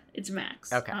Moshe. It's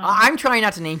Max. Okay. I'm trying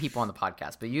not to name people on the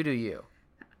podcast, but you do you.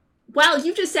 Well,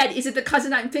 you just said, is it the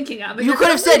cousin I'm thinking of? You could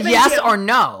have said yes or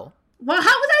no. Well, how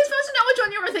was I supposed to know which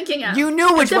one you were thinking of? You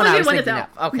knew which one I was thinking of.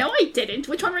 Okay. No, I didn't.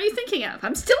 Which one were you thinking of?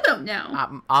 I still don't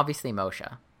know. Obviously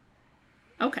Moshe.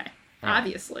 Okay. Yeah.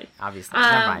 Obviously.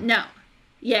 Never mind. No.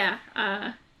 Yeah.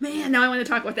 Man, now I want to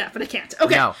talk about that, but I can't.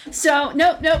 Okay. No. So,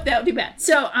 nope, that would be bad.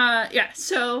 So,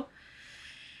 So,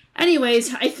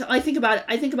 anyways, I think about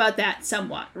that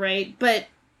somewhat, right? But,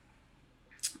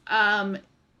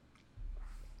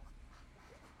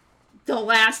 the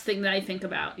last thing that I think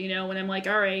about, when I'm like,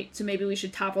 all right, so maybe we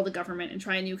should topple the government and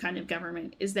try a new kind of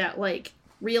government, is that, like,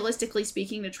 realistically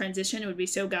speaking, the transition would be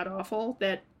so god-awful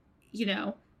that,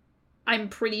 I'm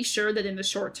pretty sure that in the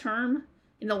short term,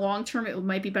 in the long term, it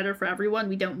might be better for everyone.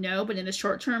 We don't know, but in the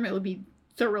short term, it would be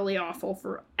thoroughly awful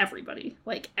for everybody,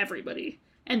 like everybody.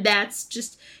 And that's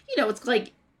just, it's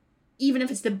like, even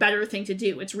if it's the better thing to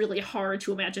do, it's really hard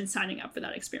to imagine signing up for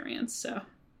that experience. So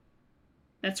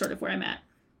that's sort of where I'm at.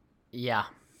 Yeah.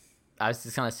 I was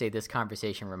just going to say this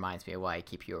conversation reminds me of why I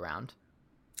keep you around.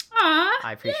 Aw,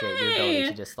 I appreciate your ability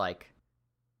to just,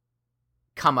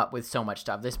 come up with so much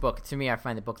stuff. This book, to me, I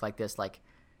find the book like this,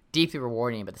 deeply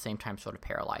rewarding, but at the same time sort of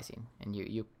paralyzing. And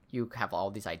you have all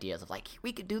these ideas of,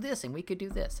 we could do this and we could do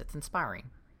this. It's inspiring.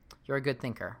 You're a good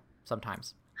thinker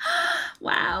sometimes.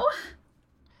 Wow.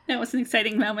 That was an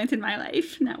exciting moment in my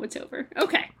life. Now it's over.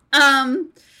 Okay.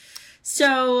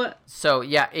 So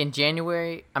yeah, in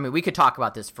January, I mean, we could talk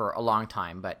about this for a long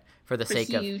time, but for the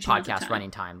sake of podcast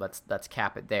running time, let's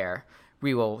cap it there.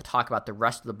 We will talk about the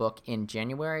rest of the book in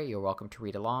January. You're welcome to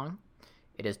read along.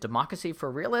 It is Democracy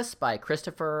for Realists by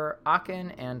Christopher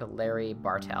Aachen and Larry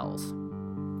Bartels.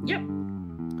 Yep.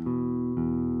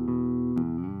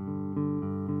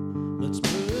 Let's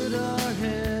put our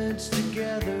heads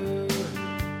together,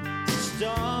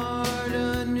 start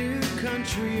a new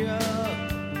country up.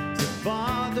 The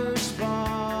father's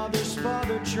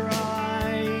father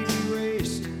tried,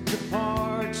 erased the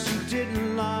parts you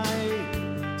didn't like.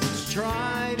 Let's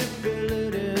try to fill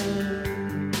it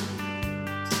in.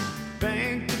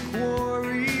 Bank the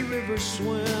quarry, river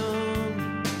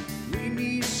swim. We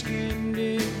need skinned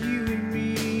it, you and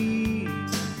me.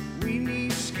 We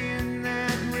need skin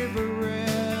that river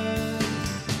red.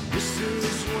 This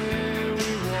is where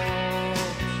we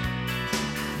walked.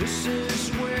 This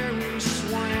is where we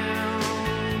swam.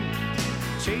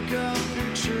 Take a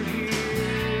picture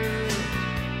here.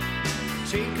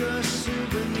 Take a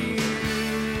souvenir.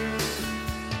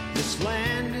 This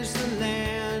land is the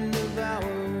land of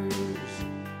ours.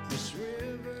 This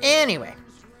river. Anyway,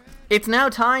 it's now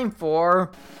time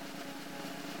for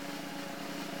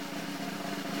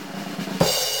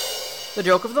the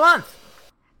joke of the month,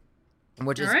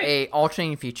 which is a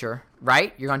alternating feature,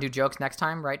 right? You're gonna do jokes next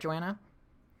time, right, Joanna?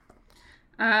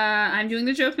 I'm doing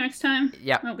the joke next time?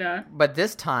 Yep. Oh, God. But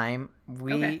this time,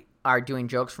 we are doing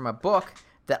jokes from a book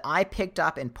that I picked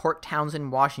up in Port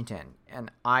Townsend, Washington. And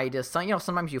I just,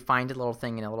 sometimes you find a little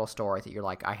thing in a little store that you're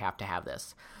like, I have to have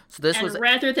this. So this was...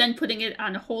 rather than putting it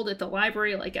on hold at the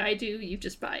library like I do, you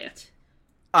just buy it.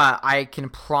 I can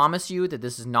promise you that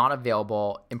this is not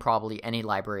available in probably any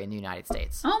library in the United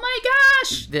States. Oh my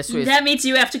gosh! That means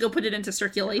you have to go put it into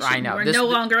circulation. I know. We're no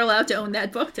longer allowed to own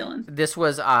that book, Dylan. This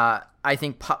was, I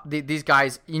think, these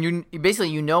guys,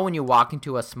 basically, when you walk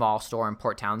into a small store in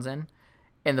Port Townsend,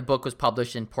 and the book was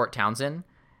published in Port Townsend,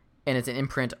 and it's an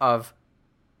imprint of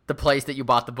the place that you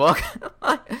bought the book.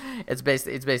 It's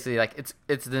basically like,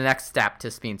 it's the next step to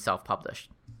being self-published.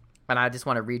 And I just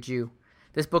want to read you.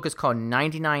 This book is called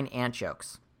 99 Ant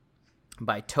Jokes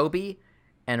by Toby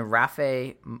and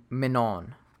Rafe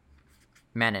Menon,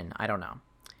 I don't know.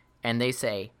 And they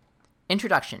say,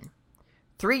 Introduction.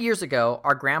 3 years ago,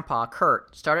 our grandpa,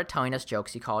 Kurt, started telling us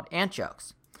jokes he called ant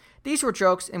jokes. These were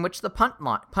jokes in which the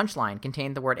punchline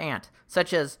contained the word ant,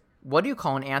 such as, what do you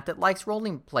call an ant that likes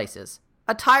rolling places?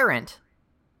 A tyrant.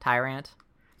 Tyrant.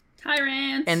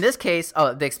 In this case,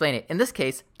 they explain it. In this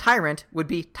case, tyrant would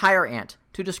be tire ant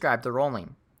to describe the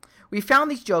rolling. We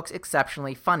found these jokes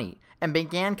exceptionally funny and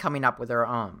began coming up with our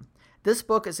own. This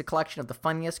book is a collection of the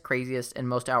funniest, craziest, and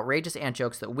most outrageous ant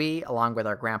jokes that we, along with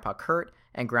our grandpa Kurt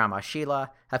and grandma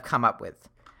Sheila, have come up with.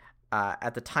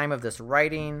 At the time of this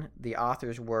writing, the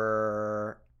authors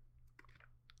were...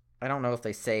 I don't know if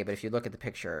they say, but if you look at the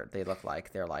picture, they look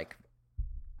like they're like...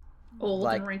 Old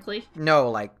and wrinkly? No,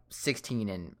 like 16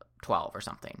 and 12 or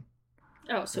something.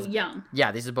 Oh, so young.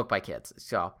 Yeah, this is a book by kids.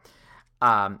 So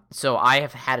I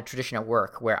have had a tradition at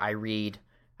work where I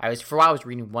was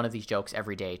reading one of these jokes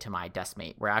every day to my desk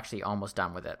mate. We're actually almost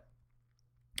done with it.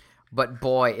 But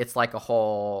boy, it's like a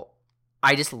whole...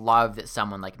 I just love that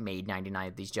someone like made 99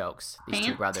 of these jokes. These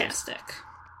two brothers. Fantastic.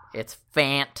 It's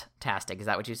fantastic. Is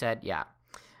that what you said? Yeah.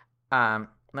 Let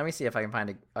me see if I can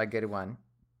find a good one.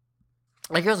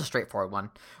 Like, here's a straightforward one.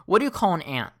 What do you call an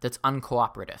ant that's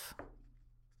uncooperative?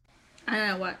 I don't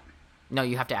know what. No,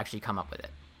 you have to actually come up with it.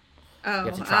 Oh, you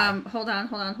have to try. Hold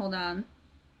on.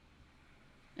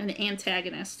 An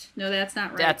antagonist. No, that's not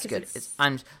right. That's good. It's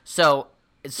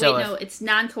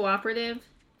non-cooperative.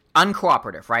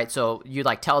 Uncooperative, right? So you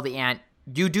like tell the ant,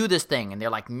 you do this thing, and they're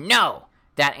like, no.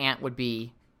 That ant would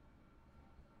be...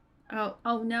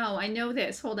 Oh no, I know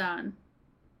this. Hold on.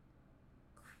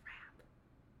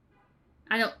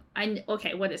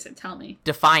 Okay, what is it? Tell me.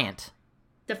 Defiant.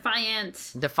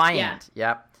 Yeah.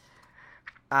 Yep.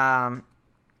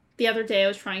 The other day I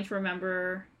was trying to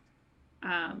remember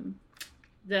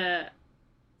the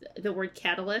word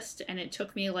catalyst, and it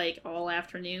took me like all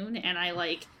afternoon, and I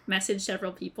like messaged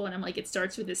several people, and I'm like, it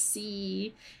starts with a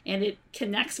C, and it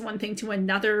connects one thing to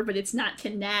another, but it's not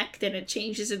connect, and it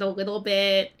changes it a little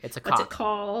bit. It's a What's cock. it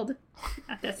called?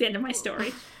 That's the end of my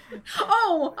story.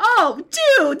 Oh,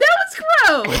 dude, that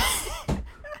was gross.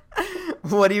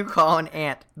 What do you call an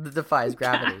ant that defies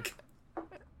gravity?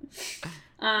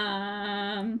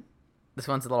 This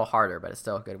one's a little harder, but it's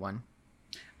still a good one.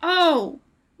 Oh,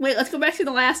 wait, let's go back to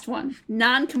the last one.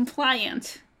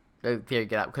 Non-compliant. There you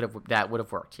go. That would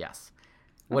have worked. Yes.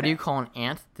 What do you call an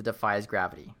ant that defies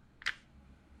gravity?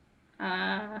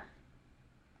 A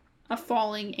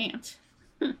falling ant.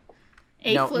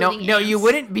 No, you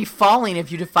wouldn't be falling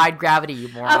if you defied gravity, you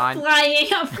moron. A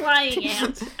flying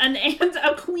ant.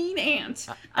 A queen ant.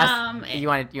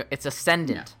 It's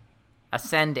ascendant. No.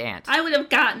 Ascend ant. I would have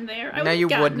gotten there. You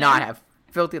would not have.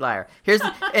 Filthy liar.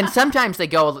 And sometimes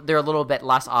they're a little bit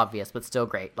less obvious, but still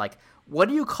great. Like, what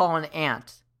do you call an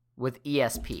ant with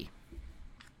ESP?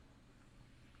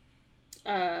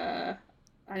 I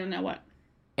don't know what.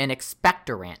 An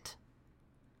expectorant.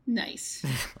 Nice.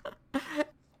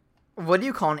 What do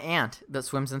you call an ant that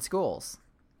swims in schools?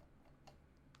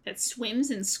 That swims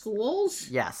in schools?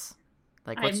 Yes.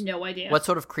 I have no idea. What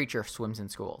sort of creature swims in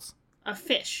schools? A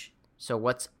fish. So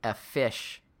what's a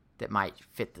fish that might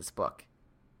fit this book?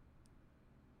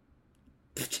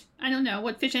 I don't know.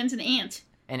 What fish ends in ant?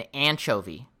 An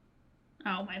anchovy.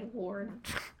 Oh, my lord.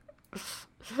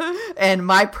 And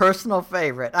my personal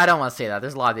favorite. I don't want to say that.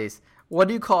 There's a lot of these. What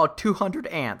do you call 200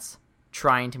 ants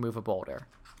trying to move a boulder?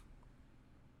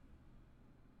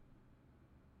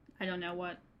 I don't know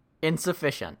what.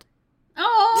 Insufficient.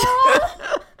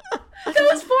 Oh!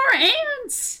 Those poor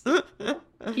ants!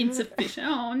 Insufficient.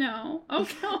 Oh, no.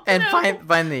 Okay. Oh, and no.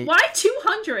 finally... Why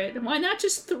 200? Why not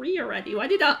just 3 already? Why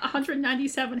did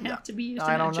 197 have to be used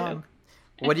in that joke?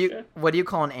 What do you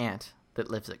call an ant that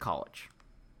lives at college?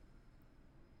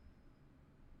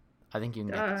 I think you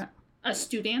can get this. A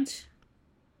student.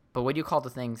 But what do you call the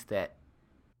things that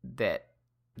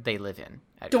they live in?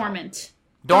 Dormant.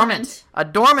 Dormant. A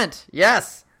dormant.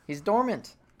 Yes. He's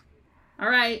dormant. All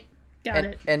right. Got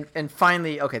it. And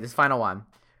finally, okay, this final one.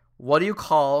 What do you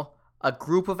call a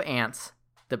group of ants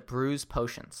that brews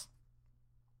potions?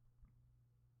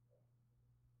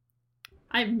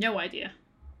 I have no idea.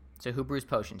 So who brews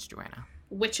potions, Joanna?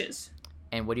 Witches.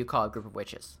 And what do you call a group of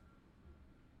witches?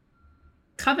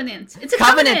 Covenant. It's a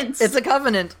covenant. It's a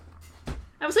covenant.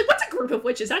 I was like, what's a group of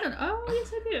witches? I don't know. Oh,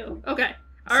 yes, I do. Okay.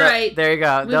 All right. There you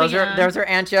go. Those are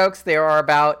ant jokes. There are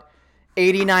about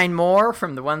 89 more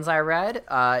from the ones I read.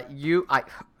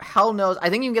 Hell knows. I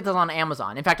think you can get this on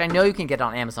Amazon. In fact, I know you can get it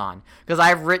on Amazon because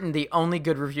I've written the only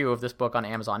good review of this book on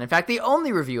Amazon. In fact, the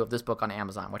only review of this book on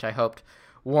Amazon, which I hoped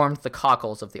warmed the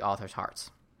cockles of the author's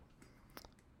hearts.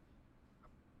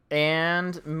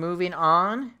 And moving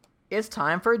on, it's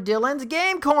time for Dylan's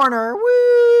Game Corner. Woo!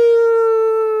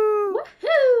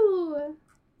 Woohoo!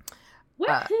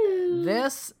 Woohoo!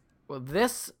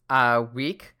 This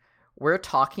week, we're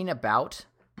talking about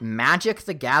Magic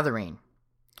the Gathering.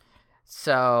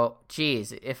 So,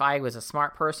 geez, if I was a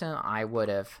smart person, I would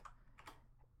have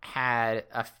had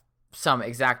some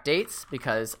exact dates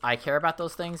because I care about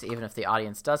those things, even if the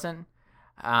audience doesn't.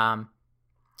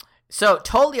 So,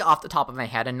 totally off the top of my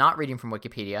head and not reading from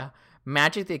Wikipedia,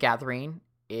 Magic the Gathering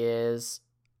is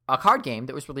a card game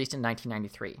that was released in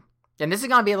 1993. And this is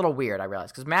going to be a little weird, I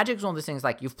realize, because Magic is one of those things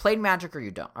like you've played Magic or you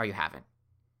don't, or you haven't.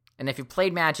 And if you've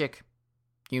played Magic,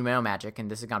 you know Magic, and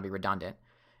this is going to be redundant.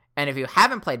 And if you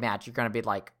haven't played Magic, you're going to be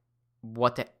like,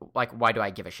 why do I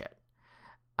give a shit?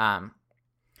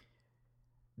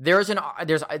 There's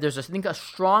I think a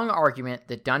strong argument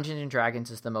that Dungeons and Dragons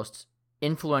is the most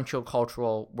influential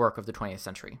cultural work of the 20th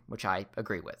century, which I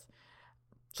agree with.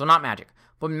 So not Magic,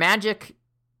 but Magic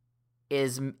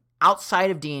is outside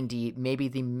of D&D maybe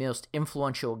the most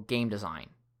influential game design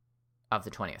of the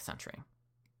 20th century.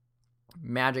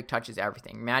 Magic touches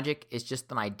everything. Magic is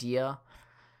just an idea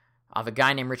of a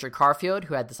guy named Richard Garfield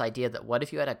who had this idea that what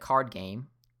if you had a card game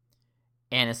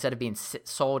and instead of being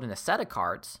sold in a set of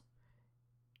cards,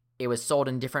 it was sold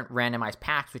in different randomized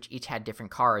packs which each had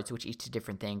different cards, which each did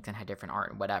different things and had different art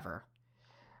and whatever.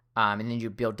 And then you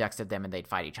build decks of them and they'd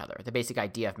fight each other. The basic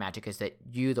idea of Magic is that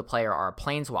you, the player, are a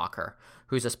planeswalker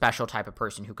who's a special type of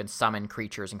person who can summon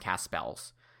creatures and cast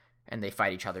spells. And they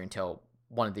fight each other until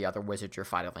one of the other wizards you're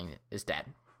fighting is dead.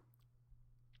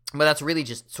 But that's really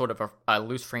just sort of a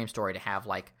loose frame story to have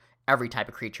like every type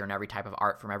of creature and every type of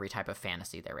art from every type of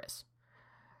fantasy there is.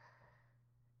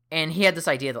 And he had this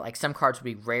idea that like some cards would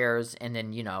be rares and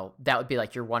then, you know, that would be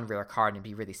like your one rare card and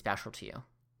be really special to you.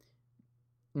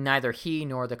 Neither he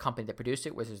nor the company that produced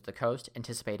it, Wizards of the Coast,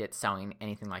 anticipated selling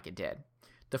anything like it did.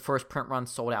 The first print run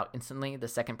sold out instantly. The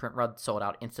second print run sold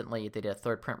out instantly. They did a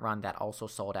third print run that also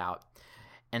sold out.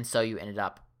 And so you ended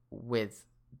up with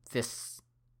this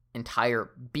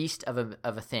entire beast of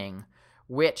a thing,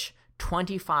 which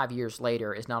 25 years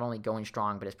later is not only going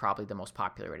strong, but is probably the most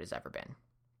popular it has ever been.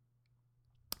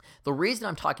 The reason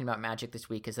I'm talking about Magic this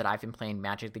week is that I've been playing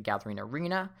Magic the Gathering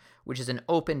Arena, which is an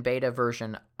open beta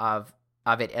version of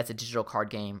it as a digital card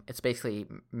game. It's basically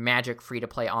Magic free to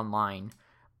play online,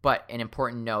 But an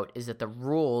important note is that the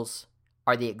rules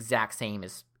are the exact same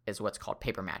as what's called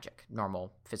paper magic,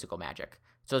 normal physical magic.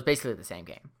 So it's basically the same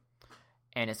game.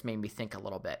 And it's made me think a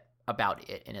little bit about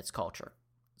it and its culture.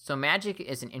 So Magic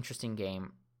is an interesting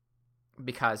game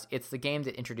because it's the game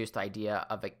that introduced the idea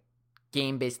of a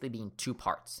game basically being two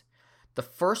parts. The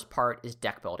first part is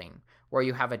deck building, where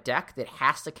you have a deck that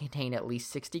has to contain at least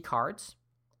 60 cards.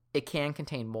 It can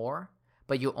contain more,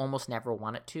 but you almost never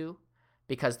want it to,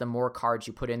 because the more cards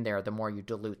you put in there, the more you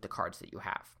dilute the cards that you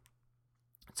have.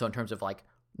 So in terms of like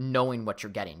knowing what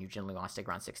you're getting, you generally want to stick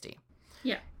around 60.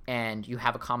 Yeah. And you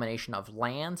have a combination of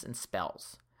lands and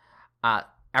spells.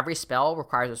 Every spell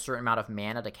requires a certain amount of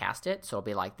mana to cast it. So it'll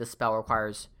be like this spell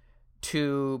requires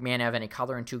 2 mana of any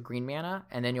color and 2 green mana.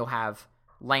 And then you'll have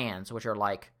lands, which are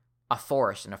like a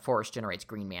forest, and a forest generates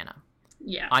green mana.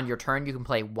 Yeah. On your turn, you can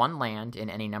play 1 land in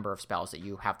any number of spells that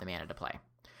you have the mana to play.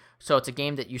 So it's a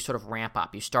game that you sort of ramp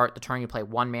up. You start the turn, you play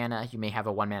 1 mana. You may have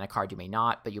a 1 mana card, you may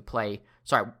not, but you play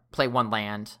 1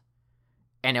 land.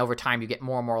 And over time, you get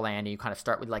more and more land, and you kind of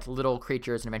start with like little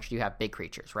creatures, and eventually you have big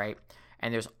creatures, right?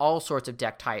 And there's all sorts of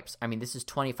deck types. I mean, this is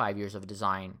 25 years of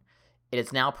design. It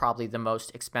is now probably the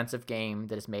most expensive game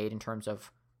that is made in terms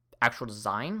of actual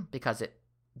design, because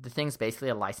the thing's basically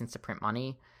a license to print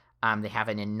money. They have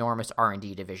an enormous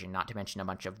R&D division, not to mention a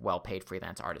bunch of well-paid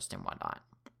freelance artists and whatnot.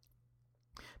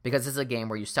 Because this is a game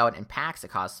where you sell it in packs. It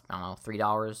costs, I don't know,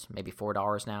 $3, maybe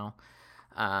 $4 now.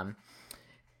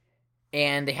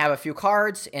 And they have a few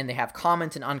cards, and they have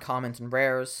commons and uncommons and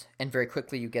rares, and very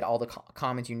quickly you get all the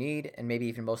commons you need, and maybe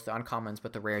even most of the uncommons,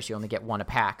 but the rares you only get 1 a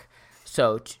pack.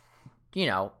 So,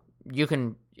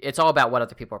 it's all about what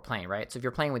other people are playing, right? So if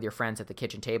you're playing with your friends at the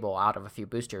kitchen table out of a few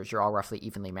boosters, you're all roughly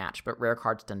evenly matched, but rare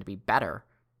cards tend to be better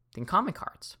than common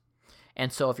cards.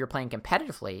 And so if you're playing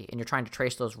competitively, and you're trying to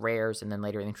trace those rares, and then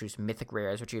later introduce mythic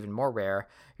rares, which are even more rare,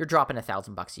 you're dropping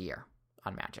 $1,000 a year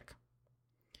on Magic.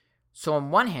 So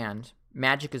on one hand,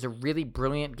 Magic is a really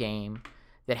brilliant game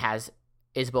that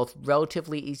is both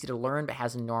relatively easy to learn but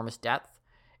has enormous depth,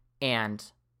 and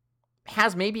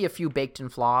has maybe a few baked-in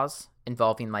flaws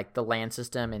involving like the land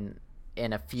system and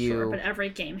a few. Sure, but every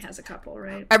game has a couple,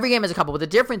 right? Every game has a couple, but the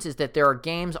difference is that there are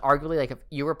games, arguably, like if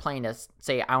you were playing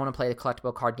say I want to play the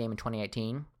collectible card game in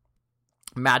 2018,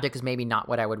 Magic is maybe not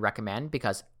what I would recommend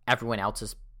because everyone else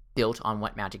is built on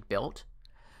what Magic built.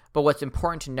 But what's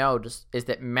important to note is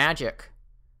that Magic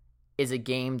is a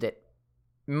game that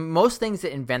most things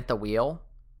that invent the wheel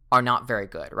are not very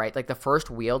good, right? Like the first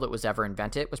wheel that was ever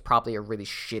invented was probably a really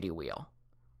shitty wheel.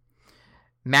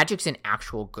 Magic's an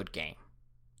actual good game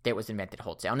that was invented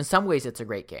wholesale. And in some ways, it's a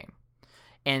great game.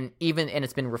 And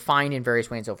it's been refined in various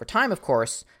ways over time, of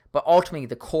course, but ultimately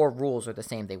the core rules are the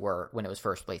same they were when it was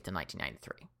first released in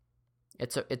 1993.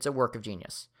 It's a work of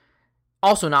genius.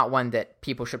 Also not one that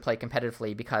people should play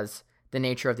competitively because the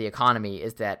nature of the economy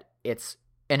is that it's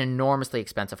an enormously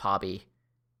expensive hobby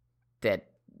that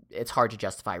it's hard to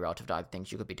justify relative to other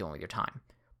things you could be doing with your time.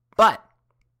 But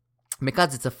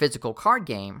because it's a physical card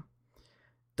game,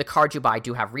 the cards you buy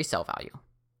do have resale value.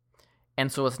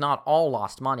 And so it's not all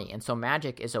lost money. And so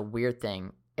Magic is a weird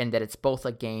thing in that it's both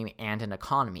a game and an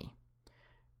economy.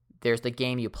 There's the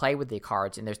game you play with the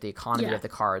cards, and there's the economy of the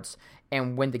cards.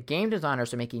 And when the game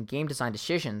designers are making game design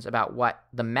decisions about what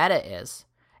the meta is,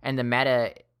 and the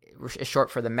meta is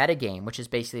short for the metagame, which is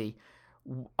basically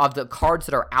of the cards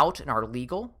that are out and are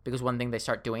legal, because one thing they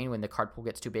start doing when the card pool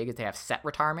gets too big is they have set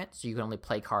retirement, so you can only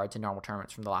play cards in normal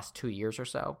tournaments from the last 2 years or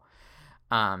so.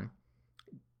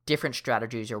 Different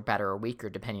strategies are better or weaker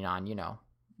depending on,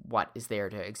 what is there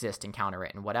to exist and counter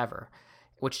it and whatever,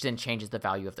 which then changes the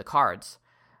value of the cards.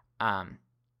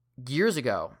 Years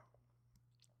ago,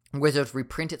 Wizards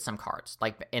reprinted some cards.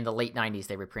 Like in the late 90s,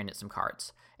 they reprinted some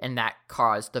cards. And that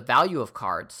caused the value of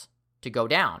cards to go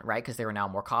down, right? Because there were now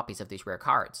more copies of these rare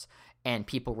cards. And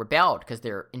people rebelled because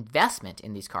their investment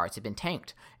in these cards had been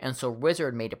tanked. And so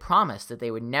Wizard made a promise that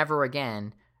they would never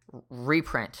again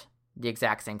reprint the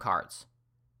exact same cards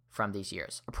from these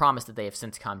years. A promise that they have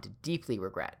since come to deeply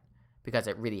regret because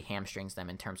it really hamstrings them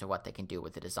in terms of what they can do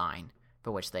with the design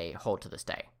for which they hold to this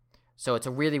day. So it's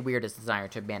a really weird as designer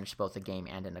to manage both a game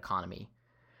and an economy.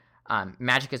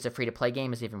 Magic as a free-to-play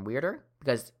game is even weirder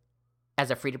because as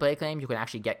a free-to-play game, you can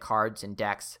actually get cards and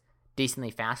decks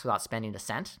decently fast without spending a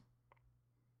cent.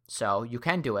 So you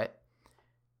can do it,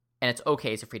 and it's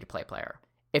okay as a free-to-play player.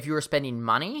 If you were spending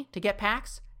money to get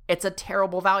packs, it's a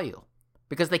terrible value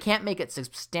because they can't make it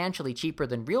substantially cheaper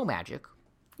than real Magic.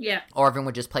 Yeah. Or everyone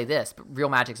would just play this, but real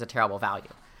Magic's a terrible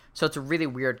value. So it's a really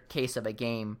weird case of a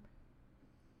game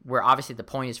where obviously the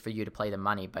point is for you to play the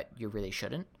money, but you really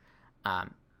shouldn't.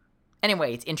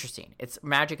 Anyway, it's interesting.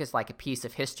 Magic is like a piece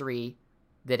of history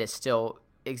that is still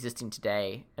existing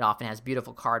today. It often has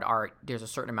beautiful card art. There's a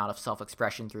certain amount of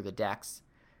self-expression through the decks.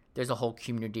 There's a whole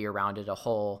community around it, a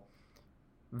whole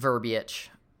verbiage.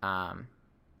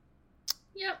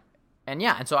 Yep.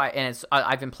 And so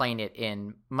I've been playing it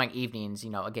in my evenings,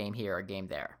 a game here, a game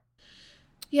there.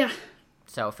 Yeah.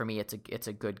 So for me, it's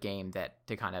a good game that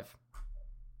to kind of,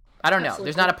 I don't know. Absolutely.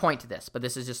 There's not a point to this, but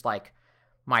this is just like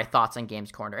my thoughts on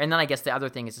Games Corner. And then I guess the other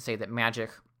thing is to say that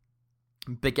Magic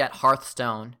beget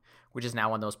Hearthstone, which is now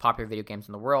one of the most popular video games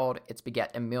in the world. It's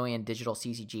beget a million digital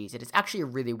CCGs. It is actually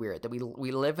really weird that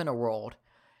we live in a world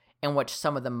in which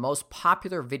some of the most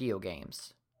popular video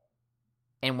games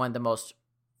and one of the most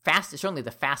fastest, certainly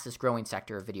the fastest growing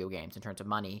sector of video games in terms of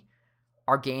money,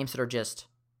 are games that are just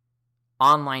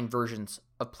online versions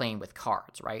of playing with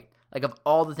cards, right? Like, of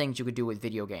all the things you could do with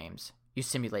video games, you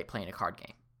simulate playing a card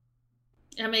game.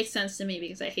 That makes sense to me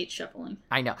because I hate shuffling.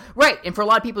 I know. Right, and for a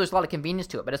lot of people, there's a lot of convenience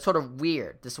to it, but it's sort of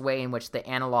weird, this way in which the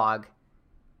analog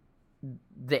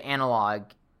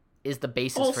is the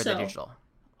basis for the digital.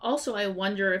 Also, I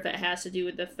wonder if it has to do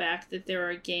with the fact that there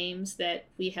are games that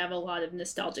we have a lot of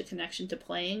nostalgic connection to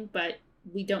playing, but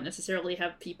we don't necessarily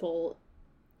have people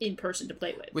in person to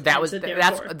play with.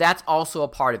 That's also a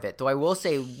part of it. Though I will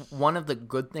say one of the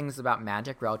good things about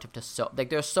Magic relative to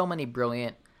there's so many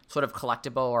brilliant sort of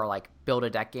collectible or like build a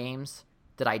deck games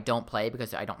that I don't play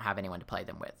because I don't have anyone to play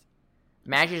them with.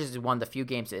 Magic is one of the few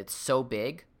games that it's so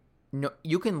big. No,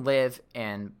 you can live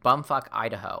in bumfuck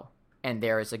Idaho and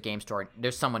there is a game store.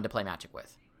 There's someone to play Magic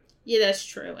with. Yeah, that's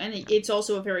true. And it's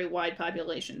also a very wide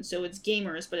population. So it's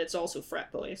gamers, but it's also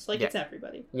frat boys. It's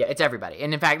everybody. Yeah, it's everybody.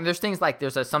 And in fact, there's things like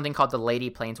there's something called the Lady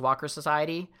Planeswalker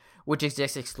Society, which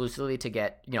exists exclusively to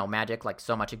get, Magic, like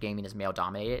so much of gaming is male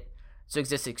dominated. So it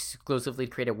exists exclusively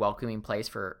to create a welcoming place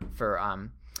for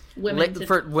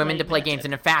women to play games.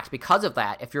 And in fact, because of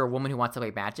that, if you're a woman who wants to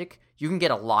play Magic, you can get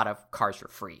a lot of cards for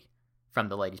free from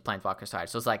the Ladies Planeswalker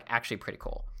Society. So it's like actually pretty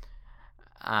cool.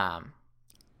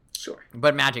 Sure.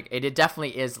 But Magic, it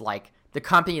definitely is like the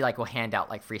company will hand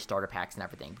out like free starter packs and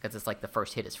everything because it's like the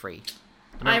first hit is free.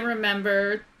 I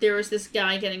remember there was this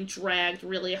guy getting dragged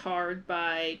really hard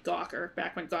by Gawker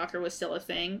back when Gawker was still a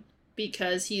thing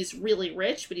because he's really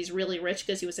rich, but he's really rich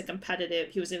because he was a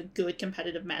good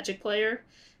competitive Magic player.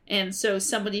 And so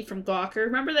somebody from Gawker,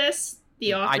 remember this?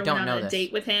 The author went on a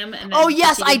date with him. And then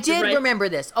yes, I did remember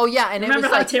this. Oh, yeah. And remember it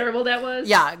was how terrible that was?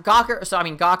 Yeah, Gawker. So,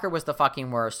 Gawker was the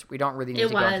fucking worst. We don't really need to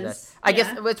go into this. I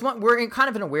guess we're kind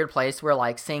of in a weird place where,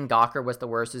 saying Gawker was the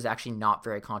worst is actually not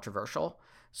very controversial.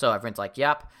 So everyone's like,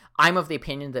 yep. I'm of the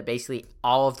opinion that basically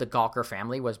all of the Gawker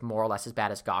family was more or less as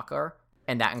bad as Gawker.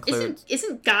 And that includes...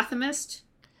 Isn't Gothamist?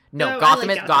 No,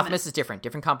 Gothamist is different.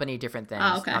 Different company, different things.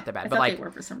 Oh, okay. Not that bad. They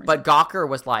were for some reason. But Gawker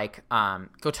was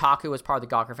Kotaku was part of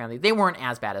the Gawker family. They weren't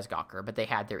as bad as Gawker, but they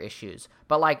had their issues.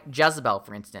 But Jezebel,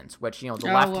 for instance, which, the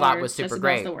left thought was super Jezebel's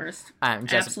great. The worst.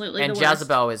 Absolutely the worst. And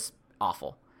Jezebel is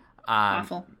awful.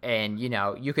 Awful. And,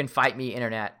 you can fight me,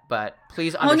 internet, but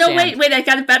please understand. Oh, no, wait, I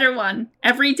got a better one.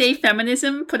 Everyday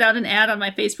Feminism put out an ad on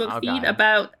my Facebook feed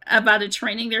about a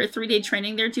training, their 3-day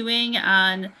training they're doing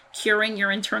on curing your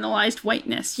internalized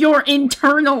whiteness. Your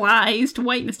internalized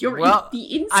whiteness.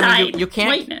 The inside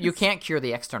whiteness. You can't cure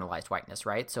the externalized whiteness,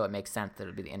 right? So it makes sense that it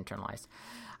would be the internalized.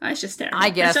 That's just terrible. I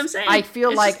guess. That's what I'm saying. I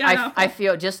feel I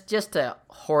feel just to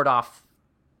hoard off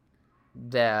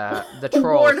the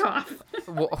troll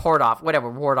ward off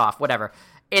whatever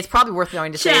it's probably worth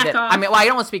knowing to say that off. I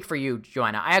don't want to speak for you,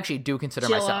 Joanna. I actually do consider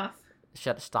myself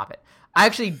stop it. I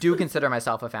actually do consider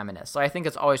myself a feminist, so I think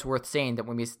it's always worth saying that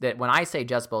when I say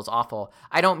Jezebel is awful,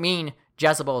 I don't mean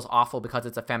Jezebel is awful because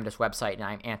it's a feminist website and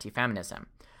I'm anti-feminism.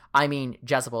 I mean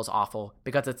Jezebel is awful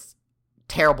because it's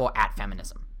terrible at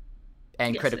feminism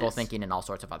and critical thinking and all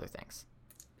sorts of other things.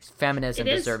 Feminism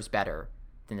deserves better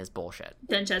than this bullshit.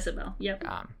 Than Jezebel, yep.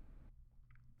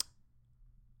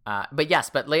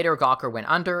 But later Gawker went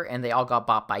under and they all got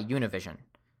bought by Univision.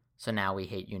 So now we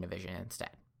hate Univision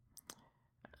instead.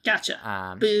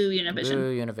 Gotcha. Boo Univision.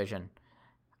 Boo Univision.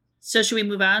 So should we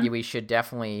move on? Yeah, we should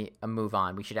definitely move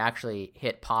on. We should actually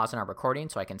hit pause in our recording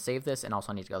so I can save this and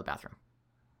also I need to go to the bathroom.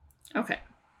 Okay.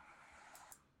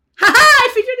 Haha!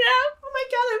 I figured it out! Oh my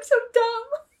god, I'm so dumb!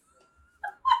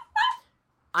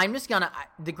 I'm just gonna.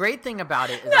 The great thing about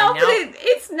it is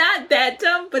it's not that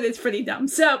dumb, but it's pretty dumb.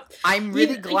 So I'm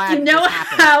really glad.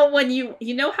 When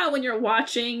you're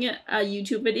watching a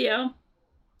YouTube video,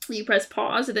 you press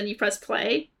pause and then you press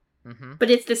play, but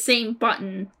it's the same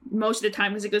button most of the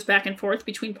time as it goes back and forth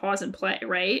between pause and play,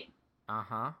 right?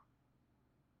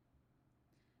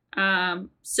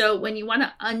 So when you want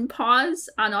to unpause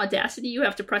on Audacity, you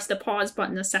have to press the pause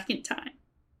button a second time.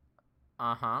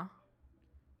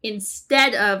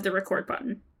 instead of the record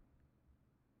button.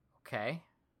 Okay.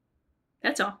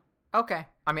 That's all. Okay.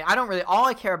 I mean, all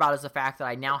I care about is the fact that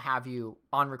I now have you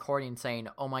on recording saying,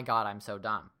 "Oh my God, I'm so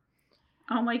dumb."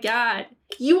 Oh my God.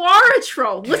 You are a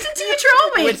troll. Listen to you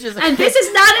troll me. And this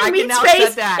is not in Meat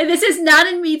Space. Space. And this is not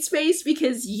in Meat Space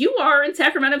because you are in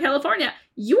Sacramento, California.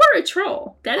 You are a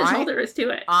troll. That is all there is to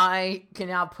it. I can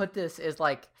now put this as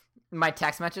like my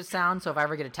text message sound. So if I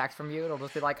ever get a text from you, it'll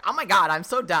just be like, "Oh my God, I'm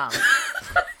so dumb."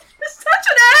 Such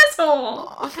an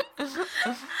asshole.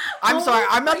 I'm sorry.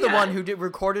 I'm not the one who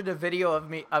recorded a video of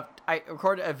me. I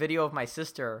recorded a video of my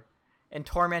sister and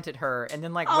tormented her, and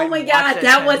then oh my God,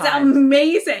 that was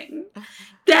amazing.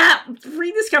 That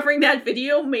rediscovering that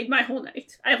video made my whole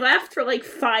night. I laughed for like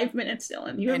 5 minutes,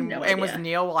 Dylan. You have no idea. And was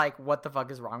Neil like, "What the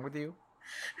fuck is wrong with you?"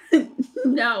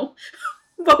 No,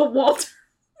 but Walter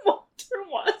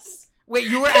was. Wait,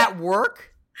 you were at work?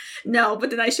 No, but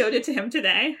then I showed it to him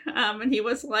today, and he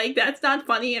was like, "That's not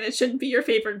funny, and it shouldn't be your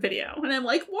favorite video." And I'm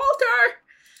like, "Walter,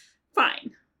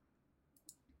 fine."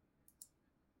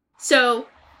 So,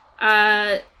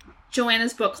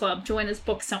 Joanna's book club. Joanna's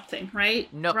book something,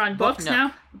 right? Nook. We're on books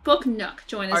now. Book Nook.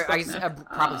 Joanna's book Nook.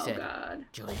 I probably said God.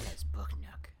 Joanna's book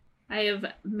Nook. I have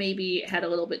maybe had a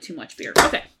little bit too much beer.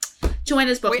 Okay,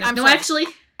 Joanna's book Nook. No, sorry. actually,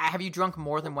 have you drunk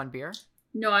more than one beer?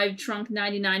 No, I've drunk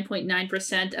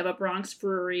 99.9% of a Bronx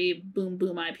Brewery Boom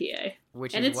Boom IPA.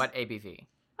 Which is what ABV?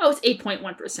 Oh, it's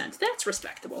 8.1%. That's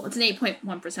respectable. It's an 8.1%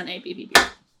 ABV beer.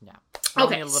 Yeah.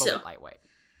 Okay, only a little bit lightweight.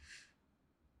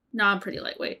 No, I'm pretty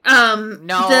lightweight.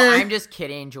 No, I'm just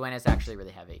kidding. Joanna's actually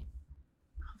really heavy.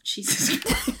 Oh, Jesus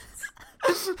Christ.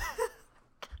 You're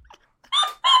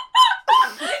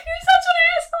such an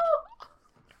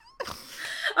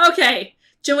asshole. Okay,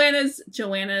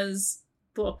 Joanna's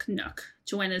book Nook.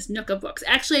 Joanna's Nook of Books.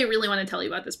 Actually, I really want to tell you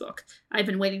about this book. I've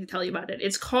been waiting to tell you about it.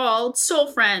 It's called Soul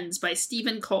Friends by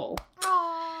Stephen Cole.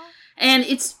 Aww. And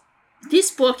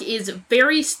this book is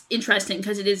very interesting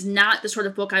because it is not the sort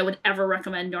of book I would ever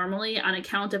recommend normally on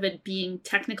account of it being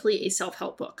technically a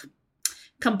self-help book.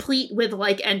 Complete with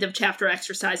like end of chapter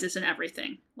exercises and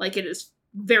everything. Like it is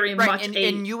very much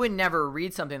and you would never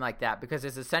read something like that because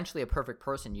it's essentially a perfect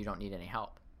person. You don't need any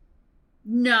help.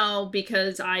 No,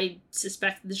 because I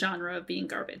suspect the genre of being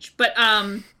garbage. But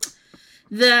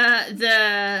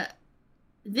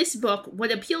this book,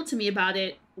 what appealed to me about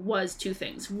it was two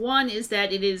things. One is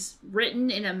that it is written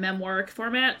in a memoiric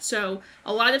format. So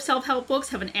a lot of self-help books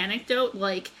have an anecdote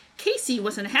like Casey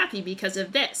wasn't happy because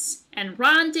of this and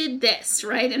Ron did this,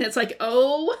 right? And it's like,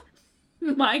 oh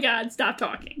my God, stop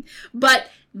talking. But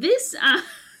this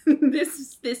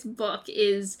this book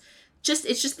is just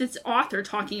this author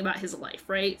talking about his life,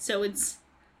 right? So it's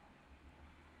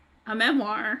a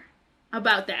memoir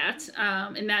about that,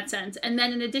 in that sense. And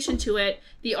then in addition to it,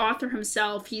 the author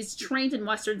himself, he's trained in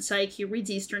Western psych, he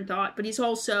reads Eastern thought, but he's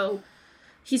also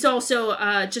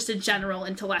just a general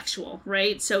intellectual,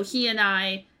 right? So he and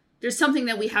I, there's something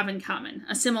that we have in common,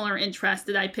 a similar interest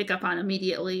that I pick up on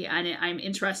immediately, and I'm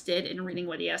interested in reading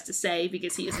what he has to say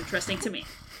because he is interesting to me.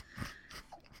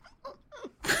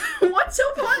 What's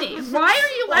so funny? Why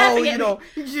are you laughing at me?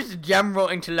 He's just a general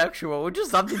intellectual, which is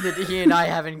something that he and I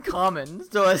have in common.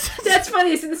 So that's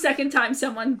funny. It's the second time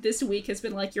someone this week has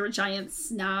been like, you're a giant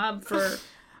for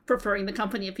preferring the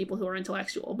company of people who are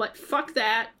intellectual. But fuck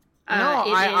that.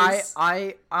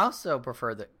 I also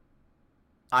prefer that.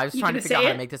 I was trying to figure out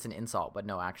how to make this an insult, but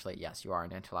no, actually, yes, you are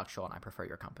an intellectual, and I prefer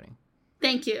your company.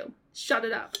 Thank you. Shut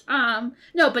it up.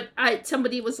 No, but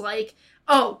somebody was like,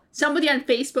 somebody on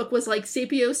Facebook was like,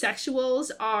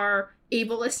 sapiosexuals are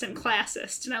ableist and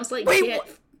classist. And I was like,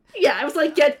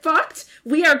 get fucked.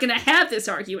 We are going to have this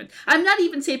argument. I'm not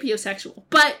even sapiosexual,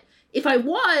 but if I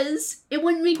was, it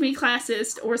wouldn't make me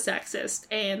classist or sexist.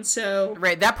 And so...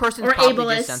 Right, that person's or probably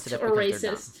ableist just sensitive or because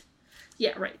they're racist.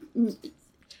 Yeah, right.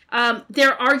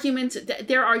 Their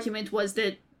argument was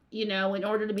that, in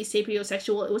order to be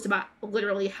sapiosexual, it was about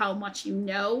literally how much you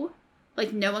know,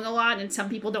 like knowing a lot, and some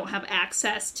people don't have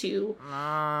access to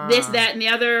this, that, and the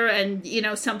other, and,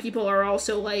 some people are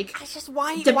also, like,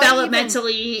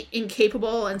 developmentally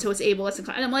incapable, and so it's ableist, and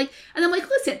I'm like,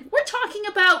 listen, we're talking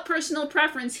about personal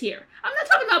preference here. I'm not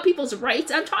talking about people's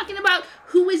rights, I'm talking about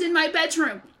who is in my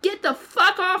bedroom. Get the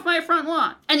fuck off my front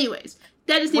lawn. Anyways,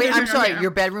 that is I'm sorry,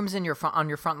 your bedroom's on your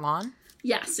front lawn?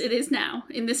 Yes, it is now,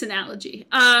 in this analogy.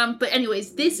 But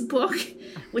anyways, this book,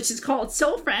 which is called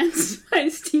Soul Friends by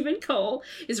Stephen Cole,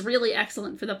 is really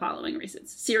excellent for the following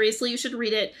reasons. Seriously, you should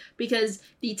read it, because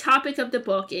the topic of the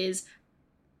book is,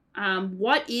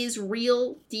 what is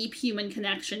real, deep human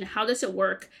connection? How does it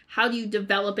work? How do you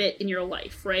develop it in your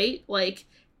life, right? Like,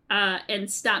 and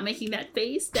stop making that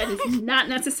face. That is not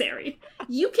necessary.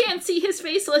 You can't see his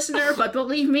face, listener, but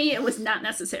believe me, it was not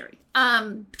necessary.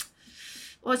 What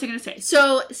was I going to say?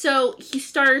 So he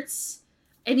starts,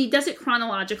 and he does it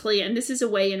chronologically, and this is a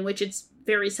way in which it's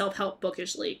very self-help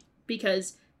bookishly,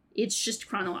 because it's just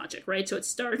chronologic, right? So it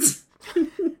starts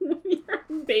when you're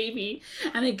a baby,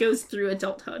 and it goes through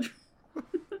adulthood.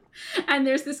 And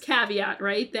there's this caveat,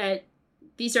 right, that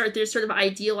there's sort of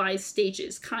idealized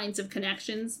stages, kinds of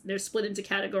connections. They're split into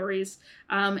categories.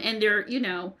 And they're,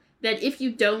 that if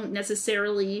you don't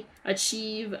necessarily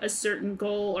achieve a certain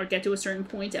goal or get to a certain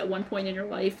point at one point in your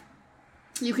life,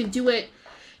 you can do it.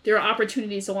 There are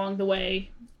opportunities along the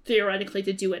way, theoretically,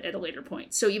 to do it at a later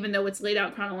point. So even though it's laid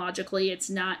out chronologically, it's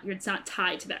not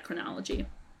tied to that chronology.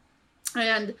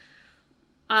 And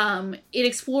it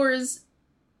explores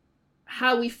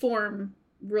how we form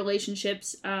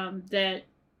relationships that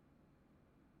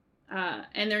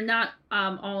and they're not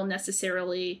all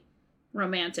necessarily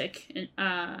romantic, and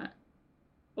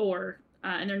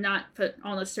they're not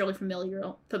all necessarily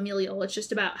familial. It's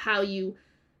just about how you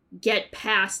get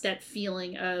past that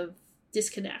feeling of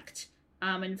disconnect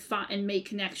and make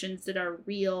connections that are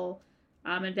real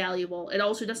and valuable. It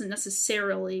also doesn't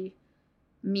necessarily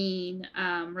mean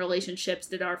relationships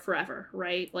that are forever,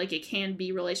 right? Like, it can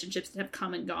be relationships that have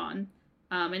come and gone.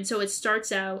 And so it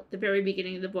starts out, the very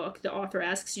beginning of the book, the author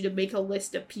asks you to make a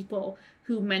list of people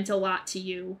who meant a lot to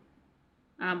you,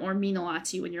 or mean a lot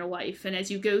to you in your life. And as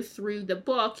you go through the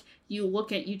book,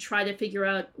 you try to figure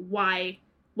out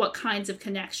what kinds of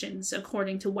connections,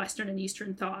 according to Western and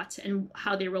Eastern thought, and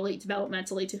how they relate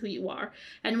developmentally to who you are.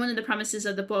 And one of the premises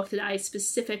of the book that I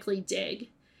specifically dig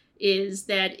is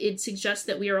that it suggests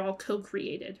that we are all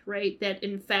co-created, right? That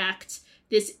in fact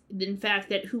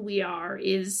that who we are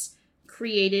is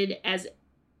created as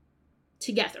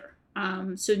together.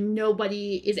 So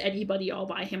nobody is anybody all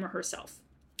by him or herself.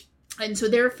 And so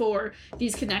therefore,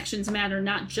 these connections matter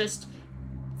not just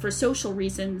for social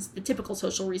reasons, the typical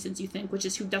social reasons you think, which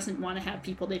is who doesn't want to have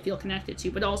people they feel connected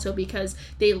to, but also because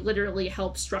they literally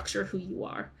help structure who you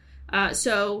are. And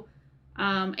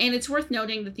it's worth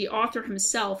noting that the author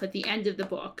himself, at the end of the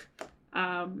book,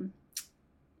 has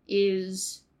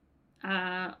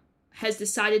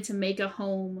decided to make a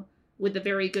home with a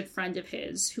very good friend of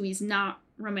his, who he's not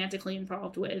romantically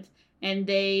involved with. And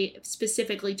they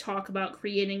specifically talk about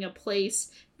creating a place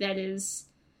that is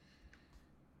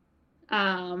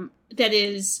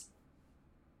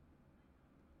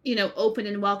open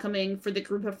and welcoming for the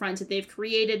group of friends that they've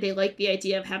created. They like the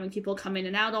idea of having people come in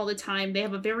and out all the time. They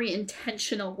have a very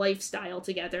intentional lifestyle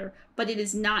together, but it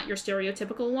is not your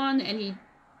stereotypical one. And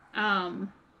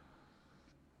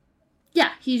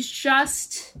he's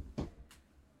just,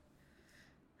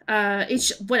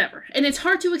 it's whatever. And it's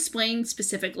hard to explain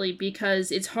specifically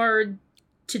because it's hard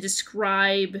to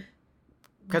describe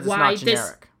because it's not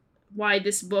generic.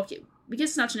 Because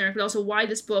it's not generic, but also why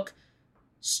this book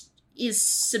is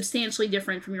substantially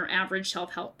different from your average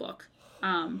self-help book.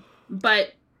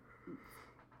 But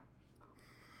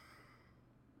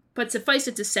suffice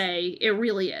it to say, it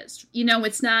really is.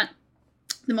 It's not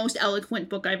the most eloquent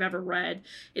book I've ever read.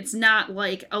 It's not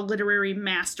like a literary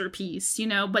masterpiece,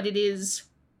 but it is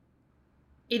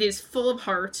full of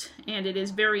heart, and it is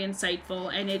very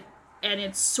insightful, and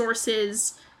its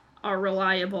sources are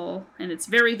reliable, and it's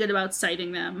very good about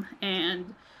citing them,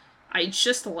 and I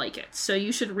just like it. So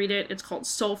you should read it. It's called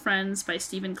Soul Friends by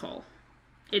Stephen Cole.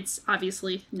 It's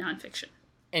obviously nonfiction.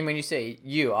 And when you say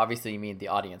you, obviously you mean the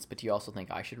audience, but do you also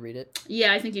think I should read it?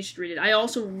 Yeah, I think you should read it. I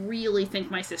also really think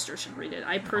my sister should read it.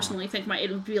 I personally think it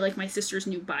would be like my sister's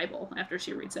new Bible after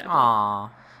she reads that book.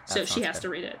 Aww. So she has to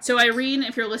read it. So Irene,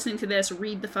 if you're listening to this,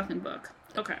 read the fucking book.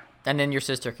 Okay. And then your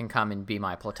sister can come and be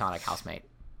my platonic housemate.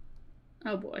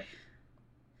 Oh boy.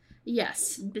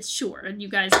 Yes, sure. And you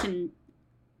guys can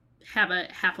have a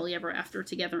happily ever after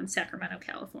together in Sacramento,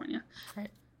 California.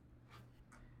 Right.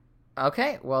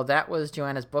 Okay, well, that was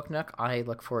Joanna's Book Nook. I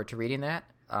look forward to reading that.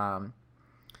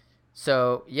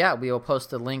 So, yeah, we will post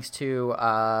the links to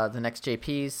the next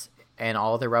JPs and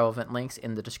all the relevant links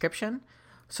in the description.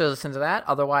 So listen to that.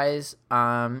 Otherwise,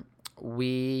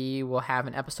 we will have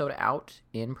an episode out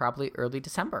in probably early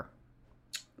December.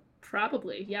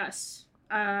 Probably, yes.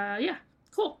 Yeah,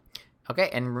 cool. Okay,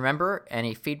 and remember,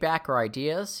 any feedback or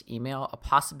ideas, email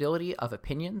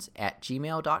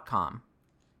apossibilityofopinions@gmail.com.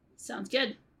 Sounds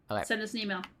good. Okay. Send us an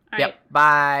email. All right.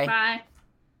 Bye. Bye.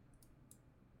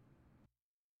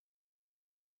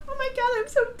 Oh my god, I'm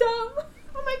so dumb.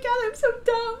 Oh my god, I'm so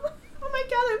dumb. Oh my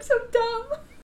god, I'm so dumb.